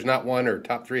 2 if there's not one, or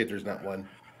top 3 if there's not one.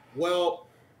 Well,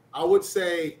 I would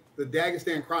say the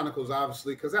Dagestan Chronicles,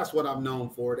 obviously, because that's what I'm known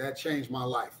for. That changed my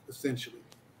life, essentially.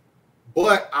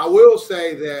 But I will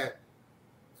say that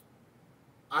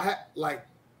I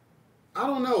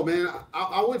don't know, man.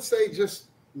 I would say just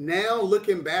now,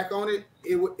 looking back on it,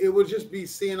 it would just be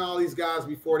seeing all these guys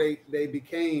before they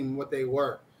became what they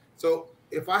were. So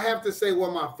if I have to say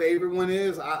what my favorite one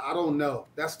is, I don't know.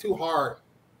 That's too hard.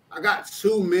 I got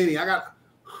too many. I got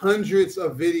hundreds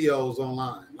of videos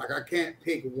online. Like, I can't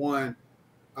pick one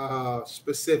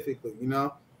specifically,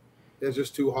 It's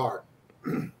just too hard.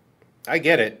 I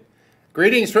get it.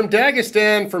 Greetings from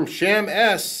Dagestan, from Sham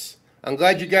S. I'm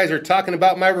glad you guys are talking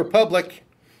about my republic.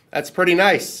 That's pretty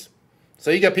nice.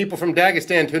 So you got people from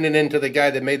Dagestan tuning in to the guy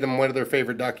that made them one of their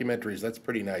favorite documentaries. That's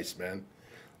pretty nice, man.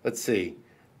 Let's see.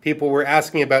 People were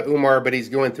asking about Umar, but he's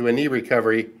going through a knee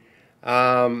recovery.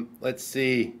 Let's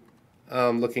see.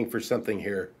 I'm looking for something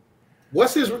here.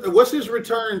 What's his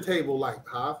return table like,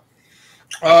 Hav?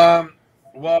 Well,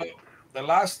 the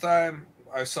last time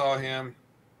I saw him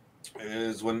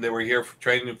is when they were here for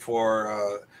training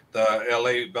for the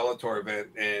LA Bellator event,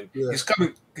 and he's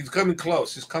coming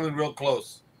close. He's coming real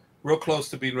close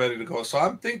to being ready to go. So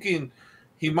I'm thinking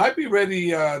he might be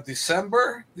ready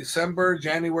December,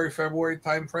 January, February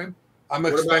timeframe. I'm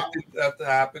expecting that to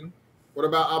happen. What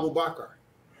about Abu Bakr?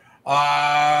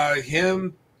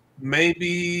 Him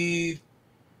maybe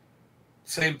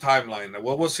same timeline.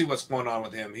 Well, we'll see what's going on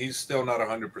with him. He's still not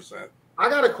 100%. I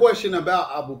got a question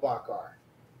about Abu Bakr,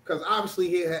 because obviously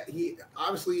he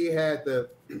had the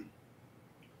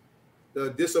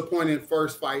disappointing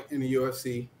first fight in the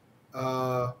UFC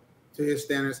to his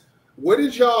standards. What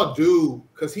did y'all do?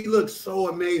 Because he looked so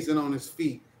amazing on his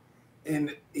feet,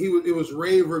 and it was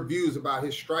rave reviews about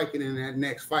his striking in that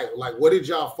next fight. Like, what did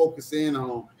y'all focus in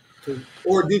on?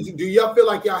 Or do y'all feel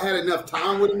like y'all had enough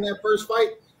time with him that first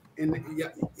fight, and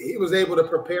he was able to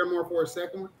prepare more for a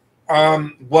second one?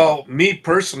 Well, me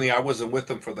personally, I wasn't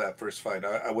with him for that first fight.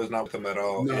 I was not with him at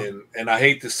all. No. And I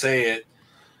hate to say it,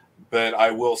 but I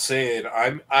will say it.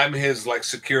 I'm his like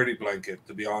security blanket,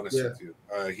 to be honest with you.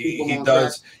 I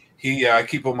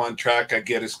keep him on track. I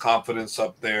get his confidence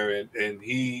up there, and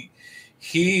him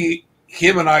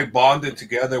and I bonded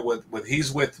together when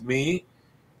he's with me.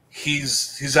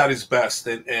 He's at his best,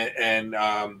 and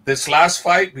this last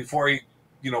fight before he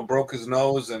broke his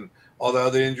nose and all the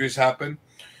other injuries happened,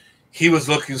 he was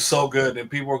looking so good, and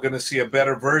people were going to see a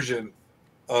better version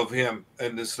of him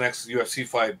in this next UFC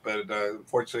fight, but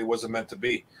unfortunately it wasn't meant to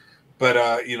be.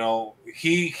 But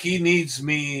he needs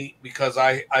me, because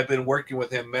I've been working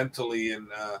with him mentally and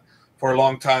for a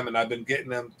long time, and I've been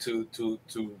getting him to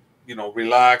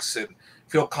relax and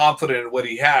feel confident in what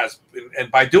he has,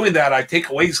 and by doing that, I take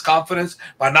away his confidence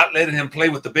by not letting him play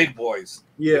with the big boys.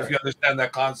 Yeah, if you understand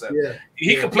that concept. Yeah,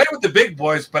 he can play with the big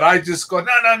boys, but I just go,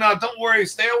 no, don't worry,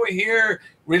 stay over here,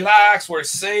 relax, we're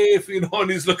safe,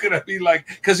 And he's looking at me like,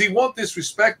 because he won't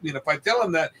disrespect me, and if I tell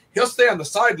him that, he'll stay on the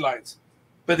sidelines.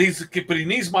 But he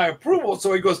needs my approval,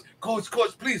 so he goes, Coach,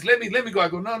 please let me go. I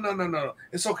go, no,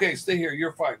 it's okay, stay here,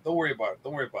 you're fine, don't worry about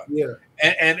it. Yeah,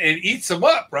 and it eats him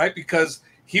up, right? Because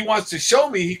he wants to show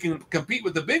me he can compete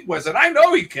with the big boys, and I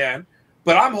know he can,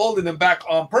 but I'm holding him back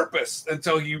on purpose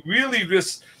until he really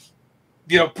just,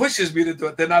 pushes me to do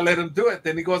it. Then I let him do it.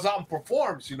 Then he goes out and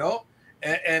performs,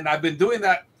 And I've been doing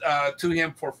that to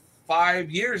him for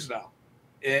 5 years now,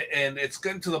 and it's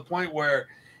getting to the point where,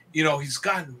 he's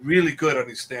gotten really good on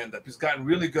his stand-up. He's gotten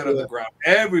really good on the ground.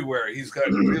 Everywhere he's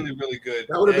gotten really, really good.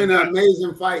 That would have been an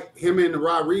amazing fight, him and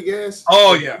Rodriguez.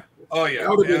 Oh yeah. That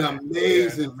would have been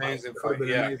amazing. Amazing fight.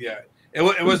 Yeah. It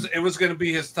was going to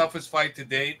be his toughest fight to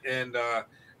date, and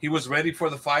he was ready for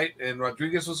the fight. And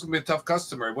Rodriguez was going to be a tough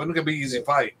customer. It wasn't going to be an easy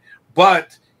fight,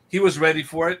 but he was ready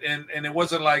for it, and it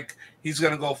wasn't like he's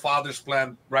going to go father's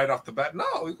plan right off the bat.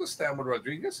 No, he could stand with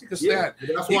Rodriguez. He could stand.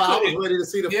 That's why I was ready to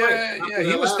see the fight. Yeah,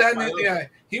 he was standing. Yeah,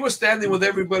 he was standing with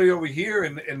everybody over here,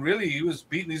 and really, he was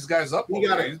beating these guys up. He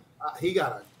got a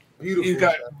beautiful. He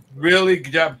got really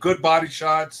good body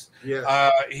shots. Yeah.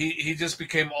 He just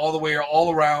became all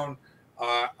around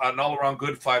an all-around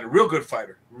good fighter, real good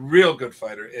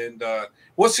fighter, and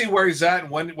we'll see where he's at and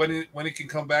when he can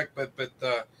come back. But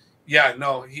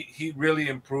he really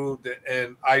improved,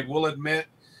 and I will admit,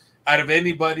 out of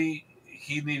anybody,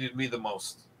 he needed me the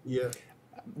most. Yeah.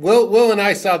 Will and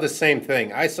I saw the same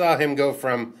thing. I saw him go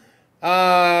from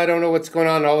I don't know what's going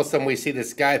on. All of a sudden, we see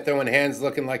this guy throwing hands,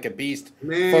 looking like a beast,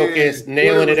 focused,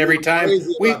 nailing it every time.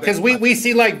 Because we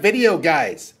see like video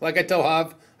guys. Like I tell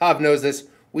Hav knows this.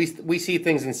 We see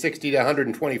things in 60 to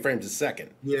 120 frames a second.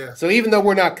 Yeah. So even though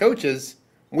we're not coaches,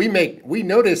 we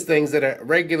notice things that a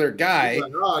regular guy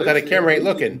without a camera ain't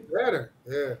looking. Better.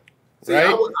 Yeah. See, right?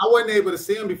 I wasn't able to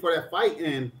see him before that fight,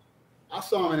 and I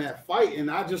saw him in that fight, and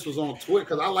I just was on Twitter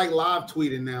because I like live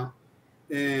tweeting now,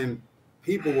 and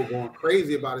people were going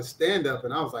crazy about his stand-up,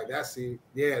 and I was like, that's the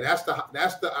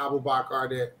Abu Bakr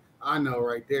that I know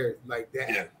right there, like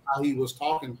that, how he was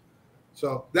talking.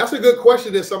 So that's a good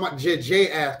question that somebody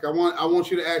Jay asked. I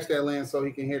want you to ask that, Lance, so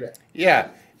he can hear that. Yeah.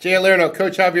 Jay Lerno,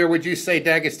 Coach Javier, would you say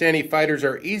Dagestani fighters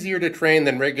are easier to train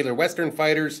than regular Western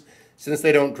fighters since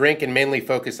they don't drink and mainly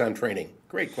focus on training?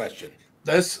 Great question.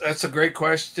 That's a great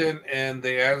question, and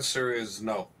the answer is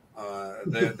no.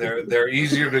 They're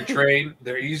easier to train.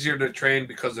 They're easier to train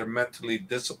because they're mentally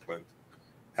disciplined.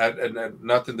 Had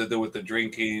nothing to do with the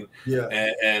drinking. Yeah.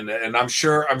 And I'm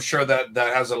sure that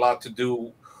has a lot to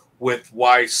do with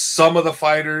why some of the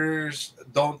fighters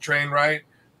don't train right.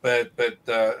 But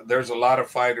there's a lot of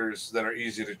fighters that are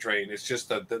easy to train. It's just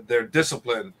that their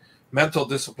discipline, mental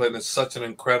discipline, is such an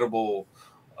incredible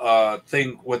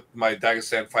thing with my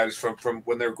Dagestan fighters from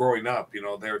when they're growing up. You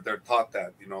know, they're taught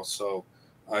that. You know, so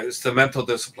it's the mental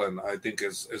discipline, I think,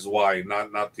 is why,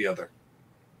 not the other.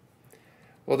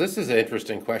 Well, this is an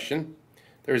interesting question.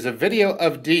 There's a video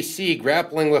of DC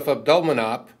grappling with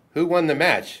Abdulmanap. Who won the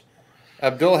match?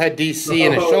 Abdul had DC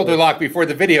in a shoulder lock before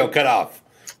the video cut off.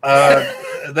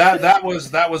 That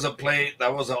was a play.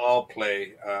 That was an all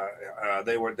play.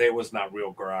 They was not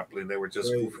real grappling. They were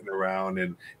just goofing around,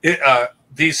 and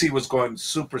DC was going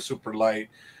super light.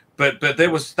 But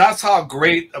that's how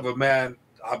great of a man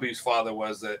Habib's father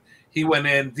was, that he went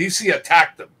in. DC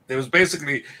attacked him. It was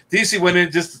basically DC went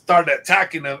in just to start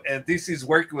attacking him, and DC's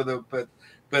working with him. But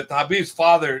Habib's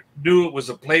father knew it was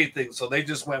a play thing, so they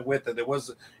just went with it. It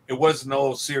was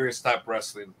no serious type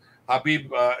wrestling.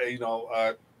 Habib,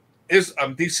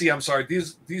 DC. I'm sorry,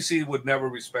 DC would never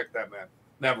respect that man,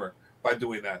 never, by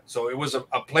doing that. So it was a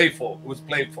playful. It was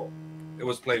playful. It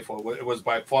was playful. It was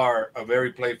by far a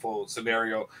very playful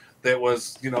scenario. That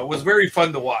was, it was very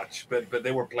fun to watch. But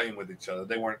they were playing with each other.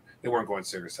 They weren't going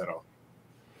serious at all.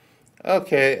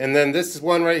 Okay, and then this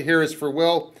one right here is for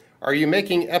Will. Are you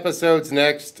making episodes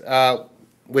next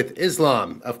with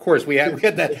Islam? Of course, we had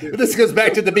that. This goes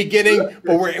back to the beginning,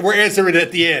 but we're answering it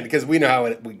at the end because we know how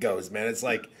it goes, man. It's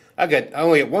like I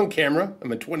only have one camera.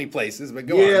 I'm in 20 places, but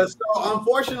go on. Yeah, so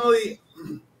unfortunately,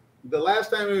 the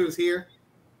last time he was here,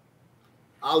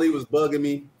 Ali was bugging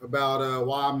me about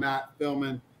why I'm not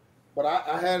filming. But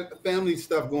I had family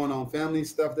stuff going on, family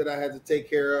stuff that I had to take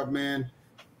care of, man.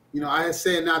 I had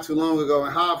said not too long ago,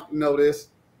 and how I know this,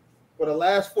 for the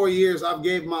last 4 years, I've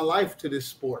gave my life to this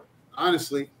sport.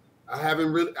 Honestly,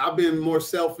 I've been more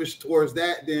selfish towards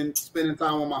that than spending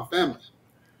time with my family.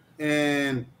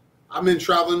 And I've been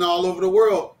traveling all over the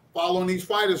world, following these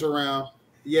fighters around,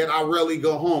 yet I rarely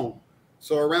go home.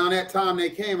 So around that time they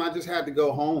came, I just had to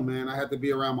go home, man. I had to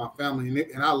be around my family,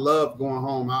 and I loved going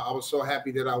home. I was so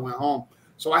happy that I went home.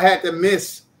 So I had to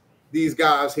miss these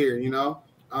guys here,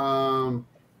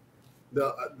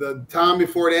 The time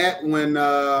before that, when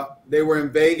they were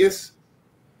in Vegas,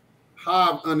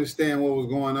 I understand what was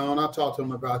going on. I talked to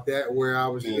him about that, where I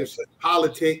was just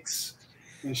politics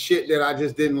and shit that I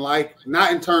just didn't like.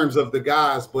 Not in terms of the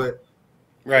guys, but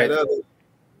right, that other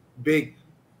big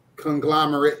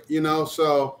conglomerate,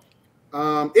 So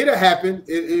it'll happen.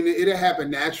 It'll happen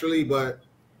naturally, but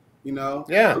yeah.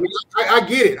 I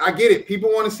get it. I get it. People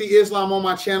want to see Islam on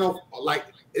my channel, like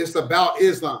it's about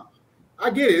Islam. I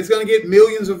get it. It's going to get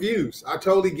millions of views. I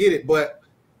totally get it. But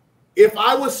if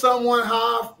I was someone,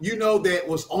 that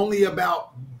was only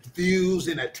about views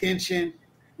and attention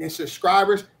and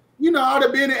subscribers, I'd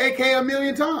have been at AKA a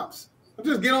million times. I'll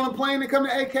just get on a plane and come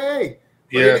to AKA.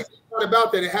 Yeah. It's not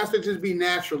about that. It has to just be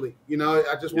naturally.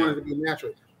 I just want it to be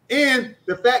natural. And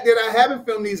the fact that I haven't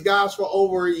filmed these guys for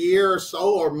over a year or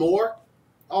so or more,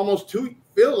 almost 2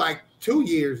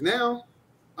 years now.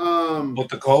 With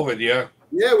the COVID, yeah.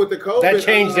 Yeah, with the COVID. That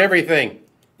changed everything.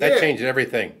 That changed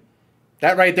everything.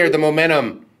 That right there, the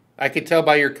momentum. I could tell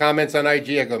by your comments on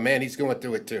IG. I go, man, he's going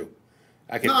through it too.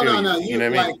 I can feel you. No. You know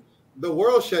what I mean? The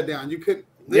world shut down. You could.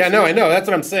 Yeah, no, I know. That's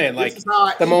what I'm saying. Like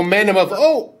the momentum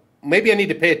of, maybe I need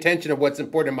to pay attention to what's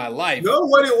important in my life. No,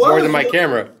 what it was more than my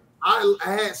camera. I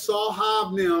had saw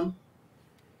Havnim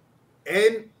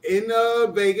in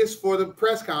Vegas for the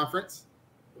press conference.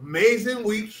 Amazing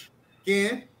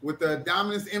weekend with the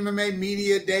Dominance MMA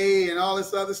Media Day and all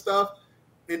this other stuff.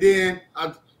 And then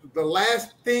the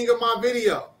last thing of my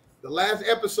video, the last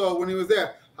episode when he was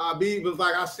there, Habib was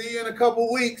like, "I'll see you in a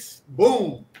couple weeks."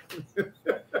 Boom.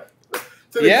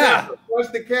 Camera,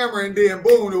 watch the camera, and then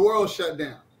boom, the world shut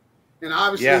down. And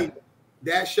obviously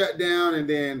that shut down, and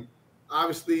then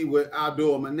obviously with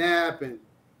Abdul Manap, and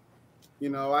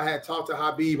I had talked to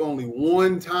Habib only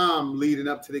one time leading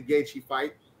up to the Gaethje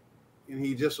fight, and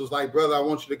he just was like, "Brother, I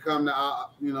want you to come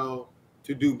to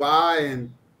to Dubai,"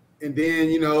 and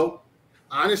then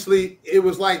honestly, it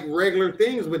was like regular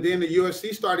things, but then the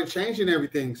UFC started changing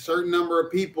everything. Certain number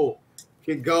of people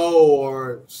could go,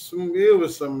 or it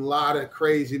was some lot of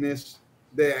craziness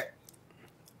that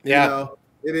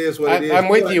it is what it is. I'm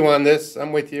with you on this.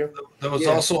 I'm with you. There was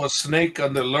also a snake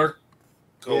on the lurk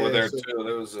over there too.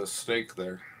 There was a snake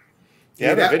there.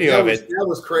 Yeah, the video of it. That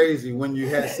was crazy when you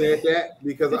had said that,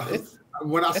 because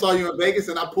when I saw you in Vegas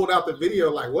and I pulled out the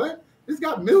video, like, what? It's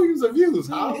got millions of views.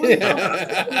 How? What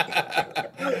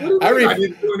I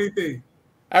didn't do anything.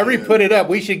 I re-put it up.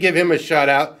 We should give him a shout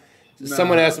out. Nah.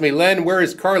 Someone asked me, Len, where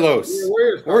is Carlos? Yeah,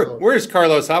 where is Carlos? Where's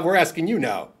Carlos? We're asking you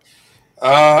now.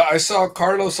 I saw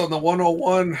Carlos on the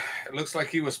 101. It looks like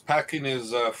he was packing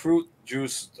his fruit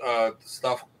juice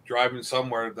stuff, driving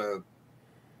somewhere to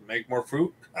make more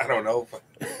fruit. I don't know.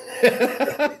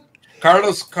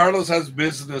 Carlos has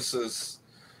businesses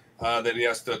that he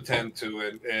has to attend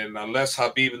to, and unless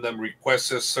Habib and them request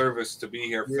his service to be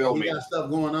here filming, he got stuff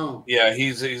going on. Yeah,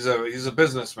 he's a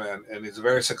businessman, and he's a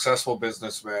very successful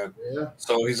businessman. Yeah.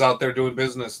 So he's out there doing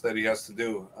business that he has to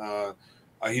do.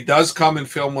 He does come and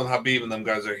film when Habib and them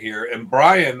guys are here, and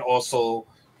Brian also,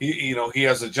 he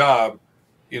has a job,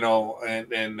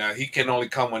 and he can only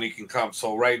come when he can come.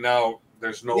 So right now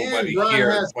there's nobody here.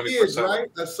 Has kids, right?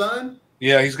 A son.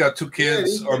 Yeah, he's got 2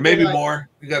 kids, or maybe more.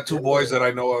 He got 2 boys that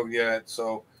I know of yet.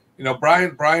 So,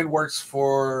 Brian works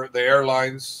for the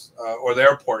airlines or the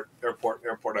airport,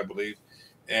 I believe,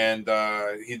 and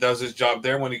he does his job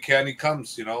there. When he can, he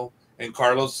comes. And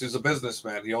Carlos is a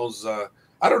businessman. He owns.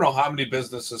 I don't know how many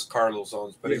businesses Carlos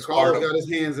owns, but he's Carlos got his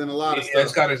hands in a lot of stuff.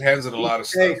 He's got his hands in a lot of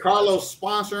stuff. Hey, Carlos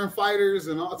sponsoring fighters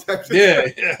and all types of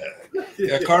stuff.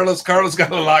 Yeah. Carlos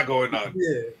got a lot going on.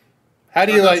 Yeah. How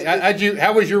do you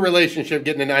how was your relationship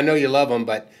getting to, I know you love him,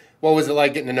 but what was it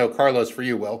like getting to know Carlos for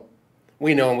you, Will?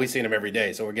 We know him, we've seen him every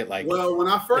day, so we get like. Well, when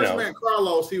I first met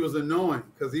Carlos, he was annoying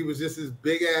because he was just this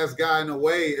big ass guy in the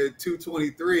way at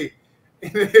 223,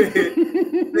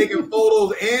 taking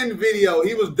photos and video.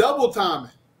 He was double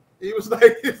timing. He was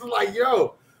like,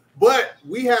 yo. But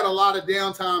we had a lot of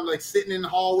downtime, like sitting in the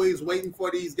hallways waiting for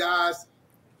these guys,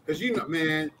 because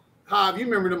man. Hav, you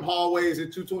remember them hallways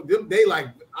at 220? They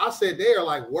I said they are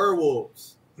like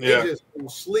werewolves. Yeah. They just don't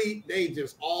sleep. They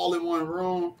just all in one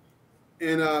room.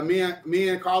 And me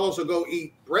and Carlos will go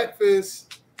eat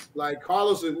breakfast. Like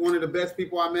Carlos is one of the best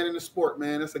people I met in the sport,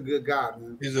 man. That's a good guy,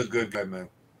 man. He's a good guy, man.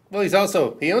 Well,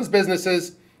 he owns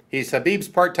businesses. He's Habib's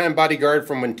part-time bodyguard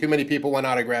from when too many people want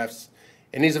autographs.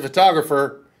 And he's a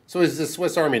photographer, so he's a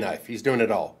Swiss Army knife. He's doing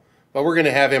it all. But we're going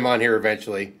to have him on here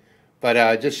eventually.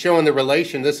 But just showing the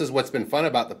relation, this is what's been fun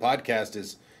about the podcast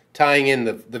is tying in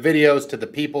the videos to the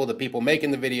people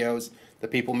making the videos, the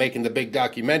people making the big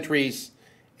documentaries,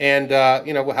 and,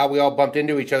 how we all bumped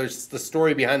into each other. It's the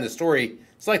story behind the story.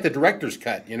 It's like the director's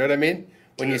cut, you know what I mean?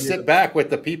 When you sit back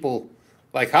with the people,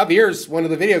 like Javier's one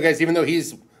of the video guys, even though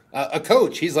he's a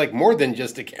coach, he's like more than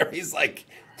just a camera. He's like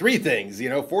 3 things,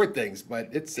 4 things, but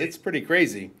it's pretty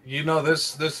crazy.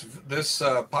 This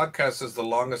podcast is the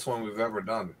longest one we've ever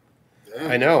done. Damn.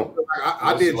 I know.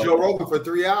 I did Joe Rogan for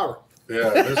 3 hours. Yeah,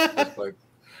 this like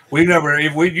we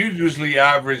usually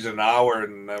average an hour,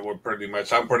 and I'm pretty much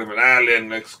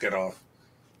let's get off.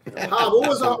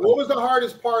 What was the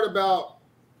hardest part about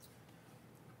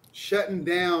shutting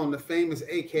down the famous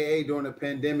AKA during the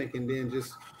pandemic, and then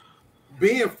just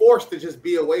being forced to just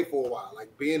be away for a while, like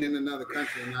being in another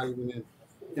country and not even in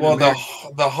well, America?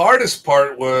 the hardest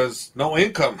part was no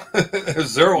income,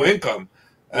 0 income.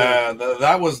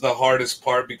 That was the hardest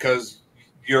part because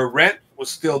your rent was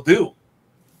still due,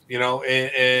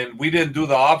 and we didn't do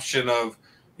the option of,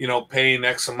 paying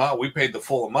X amount. We paid the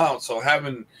full amount. So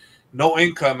having no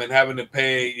income and having to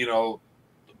pay,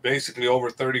 basically over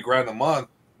 30 grand a month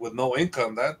with no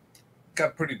income, that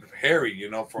got pretty hairy,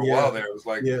 for a while there. It was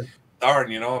like,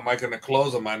 darn, am I going to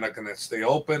close? Am I not going to stay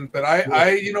open? But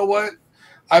I, you know what?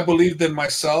 I believed in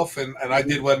myself and I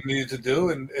did what I needed to do.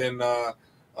 And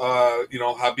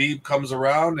Habib comes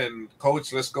around and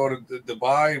coach, let's go to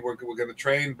Dubai. We're going to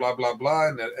train, blah, blah, blah.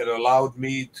 And it allowed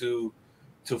me to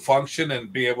function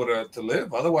and be able to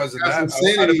live. Otherwise than that,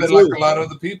 I'd have been like a lot of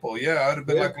other people. Yeah, I'd have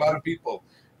been like a lot of people.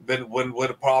 Would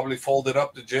have probably folded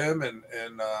up the gym and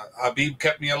Habib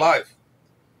kept me alive.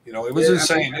 It was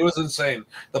insane. It was insane.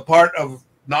 The part of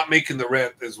not making the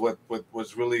rent is what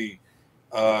was really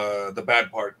the bad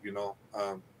part,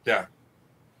 Yeah,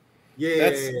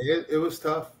 it was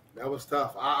tough. That was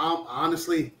tough. I'm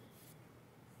honestly.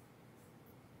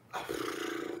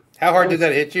 How hard did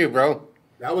that hit you, bro?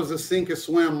 That was a sink or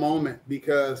swim moment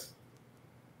because,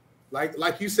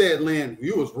 like you said, Lynn,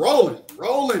 you was rolling.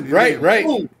 Right.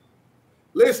 Boom.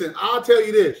 Listen, I'll tell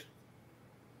you this.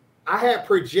 I had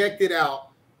projected out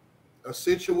a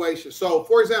situation. So,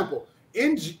 for example,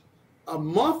 in a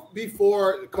month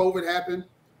before COVID happened,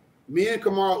 me and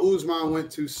Kamaru Usman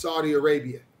went to Saudi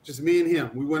Arabia. Just me and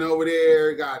him. We went over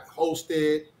there, got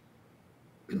hosted.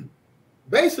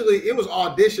 Basically, it was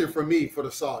audition for me for the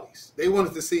Saudis. They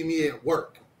wanted to see me at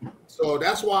work. So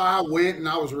that's why I went and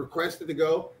I was requested to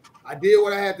go. I did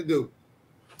what I had to do.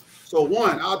 So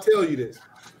one, I'll tell you this.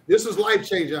 This is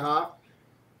life-changing, huh?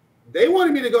 They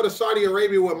wanted me to go to Saudi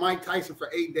Arabia with Mike Tyson for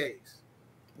 8 days.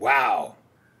 Wow.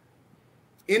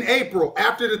 In April,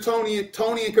 after the Tony and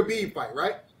Khabib fight,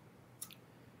 right?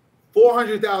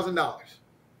 $400,000.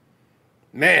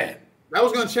 Man. That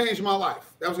was going to change my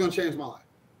life. That was going to change my life.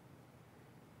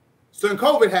 So then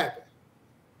COVID happened.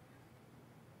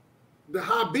 The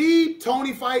Khabib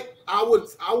Tony fight, I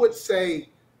would say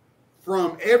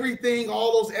from everything,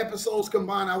 all those episodes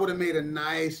combined, I would have made a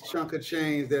nice chunk of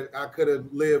change that I could have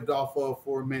lived off of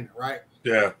for a minute, right?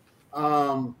 Yeah.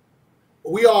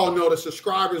 We all know the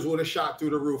subscribers would have shot through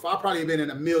the roof. I'd probably been in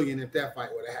 $1 million if that fight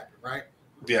would have happened, right?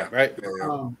 Yeah. Right.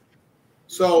 Yeah.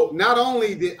 So not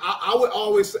only did I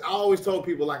always told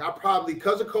people, like, I probably,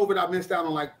 because of COVID, I missed out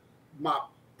on like my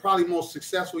probably most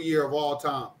successful year of all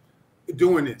time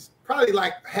doing this. Probably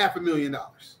like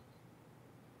 $500,000.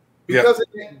 Because of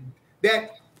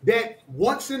that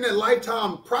once in a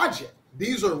lifetime project.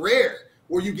 These are rare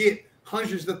where you get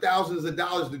hundreds of thousands of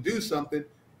dollars to do something.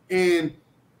 And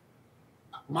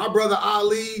my brother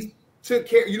Ali took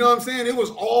care, you know what I'm saying? It was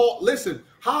all, listen,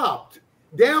 hopped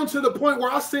down to the point where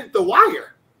I sent the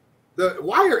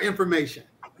wire information.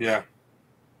 Yeah.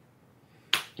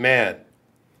 Man.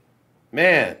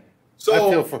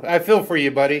 So I feel for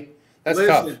you, buddy. That's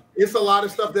tough. It's a lot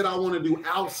of stuff that I want to do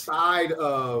outside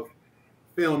of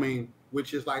filming,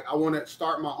 which is like I want to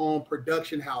start my own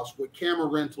production house with camera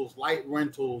rentals, light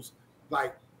rentals,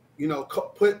 like, you know,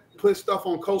 put stuff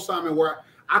on consignment where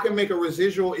I can make a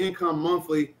residual income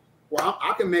monthly where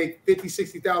I can make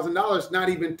 $50,000, $60,000 not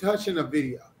even touching a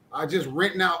video. I just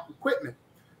renting out equipment.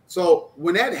 So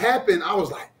when that happened, I was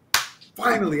like,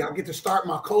 finally, I get to start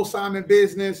my consignment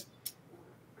business.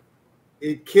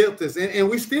 It killed us, and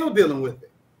we're still dealing with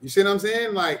it. You see what I'm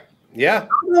saying? Like, yeah,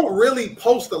 I don't really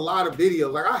post a lot of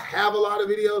videos. Like, I have a lot of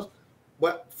videos,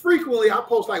 but frequently I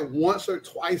post like once or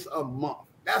twice a month.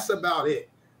 That's about it.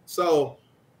 So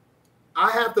I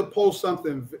have to post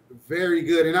something very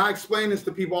good. And I explain this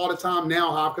to people all the time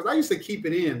now, because I used to keep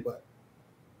it in. But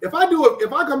if I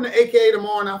come to AKA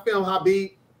tomorrow and I film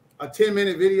Habib a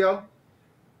 10-minute video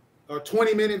or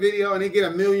 20-minute video and they get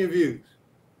 1 million views,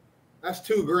 that's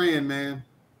 $2,000, man.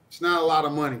 It's not a lot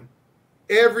of money.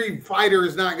 Every fighter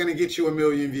is not going to get you 1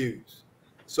 million views.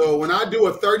 So when I do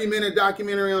a 30-minute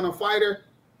documentary on a fighter,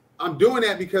 I'm doing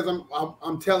that because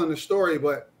I'm telling the story.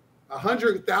 But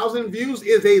 100,000 views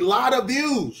is a lot of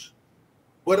views.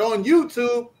 But on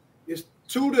YouTube, it's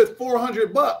 $200 to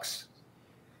 $400.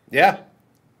 Yeah.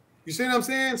 You see what I'm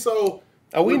saying? So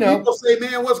we know. People say,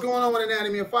 man, what's going on with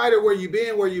Anatomy of a Fighter? Where you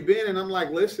been? And I'm like,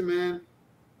 listen, man,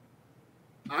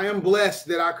 I am blessed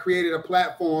that I created a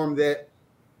platform that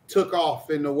took off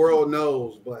and the world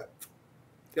knows, but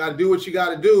you got to do what you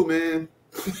got to do, man.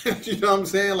 You know what I'm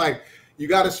saying? Like, you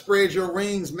got to spread your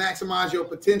wings, maximize your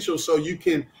potential so you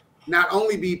can not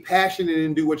only be passionate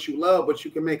and do what you love, but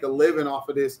you can make a living off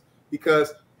of this,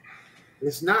 because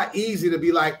it's not easy to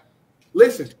be like,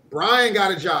 listen, Brian got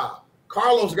a job.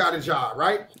 Carlos got a job,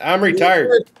 right? I'm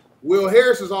retired. Will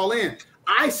Harris is all in.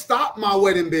 I stopped my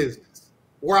wedding business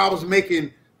where I was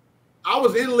living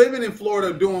in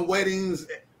Florida doing weddings,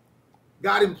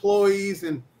 got employees,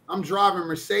 and I'm driving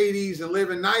Mercedes and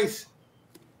living nice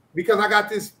because I got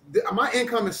this, my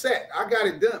income is set. I got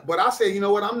it done. But I said, you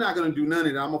know what? I'm not going to do none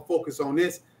of that. I'm going to focus on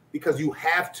this, because you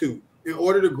have to. In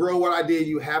order to grow what I did,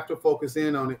 you have to focus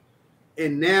in on it.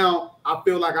 And now I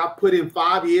feel like I put in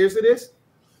 5 years of this,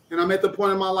 and I'm at the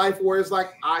point in my life where it's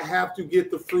like I have to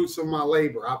get the fruits of my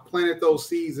labor. I planted those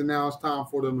seeds, and now it's time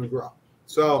for them to grow.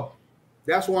 So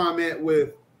that's where I'm at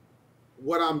with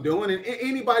what I'm doing, and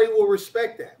anybody will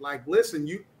respect that. Like, listen,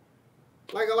 you,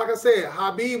 like I said,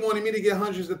 Habib wanted me to get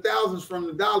hundreds of thousands from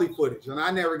the Dolly footage, and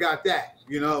I never got that,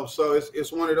 you know. So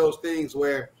it's one of those things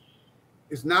where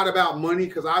it's not about money,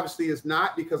 because obviously it's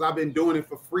not, because I've been doing it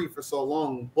for free for so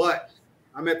long. But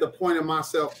I'm at the point of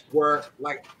myself where,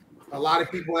 like a lot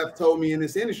of people have told me in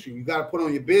this industry, you got to put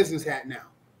on your business hat now.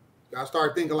 You got to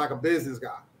start thinking like a business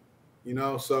guy, you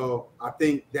know. So I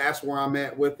think that's where I'm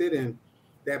at with it, and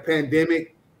that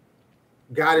pandemic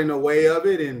got in the way of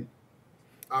it, and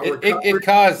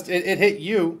it hit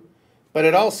you, but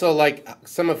it also, like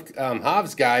some of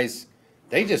Hav's guys,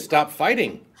 they just stopped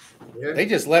fighting. Yeah. They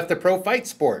just left the pro fight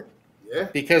sport. Yeah.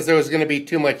 Because there was going to be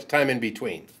too much time in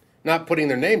between. Not putting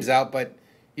their names out, but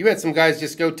you had some guys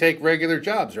just go take regular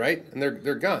jobs, right? And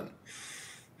they're gone.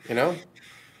 You know?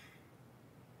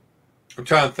 I'm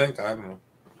trying to think. I don't know.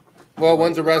 Well,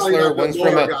 one's a wrestler,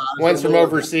 one's from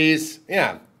overseas.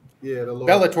 Yeah. Yeah, the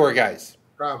Bellator guys.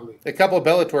 Probably. A couple of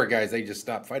Bellator guys, they just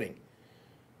stopped fighting.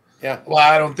 Yeah. Well,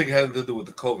 I don't think it had to do with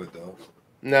the COVID, though.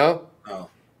 No? No.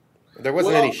 There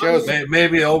wasn't any shows.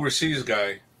 Maybe an overseas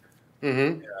guy.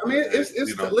 Mm-hmm. I mean, it's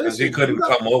because he couldn't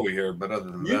come over here. But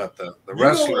other than that, the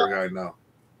wrestler guy, no.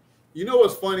 You know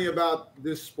what's funny about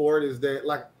this sport is that,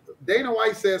 like, Dana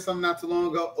White said something not too long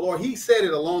ago, or he said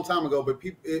it a long time ago, but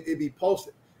people it be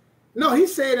posted. No, he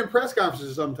said in press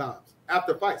conferences sometimes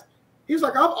after fights. He's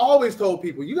like, I've always told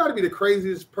people, you got to be the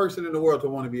craziest person in the world to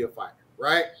want to be a fighter,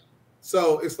 right?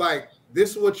 So it's like,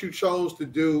 this is what you chose to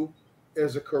do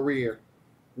as a career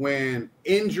when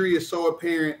injury is so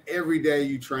apparent every day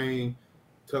you train.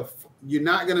 You're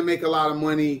not going to make a lot of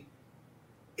money,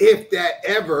 if that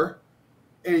ever,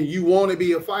 and you want to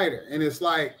be a fighter. And it's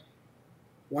like,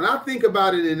 when I think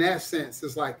about it in that sense,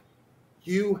 it's like,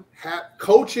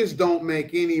 coaches don't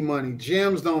make any money.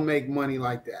 Gyms don't make money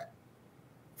like that.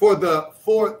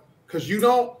 Because you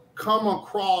don't come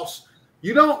across,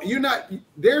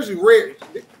 there's rare.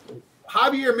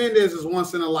 Javier Mendez is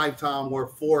once in a lifetime where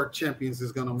 4 champions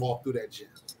is going to walk through that gym.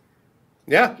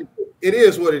 Yeah. It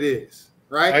is what it is,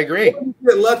 right? I agree. You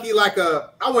get lucky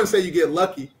I wouldn't say you get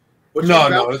lucky. But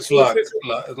No, it's luck.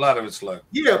 A lot of it's luck.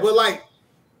 Yeah, but like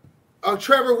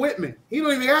Trevor Whitman, he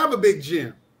don't even have a big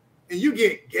gym. And you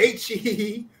get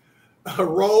Gaethje,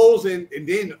 Rose, and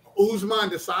then Usman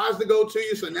decides to go to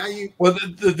you. So now you. Well,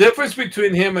 the difference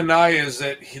between him and I is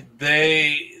that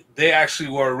they actually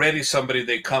were already somebody.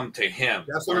 They come to him.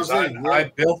 That's what I'm saying.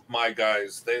 I built my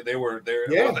guys. They were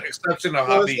there. Yeah. Well, the exception of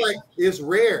so Habib. it's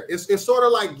rare. It's sort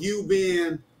of like you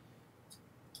being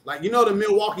like, the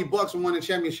Milwaukee Bucks won the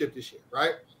championship this year,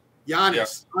 right?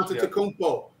 Giannis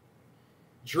Antetokounmpo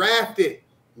drafted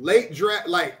late draft,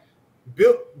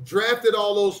 drafted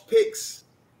all those picks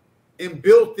and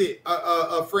built it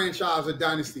a franchise, a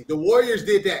dynasty. The Warriors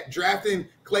did that, drafting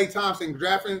Klay Thompson,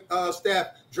 drafting Steph,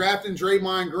 drafting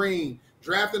Draymond Green,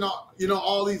 drafting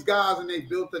all these guys, and they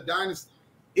built a dynasty.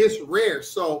 It's rare.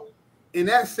 So in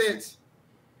that sense,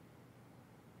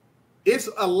 it's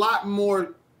a lot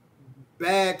more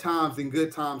bad times than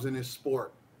good times in this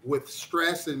sport, with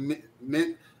stress and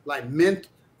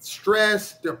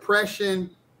stress, depression.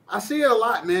 I see it a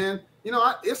lot, man.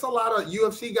 It's a lot of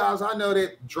UFC guys I know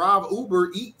that drive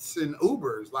Uber Eats and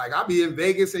Ubers. Like, I'll be in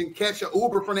Vegas and catch an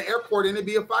Uber from the airport and it'd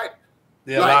be a fight.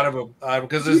 Yeah, a lot of them,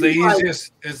 because it's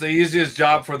the easiest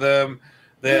job for them.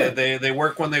 They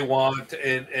work when they want,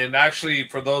 and actually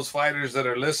for those fighters that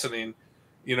are listening,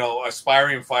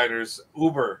 aspiring fighters,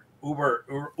 Uber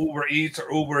Eats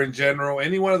or Uber in general,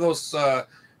 any one of those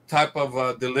type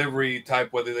of delivery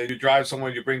type, whether you drive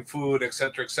somewhere, you bring food,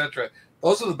 etc., etc.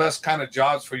 Those are the best kind of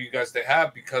jobs for you guys to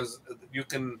have, because you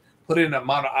can put in the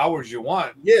amount of hours you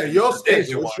want. Yeah, your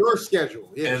schedule. It's your schedule.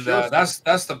 Yeah, and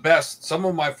that's the best. Some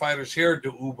of my fighters here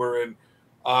do Uber, and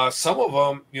some of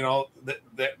them,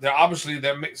 they're obviously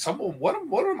some of them.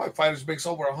 One of my fighters makes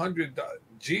over 100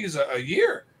 G's a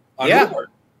year on Uber.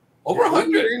 Over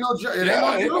 100. It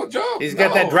ain't no job. He's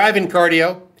got that driving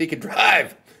cardio. He can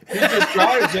drive. He just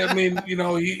drives. I mean, he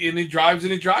drives,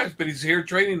 but he's here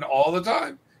training all the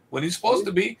time when he's supposed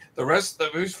to be. The rest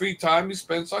of his free time he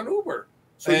spends on Uber.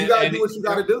 So you got to do what you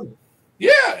got to do.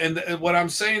 Yeah, and what I'm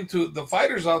saying to the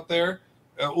fighters out there,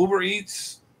 Uber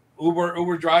Eats,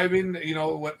 Uber driving,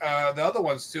 what the other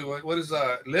ones too. What is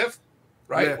Lyft,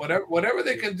 right? Yeah. Whatever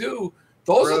they can do.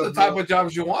 Those are the type of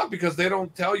jobs you want, because they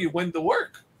don't tell you when to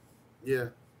work. Yeah.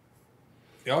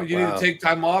 You need to take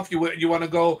time off. You want to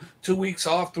go 2 weeks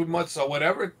off, 2 months, or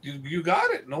whatever. You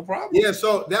got it, no problem. Yeah,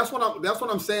 so that's what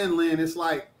I'm saying, Lynn. It's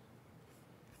like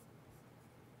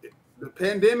the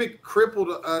pandemic crippled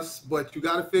us, but you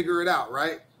got to figure it out,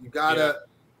 right? You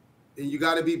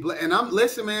gotta be. And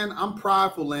listen, man. I'm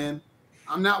prideful, Lynn.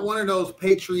 I'm not one of those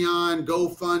Patreon,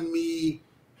 GoFundMe.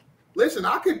 Listen,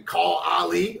 I could call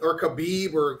Ali or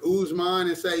Khabib or Usman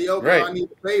and say, "Yo, bro, I need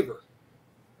a favor."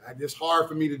 It's hard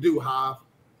for me to do, Hav.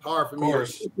 Hard for me to,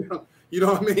 you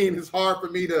know what I mean? It's hard for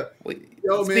me to.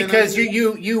 Because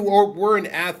you were an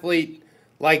athlete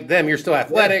like them. You're still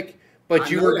athletic,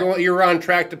 but you were on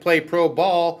track to play pro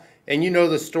ball, and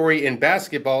the story in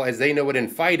basketball as they know it in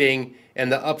fighting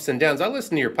and the ups and downs. I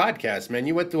listened to your podcast, man.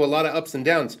 You went through a lot of ups and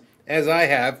downs, as I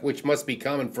have, which must be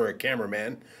common for a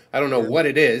cameraman. I don't know what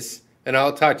it is, and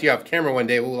I'll talk to you off camera one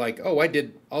day. We'll like, I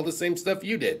did all the same stuff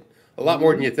you did, a lot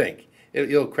more than you think.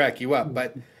 It'll crack you up,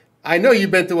 but I know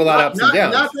you've been through a lot of ups and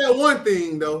downs. Not that one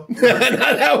thing, though.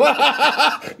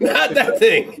 Not that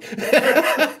thing.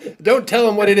 Don't tell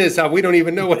them what it is, Hav. We don't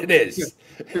even know what it is.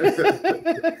 This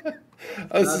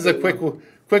is a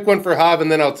quick one for Hav,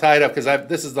 and then I'll tie it up, because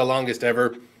this is the longest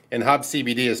ever, and Hav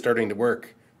CBD is starting to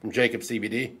work from Jacob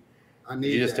CBD. Did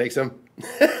you just take some?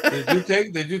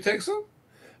 Did you take some?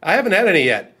 I haven't had any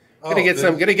yet. Gonna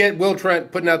get Will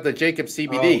Trent putting out the Jacob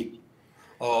CBD.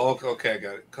 Oh, okay, I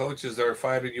got it. Coach, is there a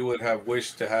fighter you would have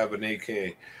wished to have an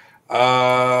AKA?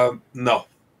 No.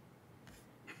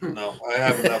 No, I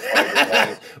have enough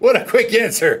fighters. What a quick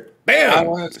answer. Bam!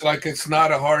 It's like it's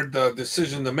not a hard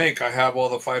decision to make. I have all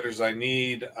the fighters I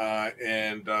need,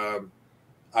 and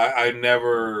I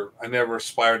never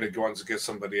aspired to go on to get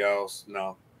somebody else.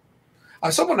 No.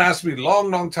 Someone asked me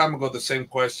long time ago the same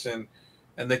question,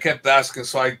 and they kept asking.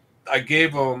 So I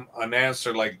gave them an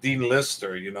answer like Dean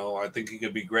Lister. You know, I think he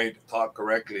could be great to talk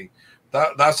correctly.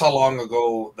 That's how long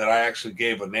ago that I actually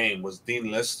gave a name, was Dean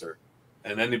Lister.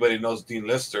 And anybody knows Dean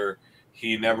Lister,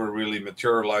 he never really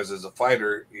materialized as a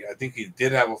fighter. I think he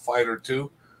did have a fight or two.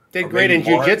 Did great in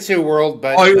jiu-jitsu world,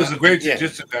 but he was a great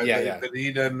jiu-jitsu guy. Yeah. But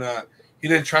he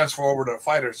didn't transfer over to a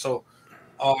fighter. So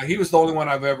he was the only one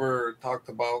I've ever talked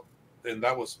about, and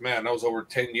that was over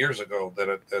 10 years ago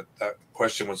that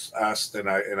question was asked, and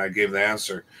I gave the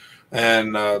answer.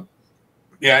 And and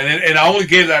I only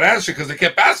gave that answer because they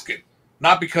kept asking,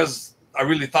 not because I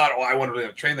really thought, I want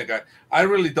to train the guy. I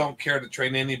really don't care to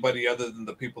train anybody other than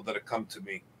the people that have come to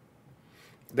me.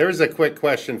 There's a quick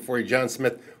question for you, John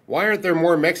Smith. Why aren't there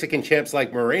more Mexican champs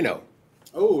like Moreno?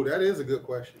 Oh, that is a good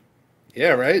question. Yeah,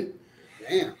 right?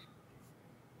 Damn.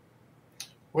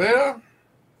 Well,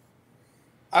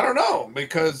 I don't know,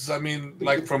 because I mean,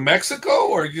 like from Mexico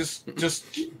or just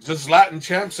Latin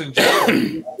champs in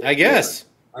general. I guess.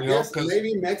 I guess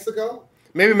maybe Mexico.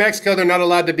 Maybe Mexico, they're not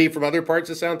allowed to be from other parts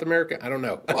of South America. I don't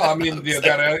know. Well, I mean, you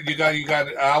got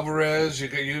Alvarez.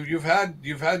 You've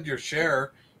had your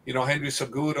share. You know, Henry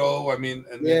Cejudo. I mean,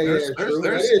 and there's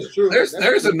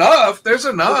enough. There's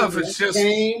enough. It's just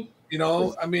Kane. You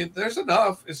know, I mean, there's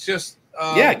enough. It's just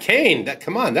Kane.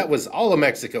 Come on, that was all of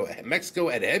Mexico. Mexico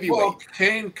at heavyweight. Well,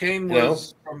 Kane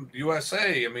was from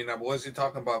USA. I mean, what is he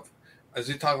talking about? Is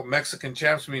he talking Mexican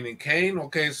champs? Meaning Kane?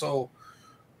 Okay, so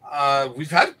we've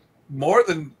had more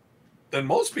than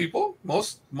most people,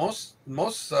 most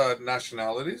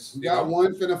nationalities. You got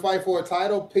one finna fight for a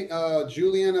title,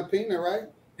 Juliana Pena, right?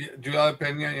 Yeah, Juliana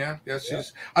Pena, yeah.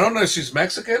 She's. I don't know if she's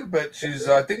Mexican, but she's.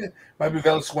 I think it might be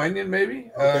Venezuelan,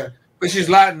 maybe. Okay. But she's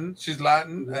Latin. She's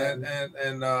Latin,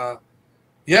 and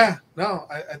yeah. No,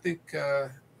 I think.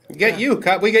 We get you,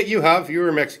 Jav. You were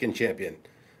a Mexican champion.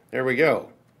 There we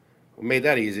go. We made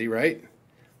that easy, right?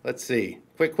 Let's see.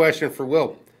 Quick question for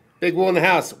Will. Big Will in the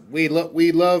house. We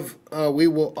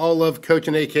will all love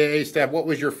coaching AKA staff. What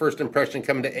was your first impression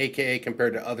coming to AKA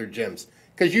compared to other gyms?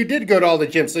 Because you did go to all the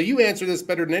gyms, so you answer this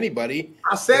better than anybody.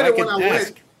 I said it when I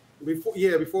went.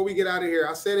 Before we get out of here,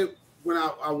 I said it when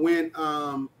I went.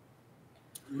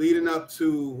 Leading up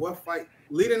to what fight?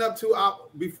 Leading up to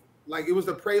like it was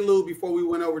the prelude before we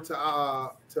went over to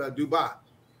Dubai.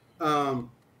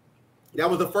 That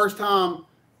was the first time.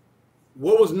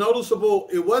 What was noticeable,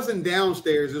 it wasn't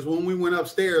downstairs, is when we went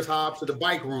upstairs, Hobbs, to the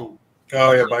bike room.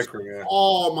 Oh, yeah, bike room, yeah.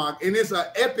 Oh, my. And it's an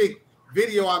epic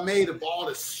video I made of all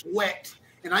the sweat.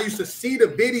 And I used to see the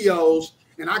videos,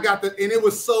 and and it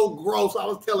was so gross. I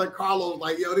was telling Carlos,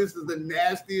 like, yo, this is the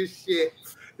nastiest shit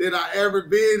that I ever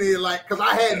been in. Like, because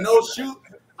I had no shoe.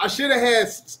 I should have had,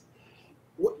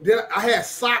 I had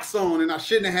socks on, and I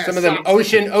shouldn't have had some of them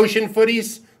ocean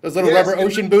footies, those little rubber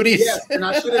ocean booties. Yes, and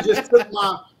I should have just took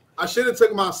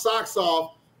my socks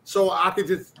off so I could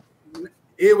just.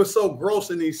 It was so gross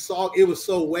in these socks. It was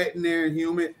so wet in there and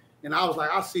humid, and I was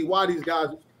like, I see why these guys.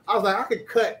 I was like, I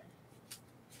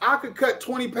could cut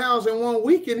 20 pounds in 1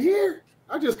 week in here.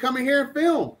 I just come in here and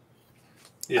film.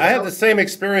 Yeah. I had the same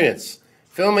experience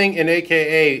filming in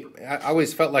AKA. I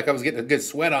always felt like I was getting a good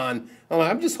sweat on.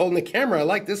 I'm just holding the camera. I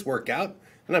like this workout.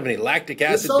 I don't have any lactic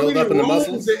acid build up in the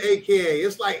muscles. At AKA,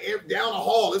 it's like down the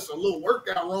hall. It's a little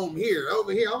workout room here.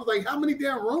 Over here, I was like, how many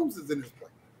damn rooms is in this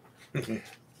place?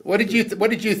 What did you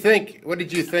think? What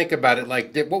did you think about it?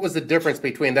 Like, what was the difference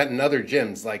between that and other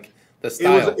gyms? Like the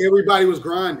style. Everybody was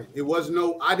grinding. It was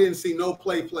I didn't see no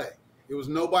play. It was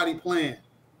nobody playing.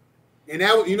 And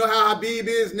that, you know how Habib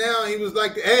is now. He was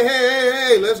like,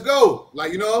 hey, let's go.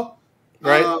 Like,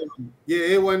 right? Yeah,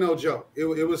 it wasn't no joke. It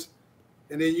was,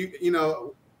 and then you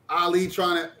know, Ali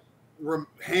trying to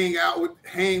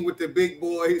hang with the big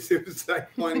boys. It was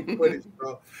like funny footage,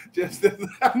 bro.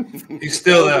 He's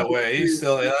still that way.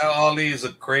 Ali is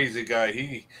a crazy guy.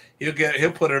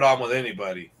 He'll put it on with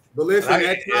anybody. But listen,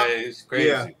 he's crazy.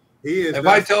 Yeah, he is. If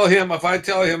I tell him,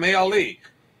 hey Ali,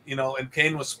 and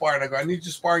Kane was sparring, I go, I need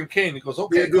you sparring Kane. He goes,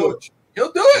 okay, coach.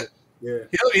 He'll do it. Yeah,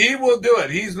 he will do it.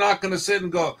 He's not going to sit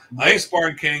and go, I ain't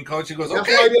sparring Kane, coach. He goes,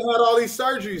 okay. That's why he had all these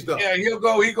surgeries, though. Yeah, he'll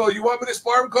go. He goes, you want me to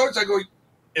spar him, coach? I go,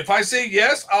 if I say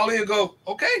yes, Ali will go,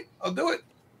 okay, I'll do it.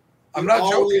 I'm not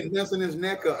always joking. messing his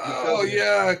neck up. Oh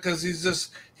yeah, because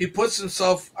he puts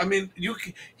himself. I mean,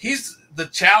 he's the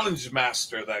challenge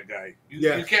master. That guy.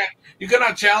 You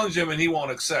cannot challenge him and he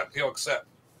won't accept. He'll accept.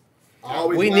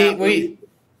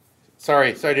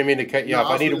 Sorry, didn't mean to cut you off.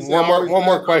 I need one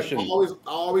more question. I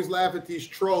always laugh at these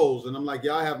trolls, and I'm like,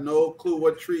 y'all have no clue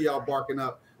what tree y'all barking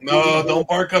up. No, don't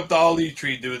bark up the Ali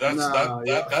tree, dude.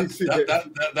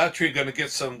 That tree gonna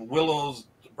get some willows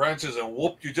branches and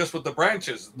whoop you just with the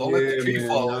branches. Don't let the tree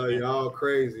fall. Y'all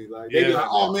crazy. Like they be like,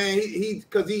 oh man,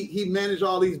 he managed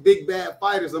all these big bad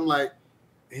fighters. I'm like,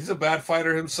 he's a bad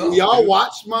fighter himself. Y'all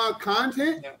watch my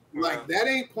content? Like that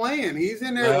ain't playing. He's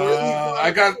in there.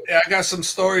 I got some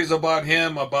stories about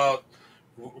him, about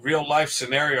real life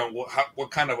scenario, and what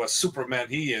kind of a Superman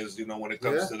he is. When it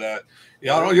comes to that. You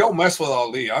don't mess with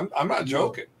Ali. I'm not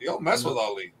joking. You don't mess with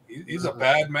Ali. He's a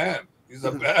bad man. He's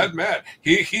a bad man.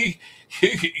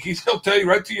 He'll tell you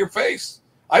right to your face.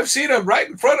 I've seen him right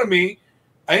in front of me.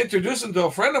 I introduced him to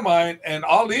a friend of mine, and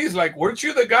Ali's like, "Weren't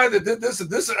you the guy that did this and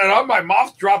this?" And my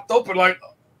mouth dropped open, like,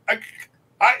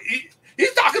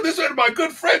 he's talking this way to my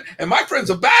good friend, and my friend's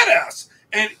a badass.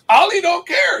 And Ali don't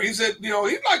care. He said,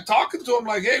 he's like talking to him,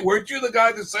 like, "Hey, weren't you the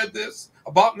guy that said this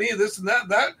about me, this and that,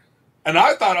 and that?" And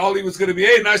I thought Ali was going to be,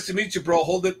 "Hey, nice to meet you, bro.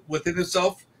 Hold it within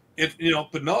himself."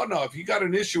 But no. If he got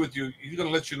an issue with you, he's going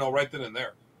to let you know right then and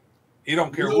there. He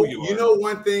don't care who you are. You know,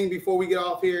 one thing before we get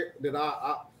off here that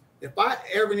if I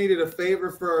ever needed a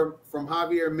favor from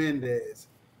Javier Mendez,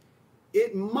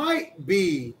 it might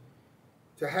be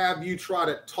to have you try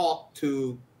to talk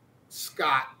to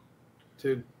Scott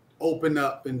to open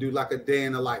up and do like a day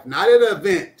in the life, not at an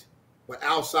event, but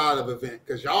outside of event,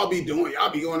 because y'all be going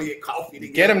to get coffee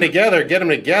together. Get them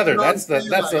together. That's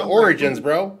the origins,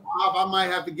 bro. I might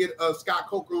have to get Scott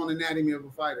Coker on Anatomy of a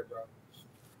Fighter, bro.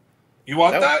 You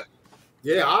want that?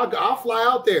 Yeah, I'll fly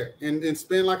out there and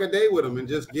spend like a day with him and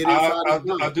just get inside.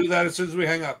 I'll do that as soon as we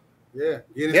hang up. Yeah,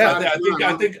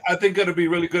 I think it'll be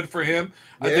really good for him.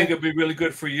 Yeah. I think it'll be really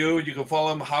good for you. You can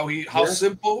follow him how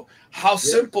simple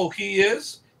he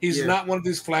is. He's not one of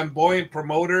these flamboyant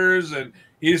promoters, and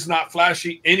he's not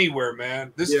flashy anywhere,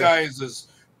 man. This guy is as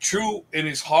true in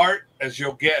his heart as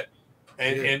you'll get,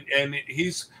 and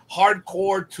he's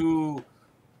hardcore to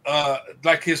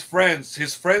like his friends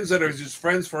that are his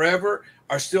friends forever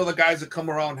are still the guys that come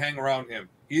around, hang around him.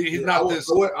 He's not this.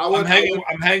 I'm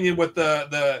hanging with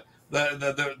the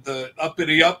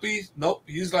uppity. Nope,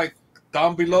 he's like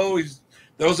down below.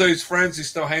 Those are his friends. He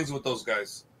still hangs with those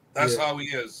guys. That's how he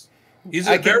is. He's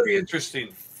very interesting.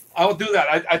 I'll do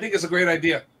that. I think it's a great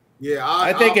idea. Yeah,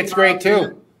 I think it's great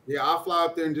too. Yeah, I'll fly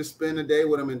out there and just spend a day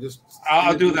with him and just.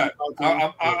 I'll do that.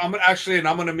 I'm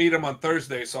going to meet him on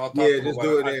Thursday, so I'll talk to him. Just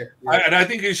do it there. And I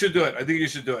think you should do it. I think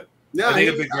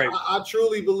it'd be great. I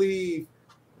truly believe.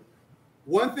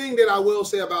 One thing that I will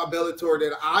say about Bellator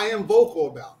that I am vocal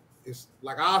about is,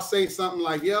 like, I'll say something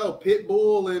like, "Yo,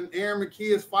 Pitbull and Aaron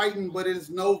McKee is fighting, but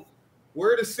it's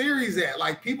where the series at?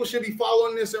 Like, people should be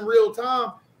following this in real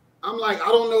time." I'm like, I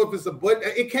don't know if it's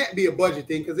it can't be a budget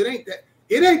thing, because it ain't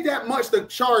that much to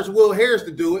charge Will Harris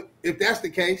to do it. If that's the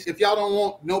case, if y'all don't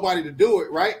want nobody to do it,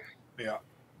 right? Yeah.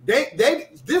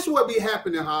 This would be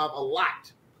happening, Hav, a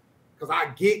lot, because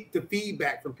I get the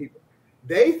feedback from people.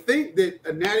 They think that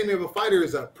Anatomy of a Fighter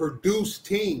is a produced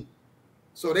team,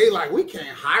 so they like, we can't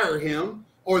hire him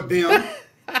or them,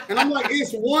 and I'm like,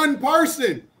 it's one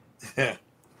person, but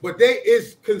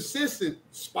it's consistent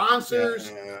sponsors.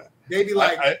 Yeah. They be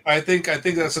like, I think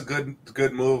that's a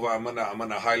good move. I'm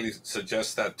gonna highly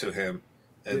suggest that to him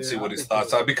and see what his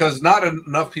thoughts are, because not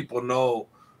enough people know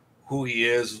who he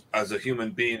is as a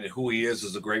human being and who he is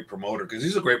as a great promoter, because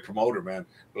he's a great promoter, man.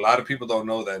 A lot of people don't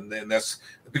know that, and that's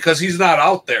because he's not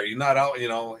out there. You're not out,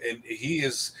 and he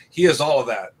is all of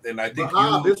that. And I think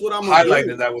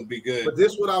highlighting that would be good. But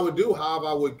this is what I would do, Hav.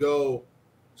 I would go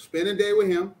spend a day with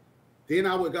him. Then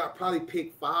I would probably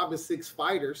pick 5 to 6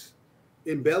 fighters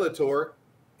in Bellator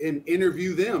and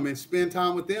interview them and spend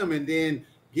time with them, and then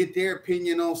get their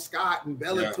opinion on Scott and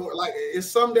Bellator. Yeah. Like, it's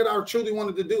something that I truly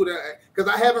wanted to do, because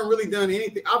I haven't really done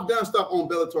anything. I've done stuff on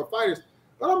Bellator fighters,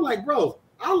 but I'm like, bro,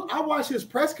 I watch his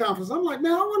press conference. I'm like,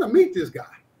 man, I want to meet this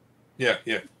guy. Yeah.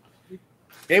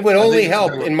 It would only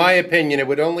help, in my opinion. It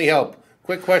would only help.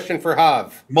 Quick question for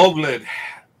Hav. Movlid,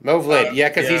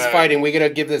 because he's fighting. We're gonna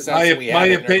give this out. My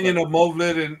opinion of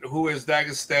Movlid, and who is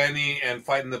Dagestani and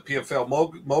fighting the PFL.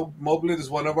 Movlid is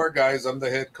one of our guys. I'm the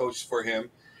head coach for him.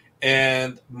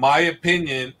 And my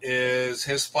opinion is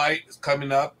his fight is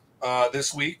coming up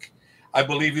this week. I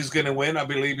believe he's going to win. I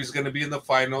believe he's going to be in the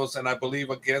finals. And I believe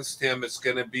against him, it's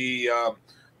going to be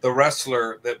the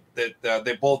wrestler that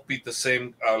they both beat the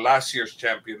same last year's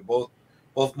champion. Both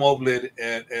both Mobley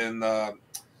and I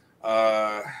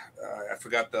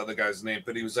forgot the other guy's name,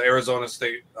 but he was the Arizona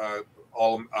State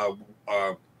all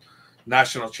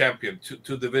national champion,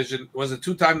 two division, was it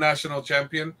two-time national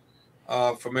champion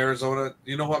from Arizona.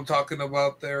 You know who I'm talking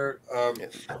about there?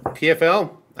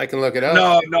 PFL? I can look it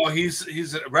up. No,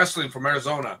 he's wrestling from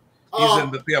Arizona. He's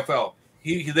in the PFL.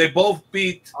 They both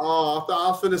beat. Oh, I thought I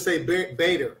was going to say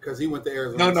Bader because he went to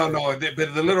Arizona. No.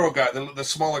 But the little guy, the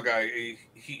smaller guy,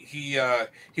 he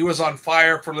was on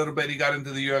fire for a little bit. He got into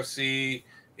the UFC.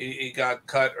 He got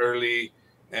cut early,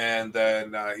 and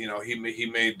then he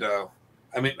made.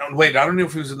 Wait, I don't know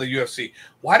if he was in the UFC.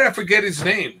 Why did I forget his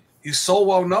name? He's so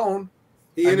well known.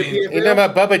 You talking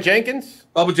about Bubba Jenkins?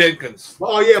 Bubba Jenkins.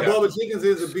 Oh yeah, Bubba Jenkins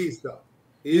is a beast though.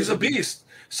 He's a beast.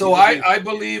 So I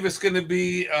believe it's going to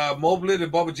be Mobley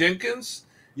and Bubba Jenkins.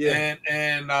 Yeah,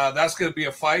 and that's going to be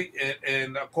a fight.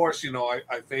 And of course,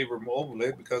 I favor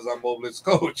Mobley because I'm Mobley's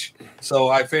coach. So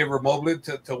I favor Mobley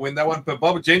to win that one. But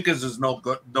Bubba Jenkins is no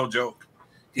joke.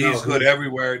 He's good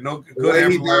everywhere.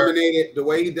 The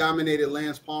way he dominated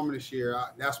Lance Palmer this year,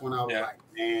 that's when I was like,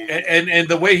 man. And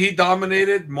the way he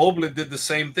dominated, Mobley did the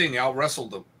same thing. Out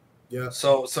wrestled him. Yeah.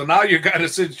 So now you got a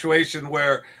situation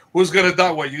where who's going to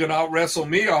die? What, you're going to out wrestle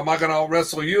me, or am I going to out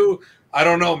wrestle you? I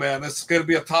don't know, man. It's going to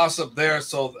be a toss up there.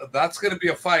 So that's going to be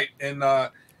a fight. And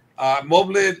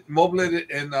Mobley and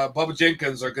Bubba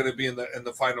Jenkins are going to be in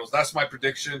the finals. That's my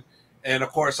prediction. And of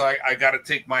course, I got to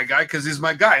take my guy because he's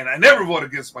my guy, and I never vote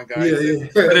against my guy. Yeah.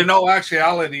 But in all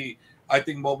actuality, I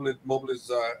think Mobley's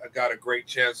got a great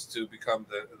chance to become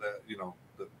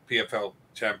the PFL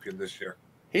champion this year.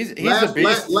 He's a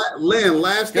beast. Lynn,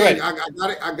 last thing,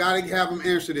 I gotta have him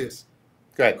answer this.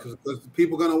 Good, because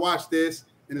people are gonna watch this,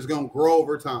 and it's gonna grow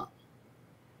over time.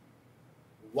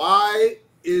 Why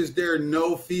is there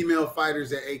no female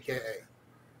fighters at AKA?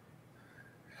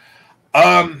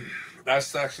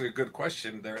 That's actually a good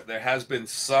question. There has been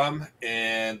some,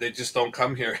 and they just don't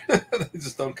come here. They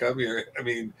just don't come here. I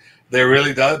mean, they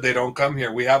really do. They don't come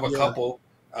here. We have a couple,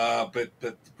 but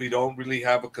we don't really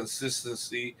have a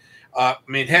consistency.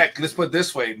 Heck, let's put it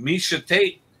this way. Misha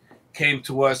Tate came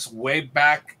to us way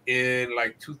back in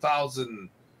like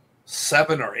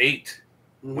 2007 or 8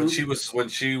 when she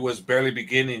was barely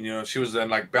beginning. She was in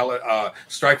like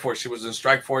Strike Force. She was in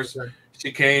Strike Force. Right.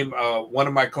 She came. One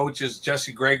of my coaches,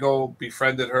 Jesse Grego,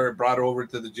 befriended her, brought her over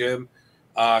to the gym.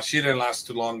 She didn't last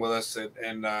too long with us,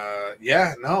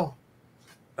 no,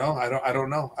 I don't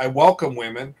know. I welcome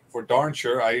women for darn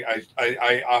sure. I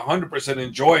 100%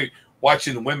 enjoy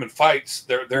watching women fights.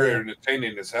 They're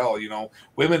entertaining as hell.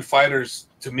 Women fighters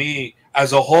to me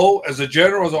as a whole, as a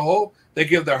whole, they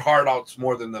give their heart outs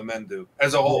more than the men do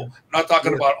as a whole. I'm not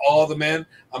talking about all the men.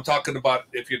 I'm talking about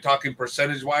if you're talking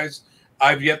percentage wise.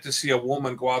 I've yet to see a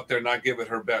woman go out there and not give it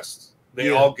her best.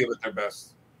 They all give it their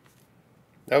best.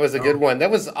 That was a good one. That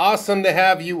was awesome to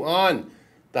have you on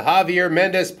the Javier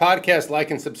Mendez podcast. Like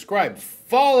and subscribe.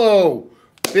 Follow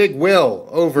Big Will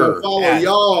over. Follow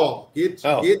y'all. Get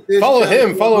this. Follow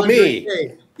him. Follow me.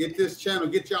 Get this channel.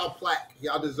 Get y'all plaque.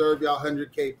 Y'all deserve y'all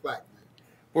 100K plaque. Man.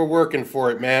 We're working for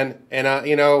it, man. And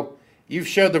you've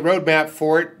showed the roadmap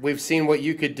for it. We've seen what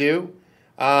you could do.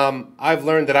 I've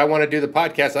learned that I want to do the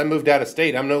podcast. I moved out of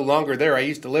state. I'm no longer there. I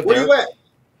used to live there. Where you at?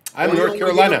 I'm in North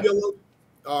Carolina.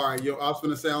 All right. I was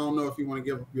going to say, I don't know if you want to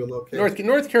give up your location.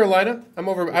 North Carolina. I'm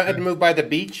over. I had to move by the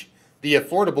beach, the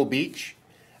affordable beach.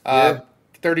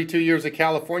 32 years of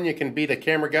California can beat a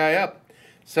camera guy up.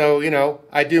 So,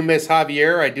 I do miss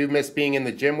Javier. I do miss being in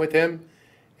the gym with him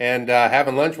and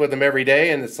having lunch with him every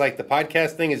day. And it's like the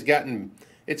podcast thing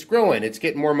it's growing. It's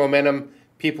getting more momentum.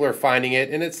 People are finding it,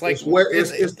 and it's like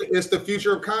it's the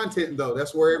future of content, though.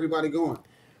 That's where everybody going.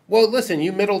 Well, listen,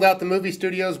 you middled out the movie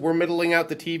studios. We're middling out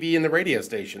the TV and the radio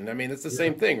station. I mean, it's the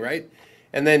same thing, right?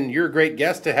 And then you're a great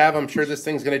guest to have. I'm sure this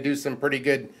thing's going to do some pretty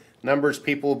good numbers.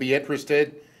 People will be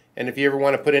interested. And if you ever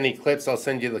want to put any clips, I'll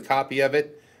send you the copy of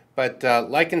it. But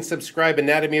like and subscribe,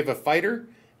 Anatomy of a Fighter.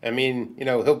 I mean, he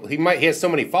has so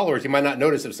many followers, he might not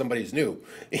notice if somebody's new.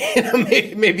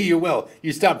 Maybe you will.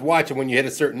 You stopped watching when you hit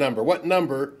a certain number. What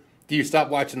number do you stop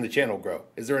watching the channel grow?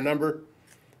 Is there a number?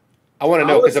 I want to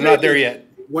know because I'm not there yet.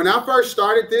 When I first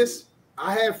started this,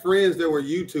 I had friends that were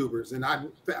YouTubers, and I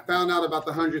found out about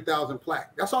the 100,000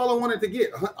 plaque. That's all I wanted to get.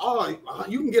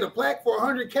 You can get a plaque for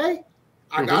 100K?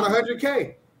 I got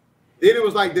 100K. Then it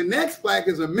was like the next plaque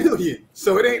is 1 million.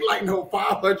 So it ain't like no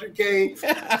 500K.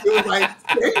 It was like,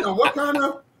 damn, what kind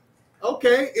of,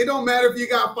 okay, it don't matter if you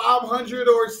got 500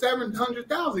 or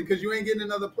 700,000 because you ain't getting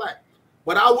another plaque.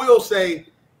 But I will say,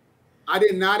 I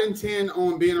did not intend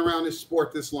on being around this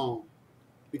sport this long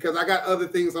because I got other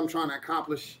things I'm trying to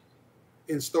accomplish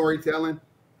in storytelling.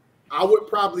 I would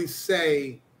probably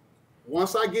say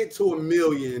once I get to 1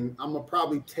 million, I'm gonna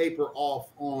probably taper off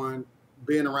on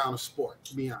being around a sport,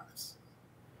 to be honest.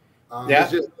 Yeah.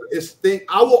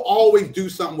 I will always do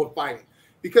something with fighting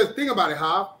because think about it,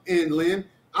 Hav and Lynn.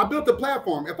 I built a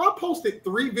platform. If I posted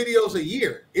 3 videos a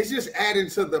year, it's just adding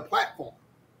to the platform.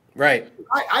 Right.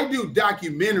 I do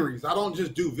documentaries. I don't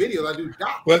just do videos. I do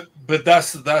docs. But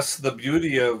that's the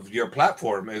beauty of your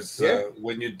platform is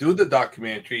when you do the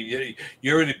documentary,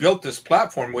 you already built this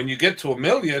platform. When you get to 1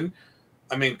 million,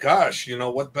 I mean, gosh, you know,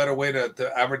 what better way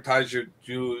to advertise your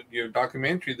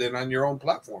documentary than on your own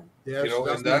platform? Yeah, you know,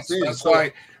 that's and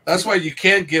that's why you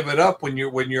can't give it up when you're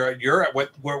at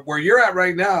where you're at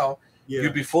right now. Yeah.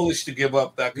 You'd be foolish to give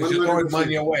up that because you're throwing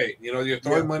money away. You know, you're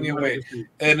throwing money 100%. Away.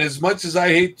 And as much as I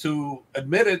hate to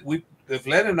admit it, if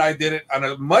Len and I did it on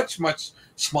a much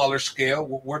smaller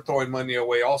scale, we're throwing money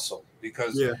away also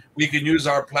because we can use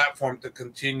our platform to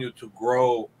continue to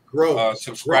grow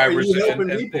subscribers.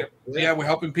 We're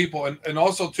helping people. And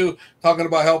also, too, talking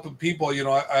about helping people, you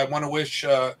know, I want to wish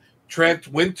Trent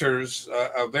Winters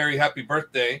a very happy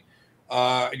birthday.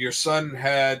 Your son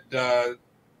had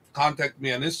contacted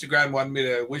me on Instagram, wanted me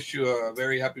to wish you a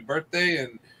very happy birthday.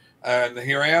 And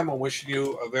here I am. I'm wishing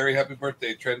you a very happy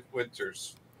birthday, Trent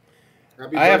Winters.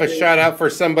 I have a shout out for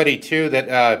somebody, too,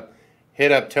 that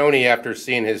hit up Tony after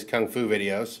seeing his Kung Fu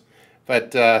videos.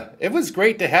 But it was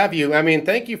great to have you. I mean,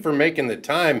 thank you for making the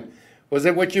time. Was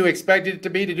it what you expected it to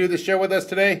be to do the show with us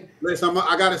today? Listen,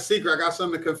 I got a secret. I got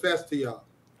something to confess to y'all.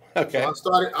 Okay.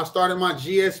 So I started my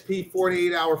GSP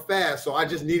 48-hour fast, so I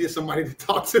just needed somebody to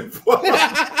talk to.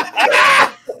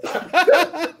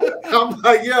 I'm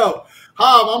like, yo,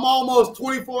 Hav, I'm almost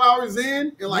 24 hours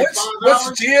in like 5 hours.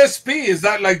 What's GSP? Is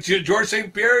that like George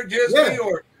St. Pierre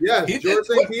GSP? Yeah, George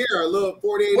St. Pierre, a little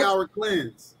 48-hour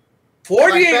cleanse.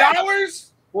 48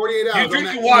 hours? 48 hours. You're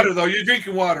drinking water, though. You're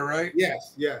drinking water, right?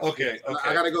 Yes. Okay.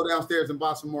 I got to go downstairs and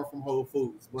buy some more from Whole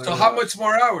Foods. But, so how much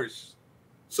more hours?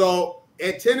 So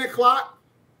at 10 o'clock,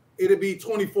 it'll be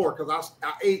 24 because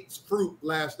I ate fruit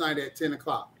last night at 10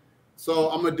 o'clock. So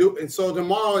I'm going to do – and so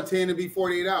tomorrow at 10, it'll be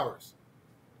 48 hours.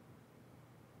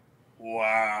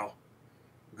 Wow.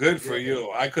 Good for you.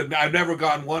 I've never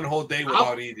gone one whole day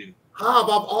without eating. I've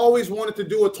always wanted to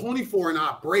do a 24 and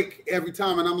I break every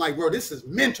time. And I'm like, bro, this is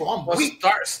mental. I'm weak.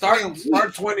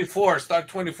 Start 24. Start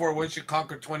 24 once you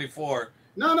conquer 24.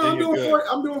 No, I'm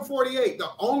doing 48. The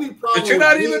only problem. But you're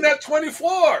not even at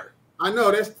 24. I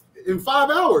know that's in 5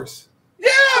 hours. Yeah,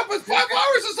 but 5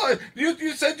 hours is like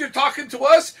you said you're talking to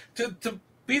us to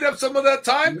beat up some of that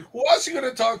time. Who else are you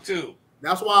going to talk to?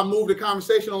 That's why I moved the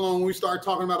conversation along when we started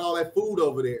talking about all that food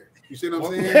over there. You see what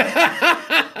I'm saying?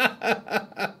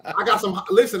 I got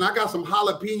some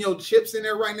jalapeno chips in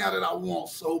there right now that I want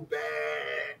so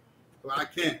bad, but I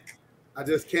can't. I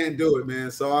just can't do it,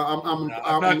 man. So I'm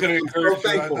not going to encourage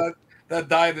you. That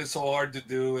diet is so hard to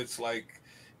do. It's like,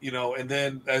 you know, and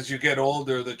then as you get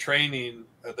older, the training,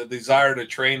 the desire to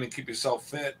train and keep yourself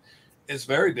fit is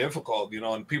very difficult, you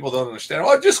know, and people don't understand.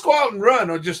 Oh, just go out and run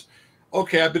or just.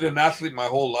 Okay, I've been an athlete my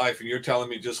whole life, and you're telling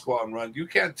me just go out and run. You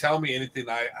can't tell me anything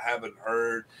I haven't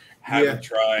heard, haven't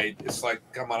tried. It's like,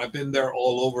 come on, I've been there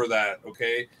all over that,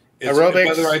 okay? Aerobics.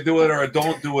 Whether I do it or I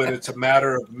don't do it, it's a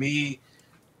matter of me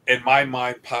and my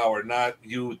mind power, not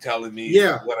you telling me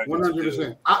what I need 100%. To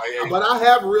do. But I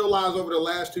have realized over the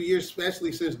last 2 years,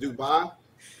 especially since Dubai,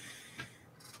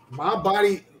 my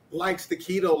body likes the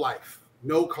keto life.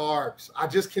 No carbs. I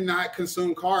just cannot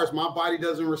consume carbs. My body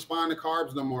doesn't respond to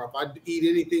carbs no more. If I eat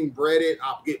anything breaded,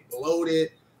 I'll get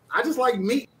bloated. I just like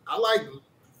meat. I like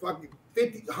fucking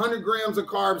 100 grams of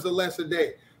carbs or less a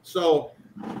day. So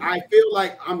I feel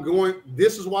like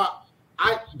this is why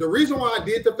the reason why I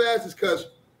did the fast is because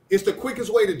it's the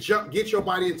quickest way to get your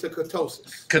body into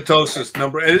ketosis.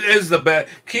 It is the best.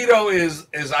 Keto is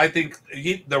I think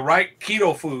the right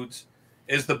keto foods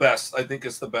is the best. I think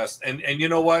it's the best. And you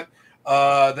know what?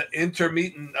 The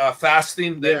intermittent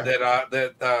fasting that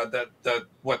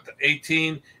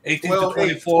 18 to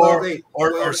 24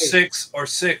 or 6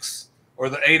 or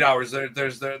the 8 hours.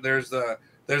 There's the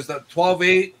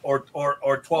 12-8 or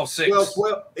 12-6.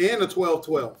 12 and a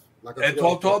 12-12. Like a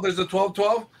 12-12. There's a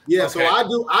 12-12. Yeah, okay. So I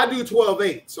do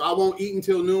 12-8. So I won't eat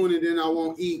until noon and then I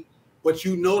won't eat. But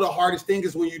you know the hardest thing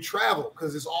is when you travel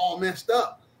because it's all messed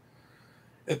up.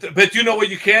 But you know what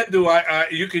you can't do?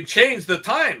 You can change the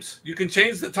times. You can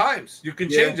change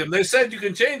change them. They said you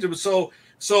can change them. So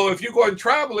if you're going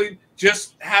traveling,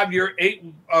 just have your 8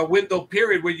 window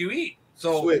period where you eat.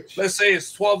 So let's say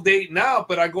it's 12 to 8 now,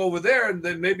 but I go over there and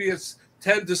then maybe it's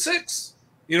 10 to 6,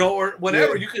 you know, or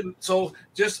whatever. You can. So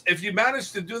just if you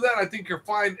manage to do that, I think you're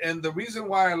fine. And the reason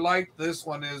why I like this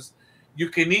one is you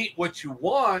can eat what you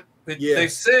want, but they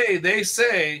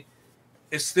say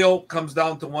it still comes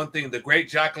down to one thing. The great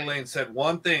Jack LaLanne said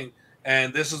one thing,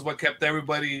 and this is what kept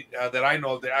everybody that I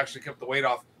know that actually kept the weight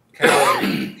off: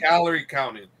 calorie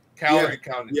counting.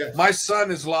 Yes. My son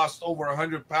has lost over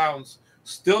 100 pounds.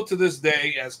 Still to this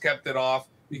day, has kept it off.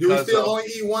 Do you still only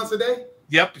eat once a day?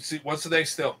 Yep, once a day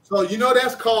still. So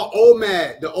that's called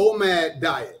OMAD, the OMAD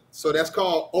diet. So that's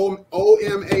called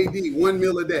OMAD, 1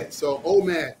 meal a day. So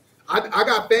OMAD. I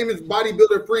got famous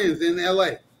bodybuilder friends in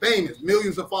LA, famous,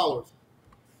 millions of followers.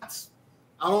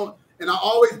 I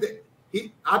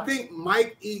think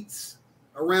Mike eats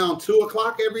around 2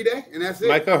 o'clock every day, and that's it.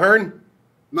 Mike O'Hearn?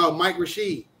 No, Mike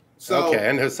Rashid. So okay,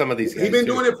 I know some of these guys. He's been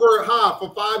doing it for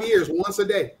 5 years, once a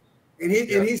day. And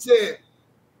he said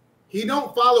he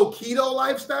don't follow keto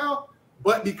lifestyle,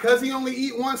 but because he only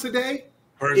eat once a day,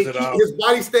 his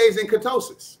body stays in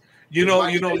ketosis.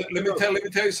 Let me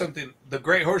tell you something. The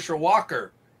great Herschel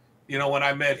Walker, when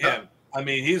I met him, I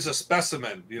mean, he's a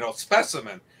specimen,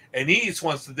 and he eats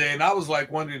once a day. And I was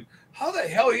like wondering, how the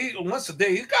hell he eat once a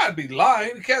day? He's got to be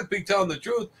lying. He can't be telling the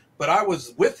truth. But I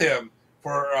was with him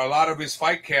for a lot of his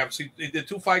fight camps. He did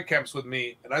 2 fight camps with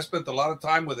me, and I spent a lot of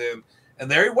time with him.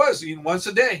 And there he was, eating once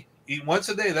a day.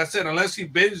 That's it. Unless he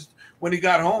binged when he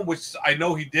got home, which I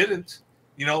know he didn't,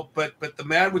 but the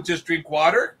man would just drink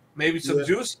water, maybe some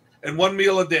juice, and 1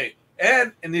 meal a day.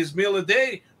 And his meal a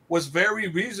day was very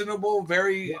reasonable,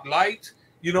 very light,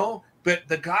 but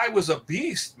the guy was a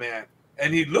beast, man.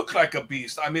 And he looked like a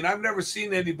beast. I mean, I've never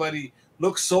seen anybody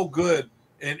look so good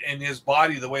in his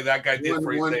body the way that guy did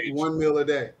for his age. 1 meal a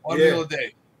day. One meal a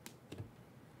day.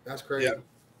 That's crazy. Yeah.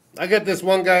 I got this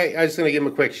one guy. I'm just going to give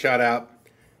him a quick shout out.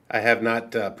 I have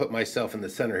not put myself in the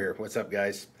center here. What's up,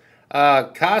 guys?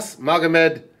 Kas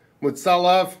Magomed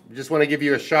Mutsalov, just want to give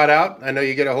you a shout out. I know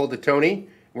you get a hold of Tony.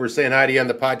 We're saying hi to you on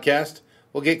the podcast.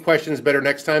 We'll get questions better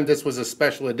next time. This was a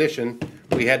special edition.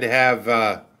 We had to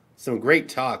have some great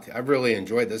talk. I really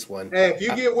enjoyed this one. Hey, if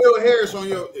you get Will Harris on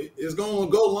it's going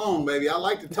to go long, baby. I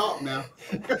like to talk now.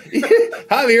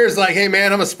 Javier's like, hey,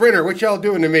 man, I'm a sprinter. What y'all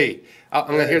doing to me? I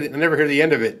never hear the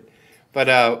end of it.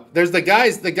 But there's the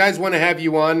guys. The guys want to have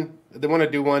you on. They want to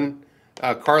do one.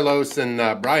 Carlos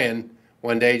and Brian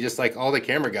one day, just like all the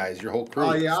camera guys, your whole crew.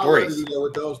 Oh yeah, stories. I'll let you go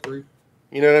with those 3.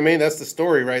 You know what I mean? That's the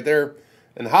story right there.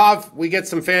 And Hav, we get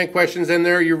some fan questions in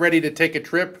there. You're ready to take a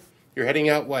trip? You're heading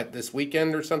out this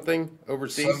weekend or something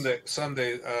overseas?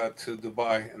 Sunday to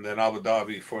Dubai and then Abu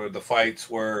Dhabi for the fights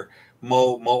where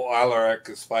Mo Alarak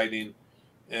is fighting,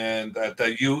 and at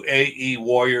the UAE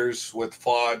Warriors with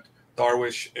Fahd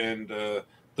Darwish and the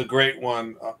great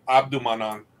one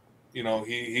Abdumanan.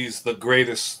 He's the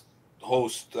greatest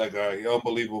host. That guy,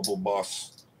 unbelievable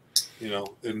boss.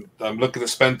 And I'm looking to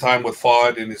spend time with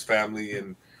Fahd and his family,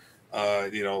 and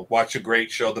watch a great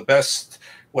show.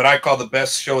 What I call the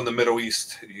best show in the Middle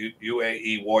East,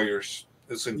 UAE Warriors.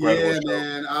 It's incredible.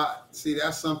 Yeah, man.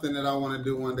 That's something that I want to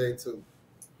do one day too.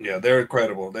 Yeah, they're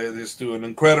incredible. They just do an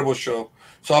incredible show.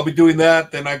 So I'll be doing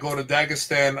that. Then I go to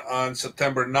Dagestan on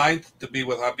September 9th to be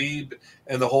with Habib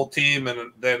and the whole team.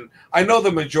 And then I know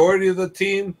the majority of the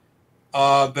team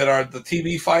that are the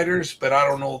TV fighters, but I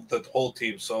don't know the whole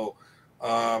team. So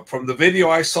from the video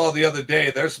I saw the other day,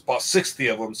 there's about 60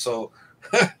 of them. So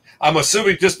I'm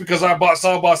assuming just because I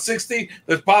saw about 60,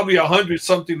 there's probably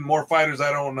 100-something more fighters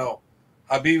I don't know.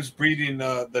 Habib's breeding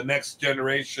the next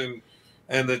generation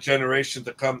and the generation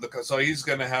to come. So he's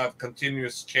going to have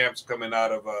continuous champs coming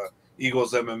out of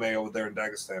Eagles MMA over there in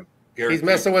Dagestan. He's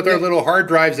messing with our little hard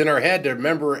drives in our head to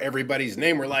remember everybody's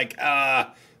name. We're like,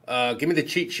 give me the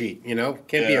cheat sheet, Can't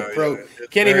be a pro.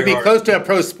 Can't even be close to a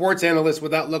pro sports analyst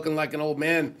without looking like an old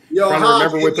man trying to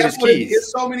remember where to put his keys.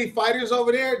 There's so many fighters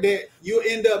over there that you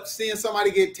end up seeing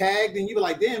somebody get tagged, and you be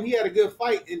like, damn, he had a good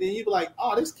fight. And then you be like,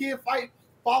 oh, this kid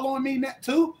following me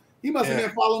too? He must have been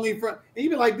following me from. And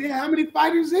you be like, damn, how many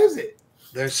fighters is it?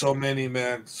 There's so many,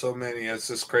 man. So many. It's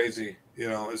just crazy.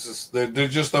 It's just they're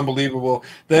just unbelievable.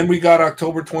 Then we got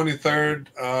October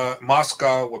 23rd,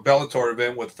 Moscow, with Bellator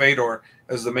event with Fedor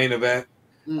as the main event.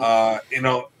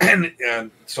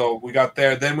 And so we got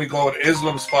there. Then we go to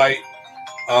Islam's fight.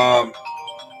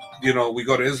 We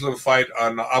go to Islam's fight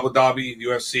on Abu Dhabi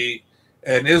UFC,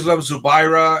 and Islam,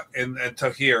 Zubaira, and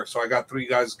Tahir. So I got 3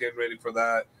 guys getting ready for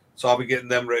that. So I'll be getting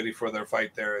them ready for their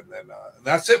fight there, and then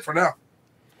that's it for now.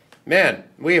 Man,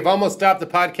 we have almost stopped the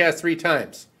podcast 3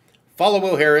 times. Follow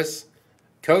Will Harris.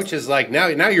 Coach is like, now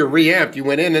you're reamped. You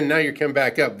went in and now you're coming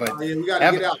back up. But we got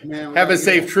to get out, man. Have a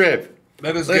safe trip.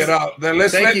 Let us get out. Then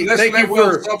let's let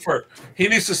Will suffer. He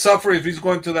needs to suffer if he's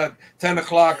going to that 10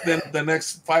 o'clock. Then the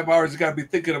next 5 hours, he's got to be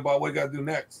thinking about what he got to do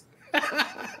next.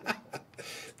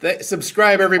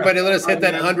 Subscribe, everybody. Let us hit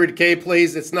that 100K,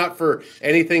 please. It's not for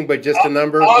anything but just a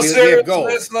number. All we have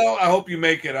goals. Though, I hope you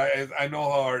make it. I know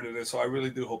how hard it is, so I really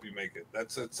do hope you make it. I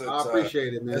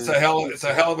appreciate it, man. It's a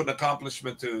hell of an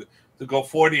accomplishment to go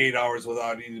 48 hours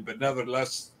without eating, but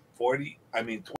nevertheless, 40. I mean.